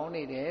တော့လောင်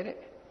နေတယ်တဲ့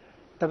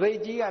တပိတ်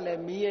ကြီးကလ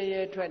ည်းမီး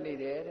ရဲထွက်နေ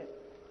တယ်တဲ့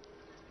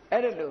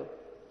အဲ့ဒါလို့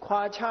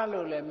ခွာချ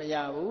လို့လည်းမရ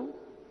ဘူး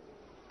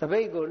တပိ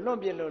တ်ကိုလွ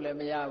န့်ပစ်လို့လည်း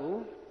မရ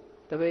ဘူး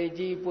တပိတ်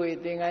ကြီးပွေ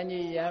သင်္ကန်း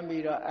ကြီးရမ်း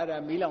ပြီးတော့အဲ့ဒါ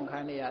မီးလောင်ခ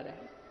မ်းနေရတယ်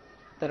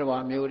တ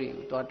ရားမျိုးတွေ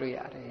ကိုတွားတွေ့ရ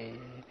တ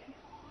ယ်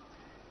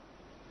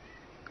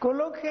ကို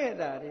လုတ်ခဲ့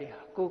တာတွေ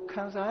ကို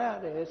ခံစားရ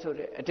တယ်ဆို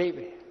တဲ့အဓိပ္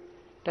ပာယ်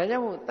ဒါကြော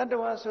င့်မို့တတ္တ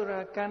ဝါဆိုတာ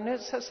ကံနဲ့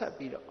ဆက်ဆက်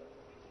ပြီးတော့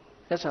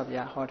မြတ်စွာဘု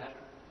ရားဟောတာ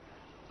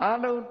အ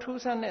လုံး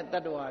ထူးဆန်းတဲ့တ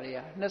တ္တဝါတွေ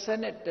ဟာ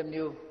21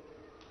မျိုး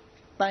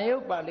တန်ရု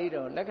ပ်ပါဠိ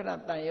တော်လက္ခဏာ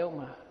တန်ရုပ်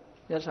မှာ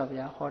မြတ်စွာဘု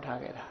ရားဟောထား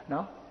ခဲ့တာ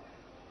နော်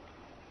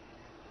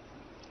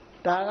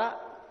ဒါက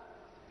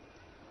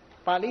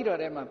ပါဠိတော်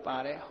ထဲမှာပါ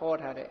တယ်ဟော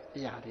ထားတဲ့အ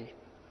ရာတွေ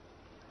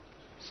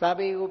စာ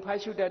ပေကိုဖတ်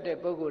ရှုတတ်တဲ့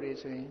ပုဂ္ဂိုလ်တွေ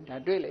ဆိုရင်ဒါ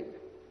တွေ့လိမ့်မ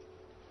ယ်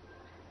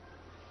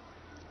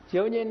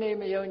ယုံခြင်းနဲ့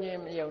မယုံခြင်း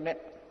မယုံနဲ့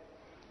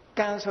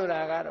ကံဆို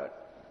တာကတော့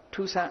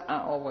ထူးဆန်း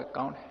အံ့ဩဖွယ်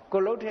ကောင်းတယ်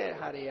ကိုလှုပ်တဲ့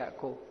ဟာတွေက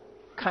ကို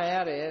ခံရ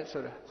တယ်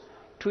ဆိုတာ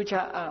ထူး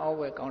ခြားအံ့ဩ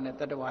ဖွယ်ကောင်းတဲ့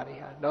တတ္တဝါတွေ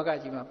ဟာလောက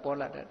ကြီးမှာပေါ်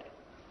လာတတ်တယ်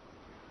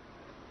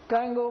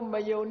ကံကိုမ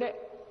ယုံတဲ့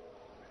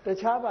တ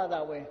ခြားဘာသာ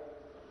ဝင်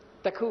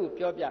တစ်ခု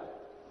ပြောပြ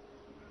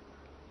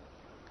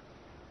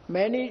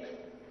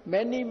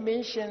many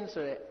mentions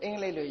ဆိုတဲ့အင်္ဂ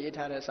လိပ်လိုရေး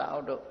ထားတဲ့စာအု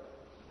ပ်တို့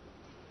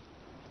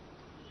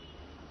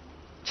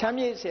ချမ်း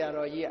မြေ့ဆရာ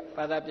တော်ကြီးက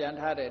ဘာသာပြန်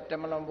ထားတဲ့တ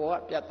မလွန်ဘဝ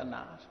ပြဿ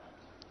နာ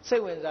စိ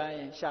တ်ဝင်စားရ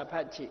င်ရှာဖ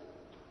တ်ကြည့်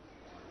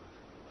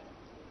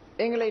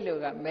အင်္ဂလိပ်လို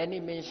က many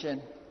mention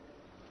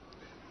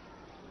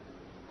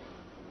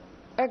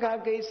အခါ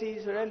ကေစီ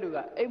ဆိုတဲ့လူက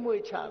အိမ်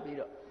မွေးချပြီး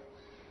တော့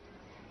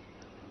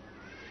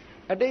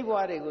အတိတ်ဘဝ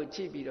တွေကိုကြ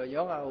ည့်ပြီးတော့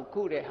ယောဂါကို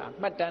ကုတဲ့ဟာ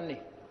မှတ်တမ်းနေ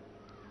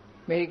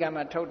အမေရိကန်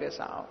မှာထုတ်တဲ့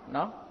စာအုပ်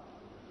နော်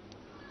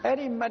အဲ့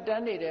ဒီမှတ်တ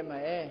မ်းတွေထဲမှာ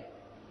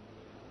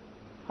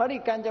ဟောဒီ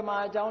ကံကြမ္မာ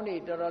အကြောင်းတွေ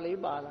တော်တော်လေး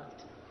ပါလာ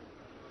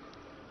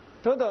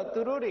သို့တော့သူ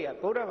တို့တွေက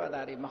ဗုဒ္ဓဘာ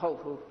သာတွေမဟုတ်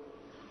ဘူး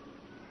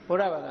ဗု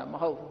ဒ္ဓဘာသာမ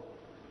ဟုတ်ဘူး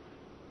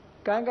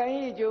ကံကံ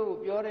ရဲ့အကျိုးကို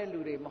ပြောတဲ့လူ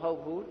တွေမဟုတ်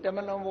ဘူးတမ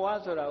လွန်ဘဝ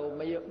ဆိုတာကို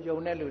မယုံ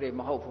တဲ့လူတွေ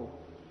မဟုတ်ဘူး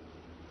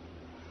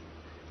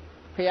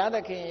ဘုရားသ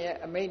ခင်ရဲ့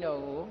အမိန့်တော်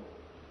ကို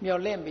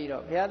မျှော်လင့်ပြီး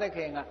တော့ဘုရားသခ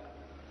င်က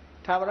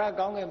သာဝရ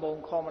ကောင်းကင်ဘုံ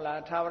ခေါ်မလား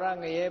သာဝရ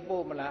ငရဲ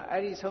ပို့မလား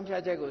အဲ့ဒီဆုံးဖြ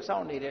တ်ချက်ကိုစော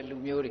င့်နေတဲ့လူ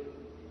မျိုးတွေ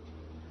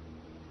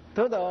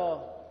သို့တော့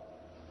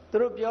သူ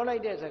တို့ပြောလို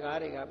က်တဲ့စကား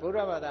တွေကဗုဒ္ဓ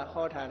ဘာသာ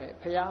ဟောထားတဲ့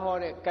ဘုရားဟော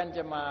တဲ့ကံကြ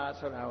မ္မာ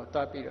ဆိုတာကို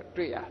တွားပြီးတော့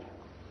တွေ့ရတယ်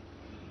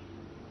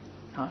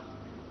ဟာ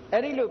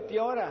အဲ့ဒီလို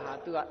ပြောတာဟာ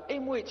သူကအိ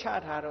မ်မွေ့ချ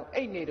ထားတော့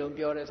အိတ်နေတော့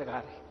ပြောတဲ့စ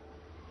ကားတွေ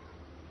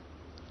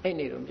အိတ်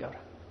နေတော့ပြော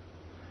တာ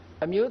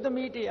အမျိုးသ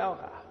မီးတယောက်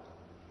ဟာ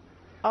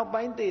အောက်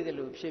ပိုင်းသေးတယ်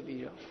လို့ဖြစ်ပြီး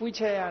တော့ဝိ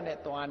ချရနဲ့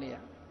သွားနေရ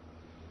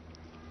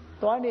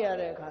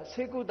တဲ့အခါ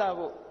ဆေကုသ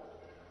ဖို့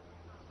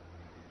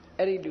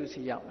အဲ့ဒီလူ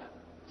စီရော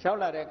က်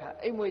လာတဲ့အခါ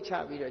အိမ်မွေ့ချ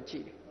ပြီးတော့ကြ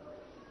ည့်တယ်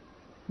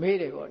မေး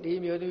တယ်ပေါ့ဒီ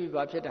မျိုးသမီး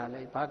ဘာဖြစ်တာ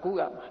လဲဘာကု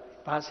ကမှာ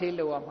ဘာဆေး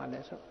လောက်ရမှာလဲ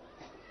ဆို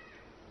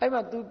အဲ့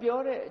မှာသူပြော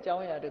တဲ့အကြော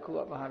င်းအရာတစ်ခုက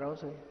ဘာတော့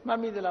ဆိုရင်မှတ်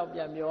မိသလောက်ပြ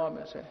န်ပြောရမ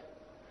ယ်ဆိုရင်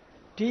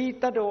ဒီ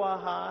တတ္တဝါ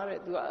ဟာတဲ့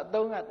သူကအ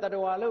သုံးကတတ္တ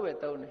ဝါလို့ပဲ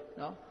သုံးတယ်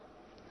နော်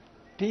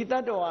ဒီတ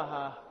တ္တဝါ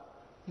ဟာ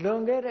လွ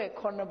န်ခဲ့တဲ့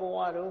9ဘဝ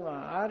တုန်းက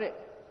တဲ့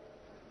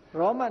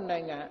ရောမနို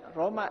င်ငံ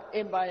ရောမအ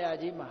င်ပါယာ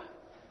ကြီးမှာ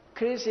ခ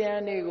ရစ်ယာ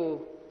န်တွေကို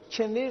ရှ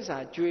င်သေးစာ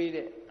ကျွေး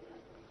တဲ့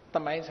သ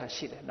မိုင်းစာ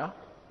ရှိတယ်နော်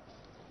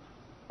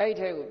အဲ့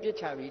ထဲကိုပြစ်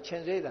ချပြီးရှ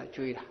င်သေးစာ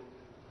ကျွေးတာ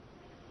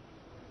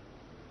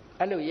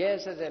အဲ့လိုရဲ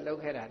ဆက်ဆက်လုပ်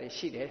ခဲ့တာတွေ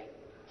ရှိတယ်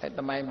အဲ့သ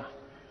မိုင်းမှာ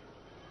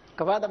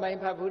ကမ္ဘာသမိုင်း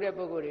ဖတ်ဖူးတဲ့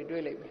ပုဂ္ဂိုလ်တွေ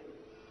တွေ့လိမ့်မယ်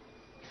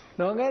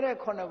လွန်ခဲ့တဲ့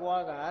9ဘဝ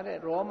ကတဲ့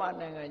ရောမ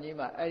နိုင်ငံကြီး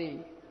မှာအဲ့ဒီ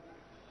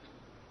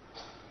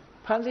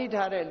ဖန်ဆီး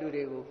ထားတဲ့လူ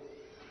တွေကို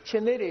ရှ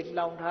င်သေးတွေ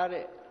လောင်ထား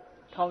တဲ့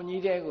ထောင်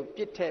ကြီးတဲကို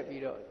ပြစ်ထည့်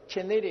ပြီးတော့ရှ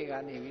င်သေးတွေက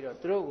နေပြီးတော့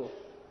သူတို့ကို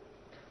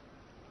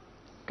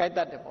ကိုက်တ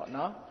တ်တယ်ပေါ့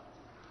နော်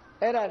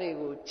အဲ့ဒါတွေ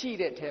ကိုကြည့်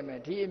တဲ့ထဲမှာ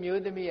ဒီအ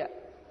မျိုးသမီးက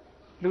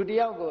လူတ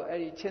ယောက်ကိုအဲ့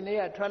ဒီရှင်သေး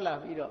ကထွက်လာ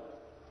ပြီးတော့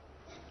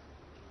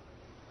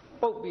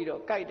ပုတ်ပြီး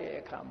တော့ကိုက်တဲ့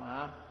အခါမှာ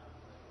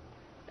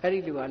အဲ့ဒီ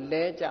လူက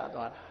လဲကျ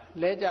သွား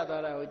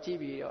တာကိုကြည့်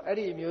ပြီးတော့အဲ့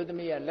ဒီအမျိုးသ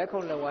မီးကလက်ခု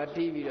ပ်လက်ဝါး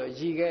တီးပြီးတော့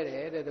ရည်ခဲ့တ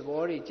ယ်တဲ့သ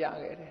ဘောတွေကျ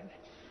ခဲ့တယ်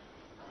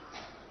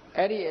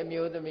အဲ့ဒီအ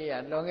မျိုးသမီးက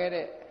လွန်ခဲ့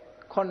တဲ့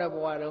9ဘ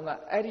ဝတုန်းက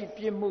အဲ့ဒီ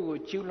ပြစ်မှုကို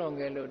ကျူးလွန်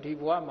ခဲ့လို့ဒီ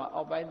ဘဝမှာ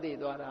အောက်ပိုင်းသိ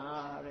သွားတာ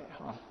တဲ့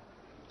ဟော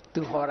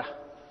သူဟောတာ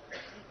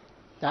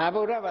ဒါ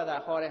ဗုဒ္ဓဘာသာ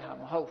ဟောတဲ့ဟာ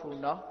မဟုတ်ဘူး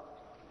เนาะ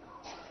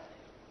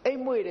အိ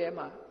မ်မွေထဲ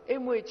မှာအိ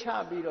မ်မွေချ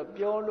ပြီးတော့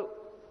ပြောလို့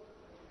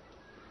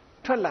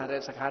ထွက်လာ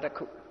တဲ့စကားတစ်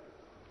ခု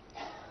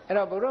အဲ့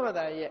တော့ဗုဒ္ဓဘာ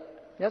သာရဲ့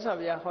မြတ်စွာ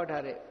ဘုရားဟော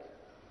ထားတဲ့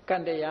ကံ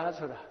တရား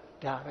ဆိုတာ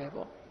ဒါပဲ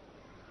ပေါ့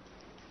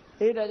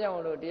ဒါကြောင့်မ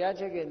လို့တရား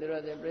ချက်ခင်သူ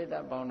တော်စင်ပြိဿ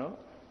ပေါင်းတို့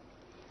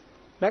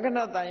လက္ခ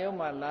ဏာတန်ရုံ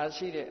မှာလာ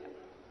ရှိတဲ့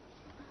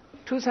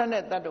ထူးဆန်း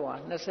တဲ့တတ္တဝါ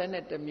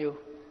21မျိုး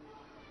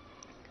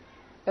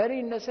အဲ့ဒီ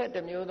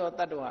21မျိုးသော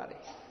တတ္တဝါတွေ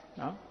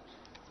နော်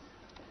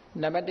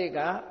နံပါတ်1က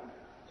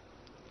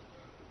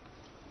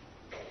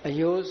အ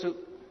ယောစု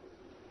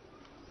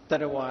တ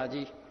တ္တဝါ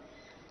ကြီး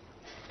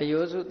အ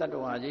ယောစုတတ္တ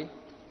ဝါကြီး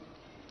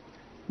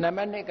နံ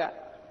ပါတ်2က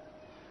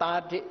တာ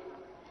တိ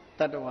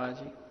တတ္တဝါ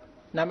ကြီး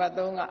နံပါတ်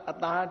3ကအ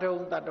သား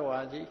ထုံးတတ္တဝါ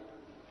ကြီး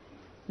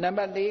နံ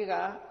ပါတ်4က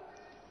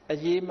အ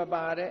ရေးမ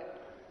ပါတဲ့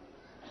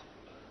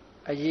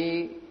အရေး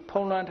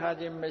ဖုံးလွှမ်းထား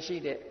ခြင်းမရှိ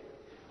တဲ့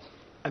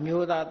အ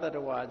မျိုးသားတတ္တ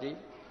ဝါကြီး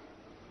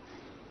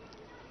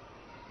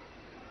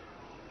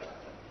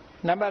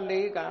နံပါတ်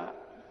4က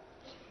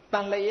တ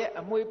န်လျက်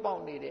အမွှေးပေါ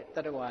က်နေတဲ့တ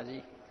တ္တဝါ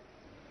ကြီး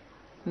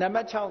နံ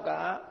ပါတ်6က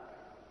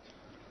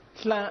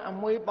လှန်အ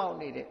မွှေးပေါက်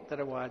နေတဲ့တတ္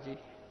တဝါကြီး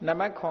နံ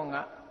ပါတ်9က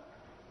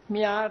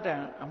မြားတံ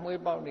အ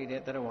မွှေးပေါက်နေ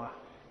တဲ့တတ္တဝါ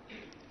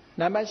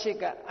နံပါတ်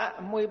8ကအ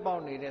အမွှေးပေါ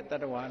က်နေတဲ့တ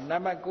တ္တဝါနံ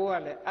ပါတ်9က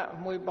လည်းအ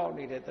မွှေးပေါက်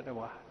နေတဲ့တတ္တ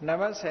ဝါနံ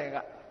ပါတ်10က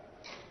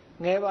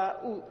ငယ်ပါ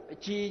ဥအ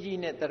ကြီးကြီး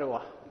နဲ့တတ္တ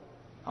ဝါ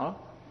ဟော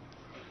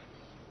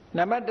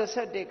နံပါတ်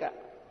11က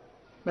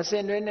မစ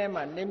င်တွင်းထဲ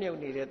မှာနစ်မြုပ်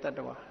နေတဲ့တတ္တ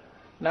ဝါ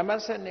နံပါ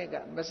တ်12က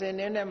မစင်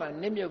တွင်းထဲမှာ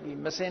နစ်မြုပ်ပြီး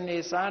မစင်နေ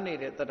စားနေ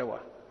တဲ့တတ္တဝါ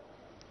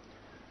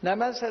နံ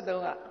ပါတ်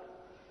13က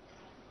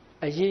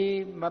အရေး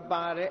မ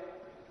ပါတဲ့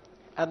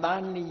အ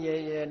သားနီး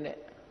ရဲနဲ့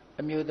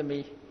အမျိုးသ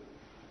မီး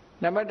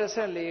နံပါတ်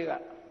14က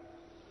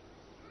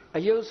အ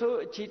ယုတ်ဆိုး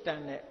အချီတ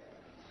န်နဲ့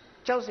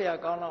ကြောက်စရာ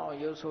ကောင်းလောက်အောင်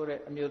ယုတ်ဆိုးတဲ့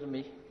အမျိုးသ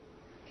မီး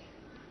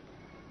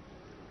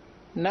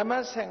နံပါ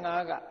တ်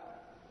15က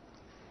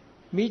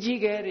မိကြီး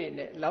ခဲတွေ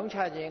နဲ့လောင်းချ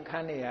ခြင်းခံ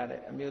နေရ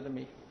တဲ့အမျိုးသ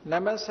မီးနံ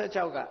ပါတ်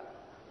16က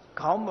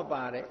ခေါင်းမ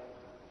ပါတဲ့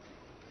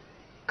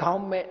ခေါ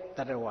င်းမဲ့တ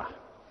တ္တဝါ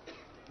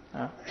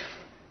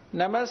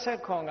နံပါတ်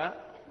19က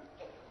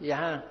ယ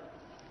ဟန်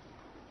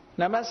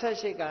နံပါတ်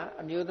18က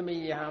အမျိုးသ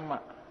မီးယဟန်မ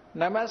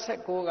နံပါတ်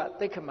19က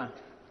သိက္ခမံ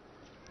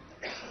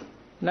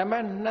နံပါ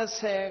တ်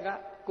20က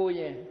ကို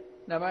ရင်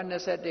နံပါတ်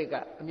21က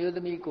အမျိုးသ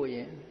မီးကိုရ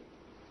င်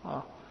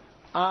ဟော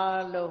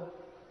အားလုံး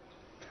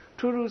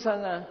ထူးထူးဆ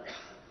န်းဆန်း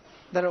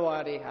တရဝါ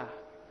တွေဟာ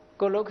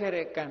ကိုလုတ်ခဲ့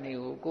တဲ့ကံတွေ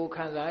ကိုကို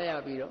ခံစားရ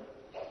ပြီးတော့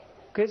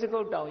ခေစကု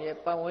တ်တောင်ရဲ့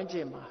ပတ်ဝန်းကျ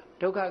င်မှာ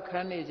ဒုက္ခခံ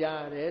နေကြရ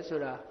တယ်ဆို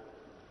တာ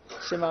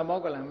ရှင်မမော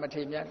ဂလံမ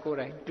ထေရမြတ်ကိုယ်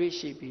တိုင်တွေး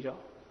ရှိပြီးတော့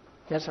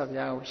မြတ်စွာဘု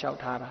ရားကိုလျှောက်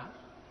ထားတာ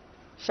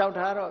လျှောက်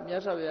ထားတော့မြ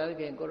တ်စွာဘုရား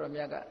ခင်ကိုရော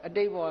မြတ်ကအ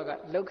တိတ်ဘဝက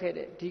လုတ်ခဲ့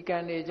တဲ့ဒီကံ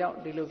တွေကြောင့်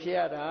ဒီလိုဖြစ်ရ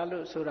တာ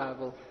လို့ဆိုတာ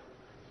ကို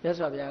မြတ်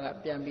စွာဘုရားက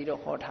ပြန်ပြီး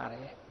တော့ဟောထားတယ်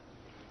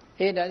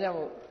ဒါကြောင့်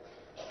မို့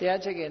တရား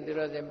ချစ်ခင်သူ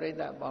တော်စင်ပြိဿ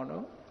အပေါင်း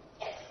တို့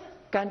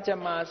ကံကြ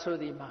မ္မာဆို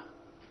ဒီမှာ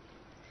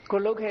ကို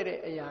လုတ်ခဲ့တဲ့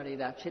အရာတွေ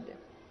ဒါဖြစ်တယ်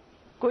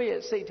ကိုယ့်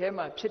ရဲ့စိတ်ထဲ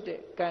မှာဖြစ်တဲ့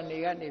ကံတွေ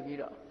ကနေပြီး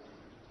တော့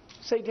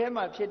စိတ်ထဲ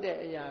မှာဖြစ်တဲ့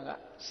အရာက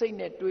စိတ်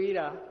နဲ့တွေး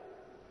တာ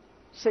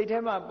စိတ်ထဲ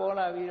မှာပေါ်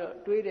လာပြီးတော့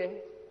တွေးတယ်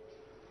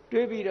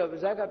တွေးပြီးတော့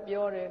ပါးစပ်က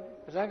ပြောတယ်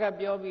ပါးစပ်က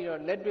ပြောပြီးတော့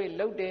လက်တွေ့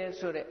လှုပ်တယ်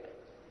ဆိုတဲ့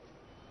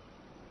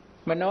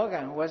မနော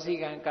ကံဝစီ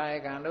ကံကာယ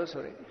ကံလို့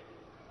ဆိုတဲ့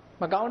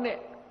မကောင်းတဲ့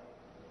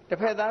တစ်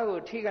ဖက်သားကို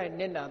ထိခိုက်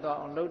နစ်နာသွား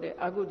အောင်လုပ်တဲ့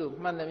အကုသိုလ်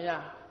မှန်သမျှ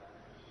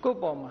ကိုယ့်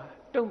ပေါ်မှာ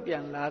တုံ့ပြ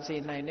န်လာစေ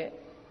နိုင်တဲ့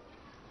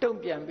တုံ့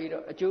ပြန်ပြီး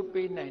တော့အကျိုး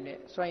ပေးနိုင်တဲ့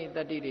စွမ်းရည်တ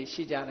တ္တိတွေ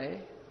ရှိကြတယ်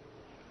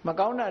မ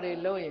ကောင်းတာတွေ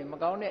လုပ်ရင်မ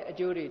ကောင်းတဲ့အ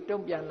ကျိုးတွေ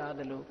တုံ့ပြန်လာတ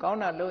ယ်လို့ကောင်း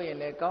တာလုပ်ရင်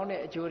လည်းကောင်းတဲ့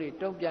အကျိုးတွေ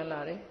တုံ့ပြန်လာ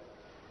တယ်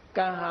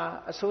ကံဟာ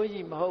အဆိုး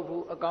ကြီးမဟုတ်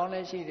ဘူးအကောင်းလ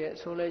ည်းရှိတယ်အ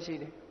ဆိုးလည်းရှိ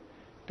တယ်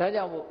ဒါ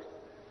ကြောင့်မို့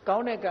ကော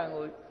င်းတဲ့ကံ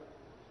ကို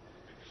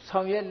ဆော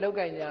င်ရွက်လုပ်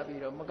ကိုင်ကြပြီး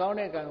တော့မကောင်း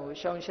တဲ့ကံကို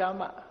ရှောင်ရှား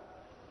မှ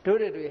တို့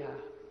တွေဟာ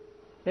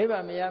နိဗ္ဗာ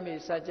န်မရမီ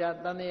စัจ जा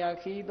တန်တရား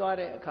ခီးသွား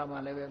တဲ့အခါမှာ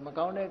လည်းပဲမ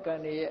ကောင်းတဲ့ကံ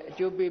တွေရဲ့အ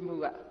ကျိုးပေးမှု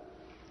က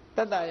တ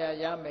တ္တရာ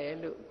ရမယ်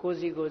လို့ကိုယ်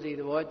စီ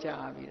သဘောကျ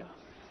ပြီးတော့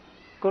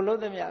ကိုလို့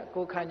သမျှ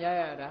ကိုခံကြ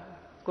ရတာ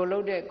ကို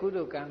လို့တဲ့ကု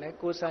သိုလ်ကံလည်း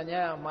ကိုဆံကြ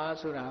ရမှာ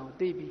ဆိုတာကို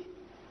သိပြီး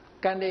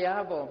ကံတ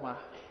ရားပေါ်မှာ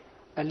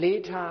အ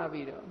လေးထား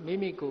ပြီးတော့မိ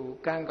မိကို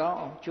ကံကောင်း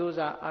အောင်ကြိုး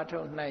စားအားထု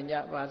တ်နိုင်ကြ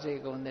ပါစေ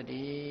ကုန်သတ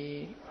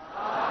ည်း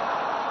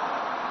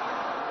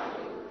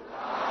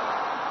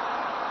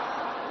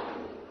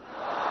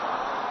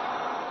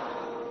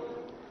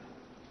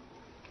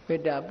မေ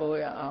တ္တာပို့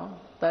ရအောင်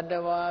တတ္တ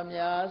ဝါ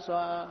များ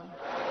စွာ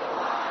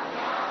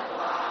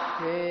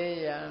ခေ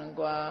ယံ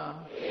ကွာ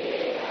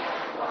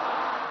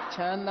ချ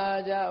မ်းသာ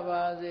ကြ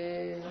ပါစေ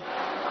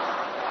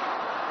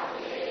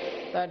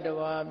တတ္တ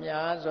ဝါ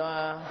များစွာ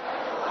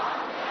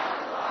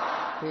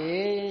ခေ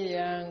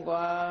ယံ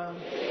ကွာ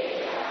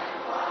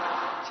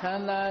ချ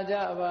မ်းသာကြ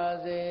ပါ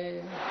စေ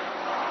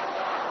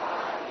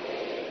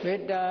မေ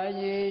တ္တာ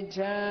ရေ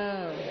ချ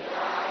မ်း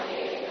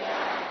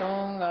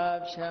သုံးငါ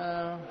ဖြံ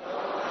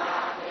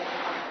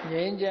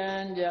ငြိမ်းချ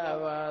မ်းကြ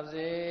ပါ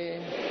စေ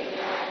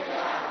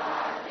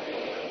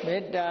မေ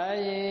တ္တာ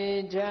ရေ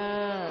ချ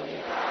မ်း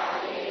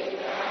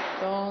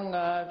သုံး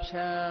ငါ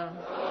ဖြံ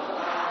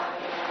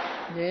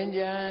ငြိမ်း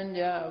ချမ်း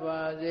ကြ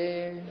ပါစေ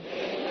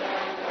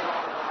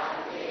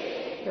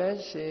သက်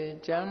ရှိ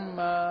ချမ်း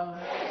သာ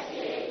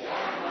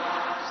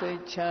စိ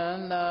တ်ချ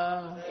မ်းသာ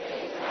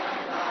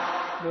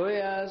တို့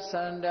ရဆ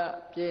န္ဒ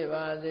ပြည့်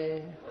ပါစေ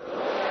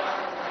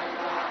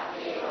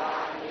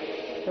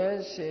သက်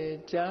ရှိ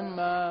ချမ်း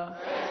သာ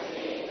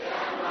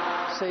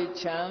စိတ်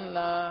ချမ်း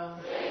သာ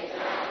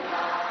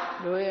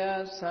တို့ရ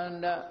ဆန္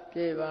ဒပြ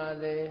ည့်ပါ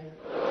စေ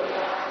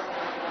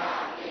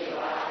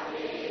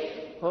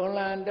ဘုံလ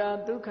န္တာ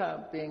ဒုက္ခ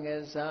ပင်က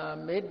စား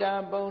မေတ္တာ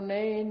ပုံ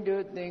နေတု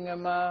သင်္က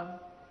မ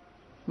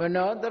မ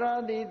နောတရ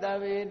တိတ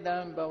ဗေတံ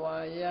ဘဝ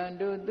ယံ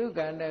တုဒုက္ခ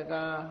န္တက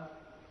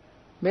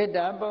မေတ္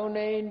တာပုံ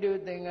နေတု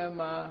သင်္က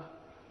မ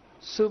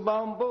စုပေါ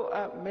င်းပုတ်အ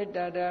ပ်မေတ္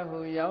တာတဟု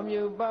ရောင်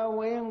မြူပဝ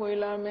င်းငွေ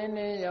လာမင်း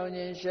နှင့်ရောင်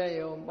ခြင်းရှက်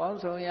ယုံပေါင်း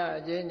ဆောင်ရ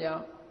ခြင်းကြော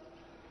င့်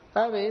သ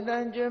ဗ္ဗေတံ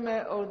ကျွမ်း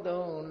မဲ့ဥဒ္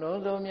ဒုံ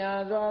လုံးစုံ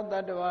များစွာတ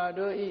တ္တဝါ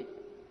တို့ဤ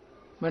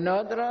မ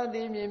နောတရ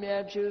တိမြင်မြ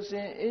ဖြူစ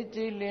င်အကြ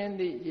ည်လင်း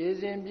သည့်ရေ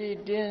စဉ်ပြည့်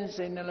တင်း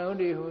စိတ်နှလုံး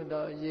တွေဟု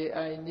သောရေ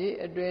အိုင်ကြီး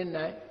အတွင်း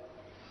၌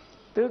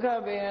ဒုက္ခ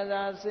ပင်အ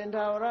သာစင်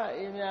ထာဝရ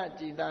အေမြ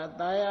ကြည်သာ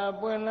တာယာ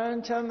ပွင့်လန်း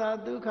ချမ်းသာ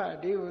ဒုက္ခ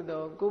ဒီဟု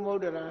သောကုမု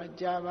ဒ္ဒရာ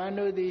ကြာပန်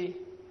တို့သည်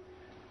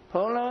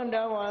ဖုံးလွန်တ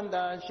ဝန္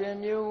တာရှင်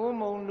မျိုးဝ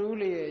မုံလူ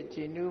လျက်ကြ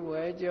ည်နူး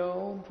ဝဲကြုံ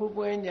ဖူး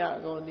ပွင့်ကြ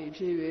ကုန်သည်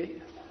ဖြစ်၍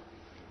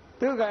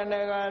ဒုက္ခန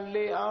က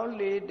လေအောင်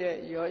လေတဲ့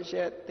ရောရှ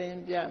က်သင်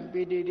ပြ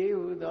ပီတိတိ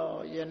ဟုသော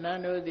ယနံ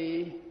တို့သ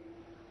ည်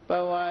ဘ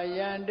ဝ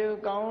ယံတု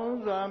ကောင်း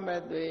စွာ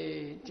မဲ့သွေ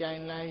ကြို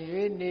င်လည်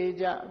၍နေ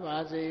ကြပါ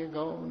စေ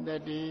ကုန်သ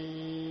တ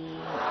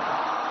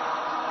ည်း